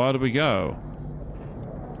 where do we go?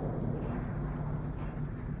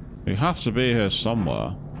 We have to be here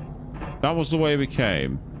somewhere. That was the way we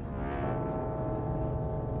came.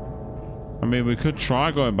 I mean, we could try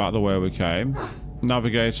going back the way we came.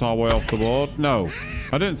 Navigate our way off the board. No,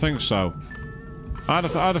 I didn't think so. I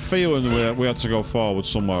had a feeling we had to go forward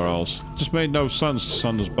somewhere else. It just made no sense to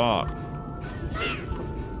send us back.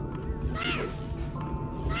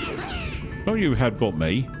 Don't you headbutt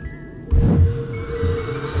me.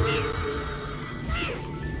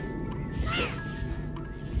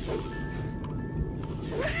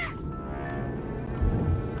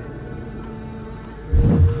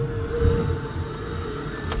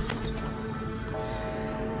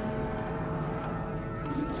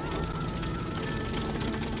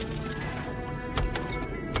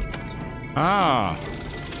 Ah!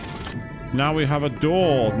 Now we have a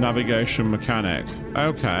door navigation mechanic.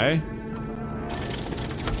 Okay.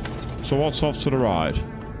 So what's off to the right?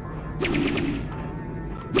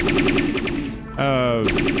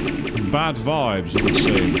 Bad vibes, it would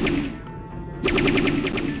seem.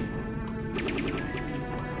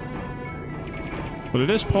 But it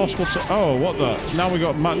is possible to... Oh, what the... Now we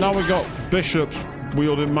got bishops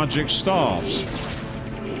wielding magic staffs.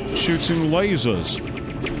 Shooting lasers.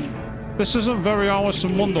 This isn't very Alice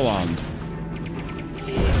in Wonderland.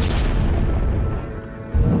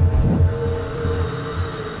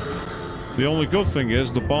 The only good thing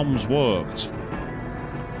is the bombs worked.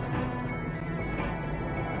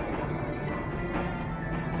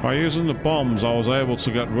 By using the bombs, I was able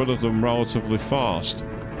to get rid of them relatively fast.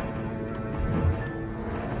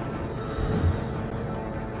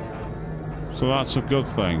 So that's a good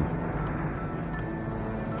thing.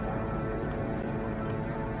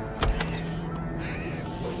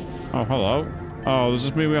 Oh, hello. Oh, does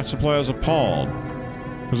this mean we have to play as a pawn?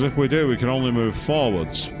 Because if we do, we can only move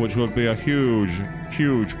forwards, which would be a huge,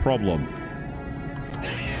 huge problem.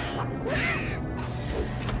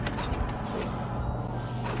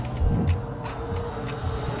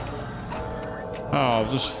 Oh, I've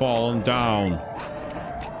just fallen down.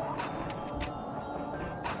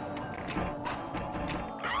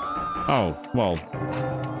 Oh, well.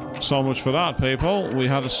 So much for that, people. We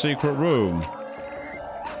had a secret room.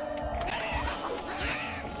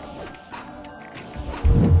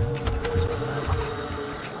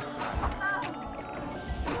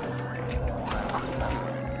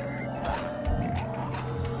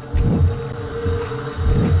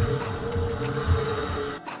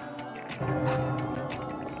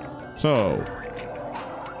 So,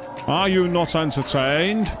 are you not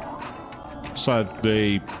entertained? Said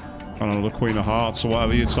the, I don't know, the Queen of Hearts or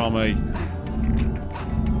whatever you tell me.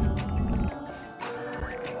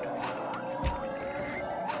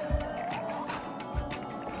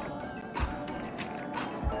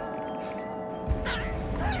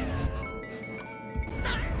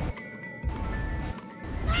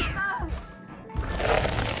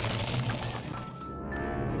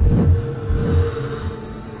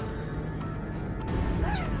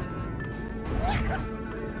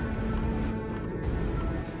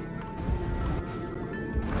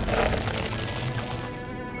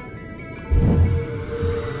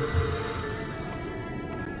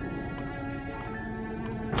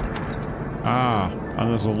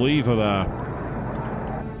 There's a lever there.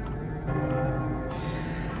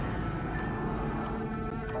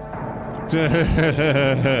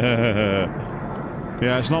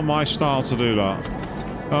 Yeah, it's not my style to do that.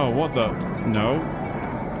 Oh, what the? No.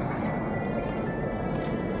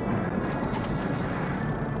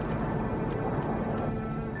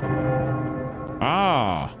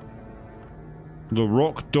 Ah! The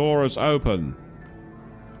rock door is open.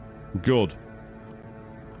 Good.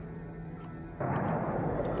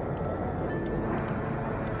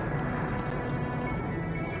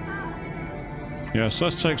 Yes,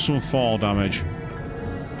 let's take some fall damage.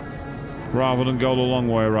 Rather than go the long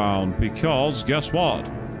way around. Because, guess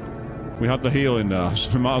what? We had the healing there,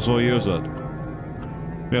 so we might as well use it.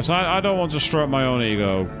 Yes, I don't want to stroke my own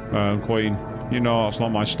ego, Queen. You know that's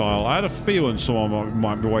not my style. I had a feeling someone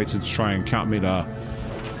might be waiting to try and cap me there.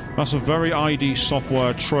 That's a very ID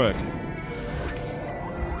software trick.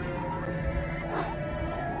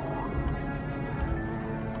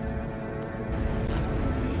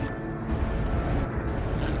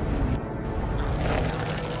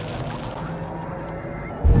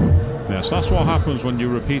 Yes, that's what happens when you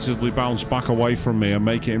repeatedly bounce back away from me and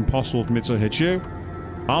make it impossible for me to hit you.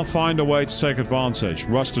 I'll find a way to take advantage,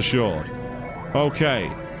 rest assured.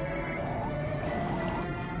 Okay.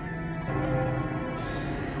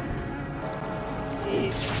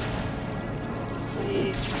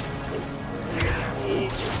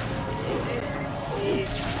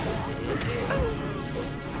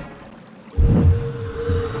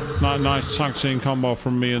 That nice tag team combo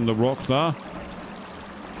from me and the Rook there.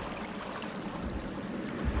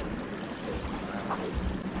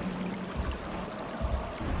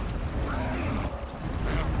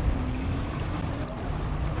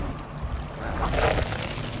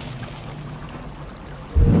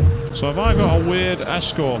 So have I got a weird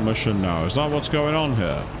escort mission now? Is that what's going on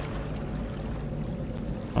here?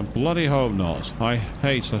 I bloody hope not. I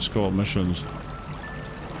hate escort missions.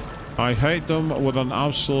 I hate them with an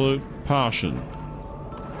absolute passion.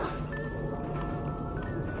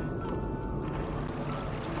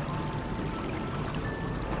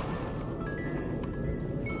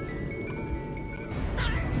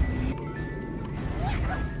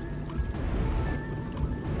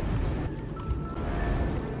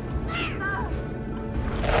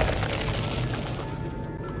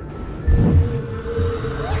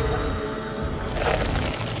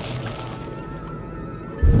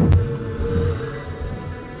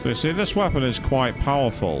 You see, this weapon is quite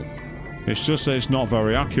powerful. It's just that it's not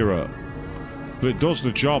very accurate. But it does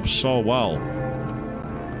the job so well.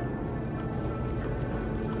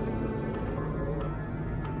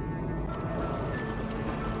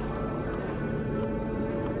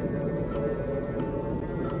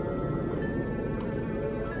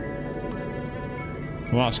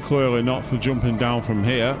 Well, that's clearly not for jumping down from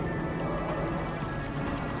here.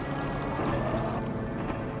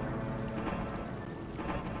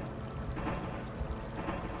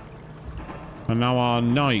 And now our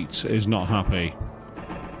knight is not happy.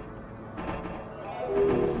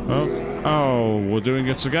 Oh, we're doing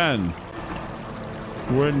it again.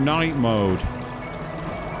 We're in night mode.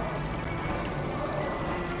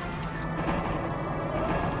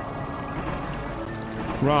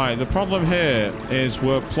 Right, the problem here is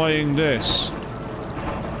we're playing this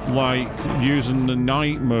like using the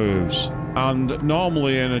knight moves, and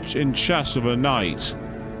normally in chess of a knight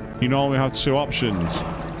you normally have two options.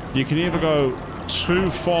 You can either go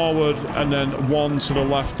 2 forward and then 1 to the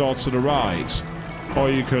left or to the right, or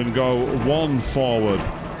you can go 1 forward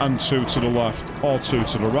and 2 to the left or 2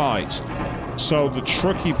 to the right. So the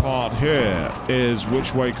tricky part here is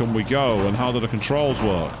which way can we go and how do the controls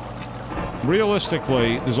work.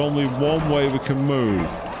 Realistically, there's only one way we can move.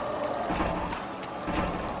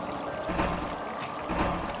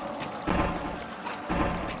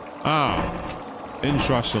 Ah,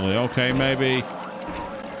 interestingly, okay, maybe.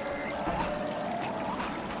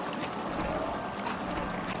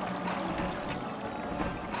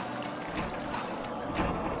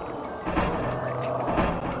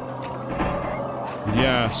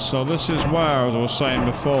 Yes, so this is where, as I was saying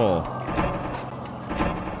before,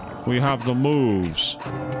 we have the moves,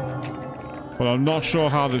 but I'm not sure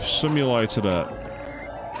how they've simulated it.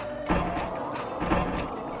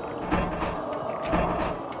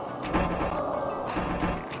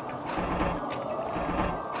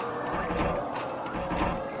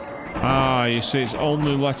 Ah, you see, it's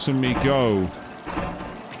only letting me go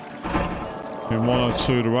in 1 or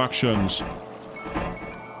 2 directions.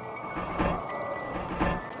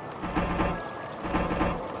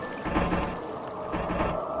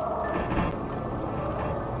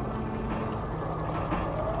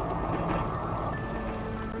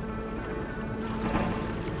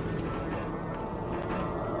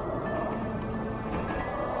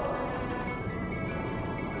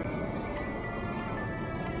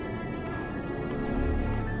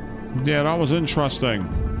 Yeah, that was interesting.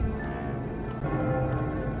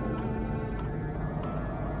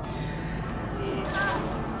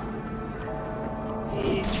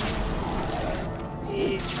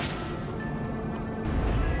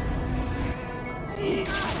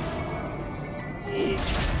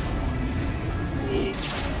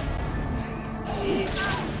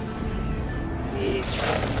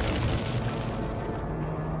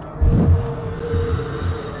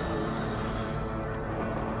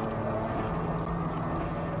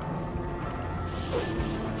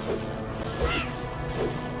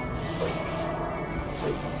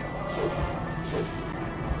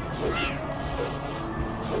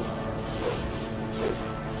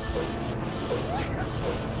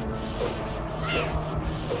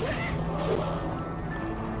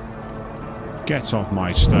 Get off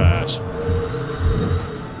my stairs.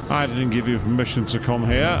 I didn't give you permission to come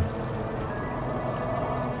here.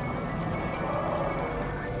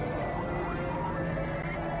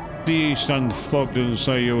 The East End thug didn't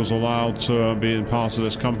say you was allowed to be in part of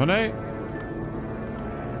this company.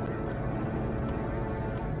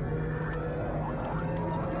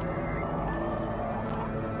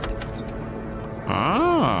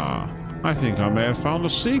 Ah, I think I may have found a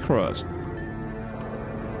secret.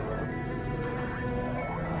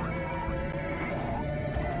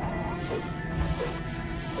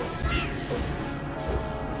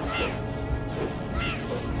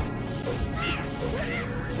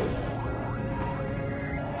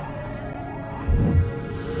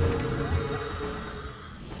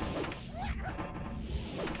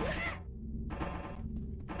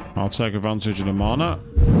 I'll take advantage of the mana.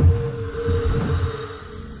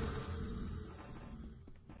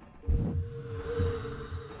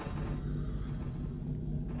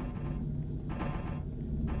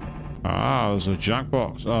 Ah, there's a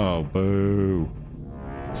jackbox. Oh, boo.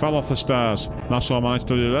 Fell off the stairs. That's what I managed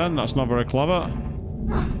to do then. That's not very clever.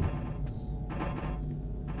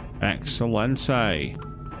 Excelente.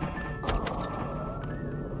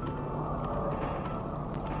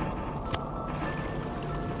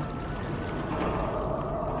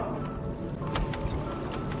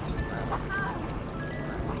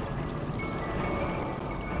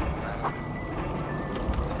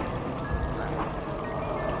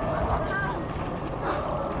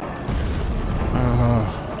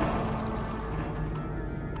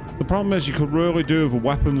 The problem is you could really do with a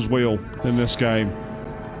weapons wheel in this game.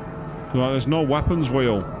 Like, there's no weapons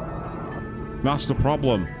wheel. That's the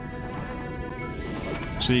problem.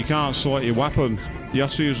 So you can't select your weapon. You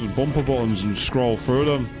have to use the bumper buttons and scroll through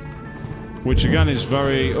them. Which again is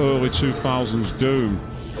very early 2000s Doom.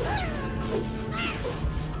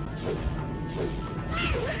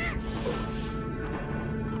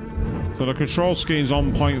 So the control scheme's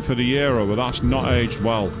on point for the era, but that's not aged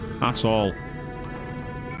well at all.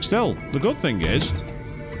 Still, the good thing is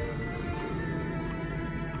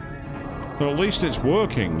that at least it's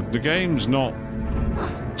working. The game's not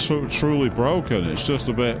truly broken, it's just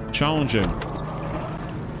a bit challenging.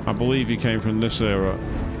 I believe he came from this era.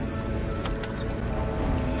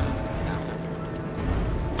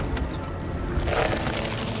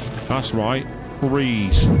 That's right.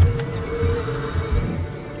 Freeze.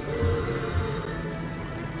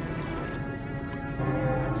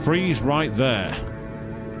 Freeze right there.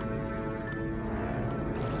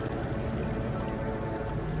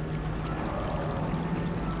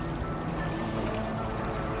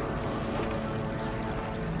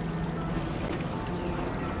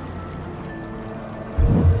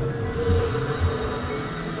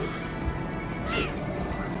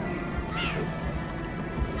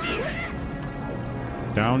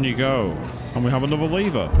 Down you go. And we have another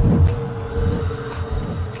lever.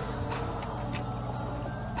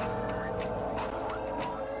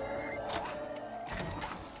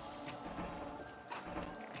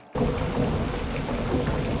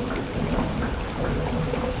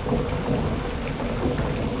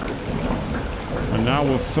 And now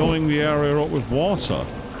we're filling the area up with water.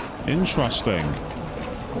 Interesting.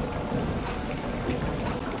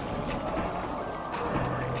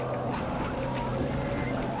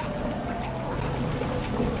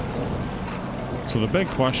 So the big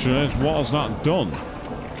question is, what has that done?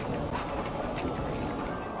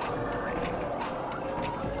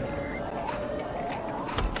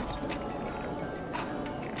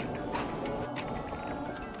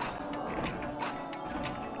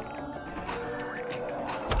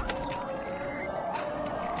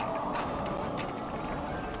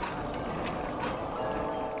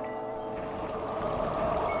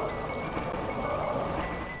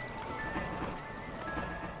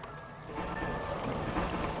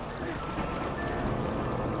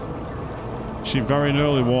 She very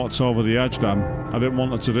nearly walked over the edge then. I didn't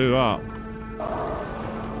want her to do that.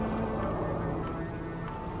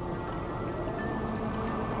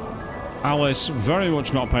 Alice very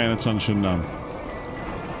much not paying attention now.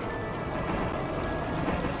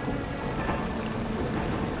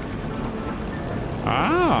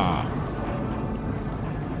 Ah!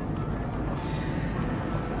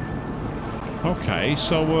 Okay,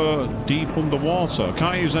 so we're deep underwater.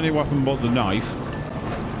 Can't use any weapon but the knife.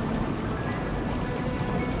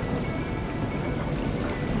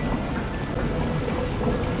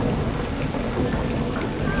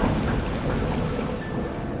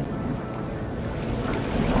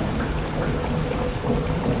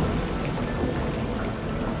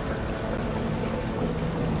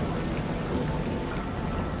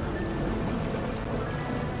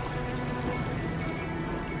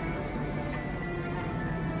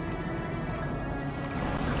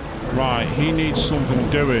 Right, he needs something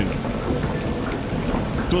doing.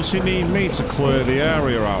 Does he need me to clear the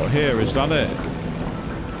area out here? Is that it?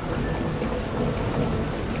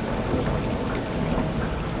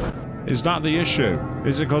 Is that the issue?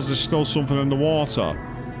 Is it because there's still something in the water?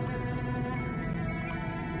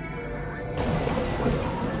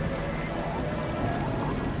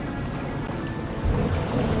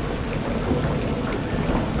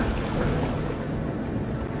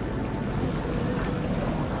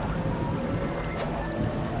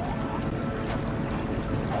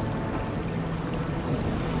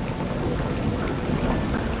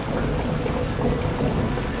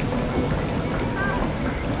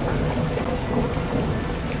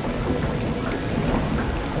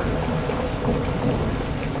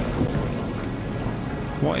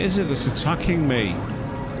 What is it that's attacking me?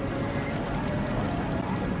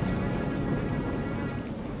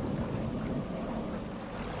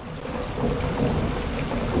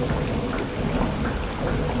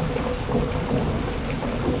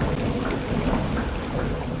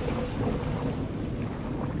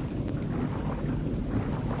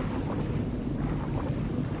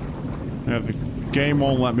 Yeah, the game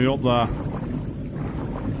won't let me up there.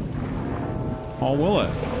 Or will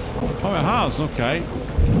it? Oh, it has, okay.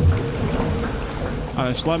 And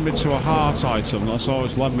it's led me to a heart item, that's all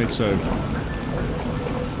it's led me to.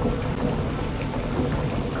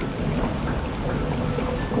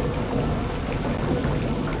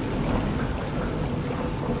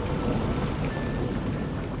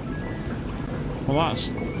 Well, that's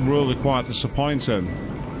really quite disappointing.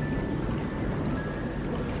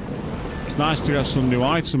 It's nice to get some new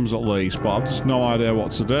items at least, but I've just no idea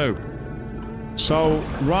what to do. So,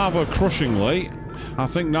 rather crushingly, I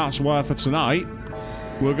think that's where for tonight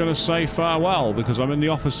we're going to say farewell, because I'm in the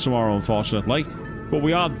office tomorrow, unfortunately. But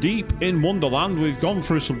we are deep in Wonderland. We've gone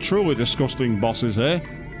through some truly disgusting bosses here,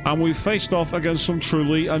 and we've faced off against some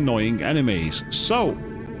truly annoying enemies. So,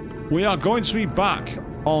 we are going to be back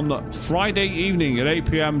on Friday evening at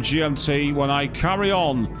 8 PM GMT when I carry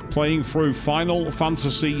on playing through Final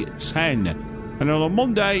Fantasy X. And then on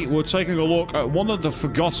Monday, we're taking a look at one of the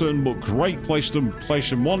forgotten but great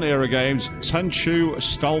PlayStation 1 era games, Tenchu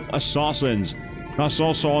Stealth Assassins. That's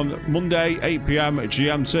also on Monday, 8 PM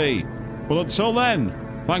GMT. But until then,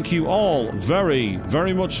 thank you all very,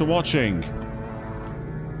 very much for watching.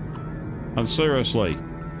 And seriously,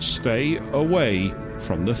 stay away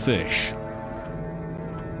from the fish.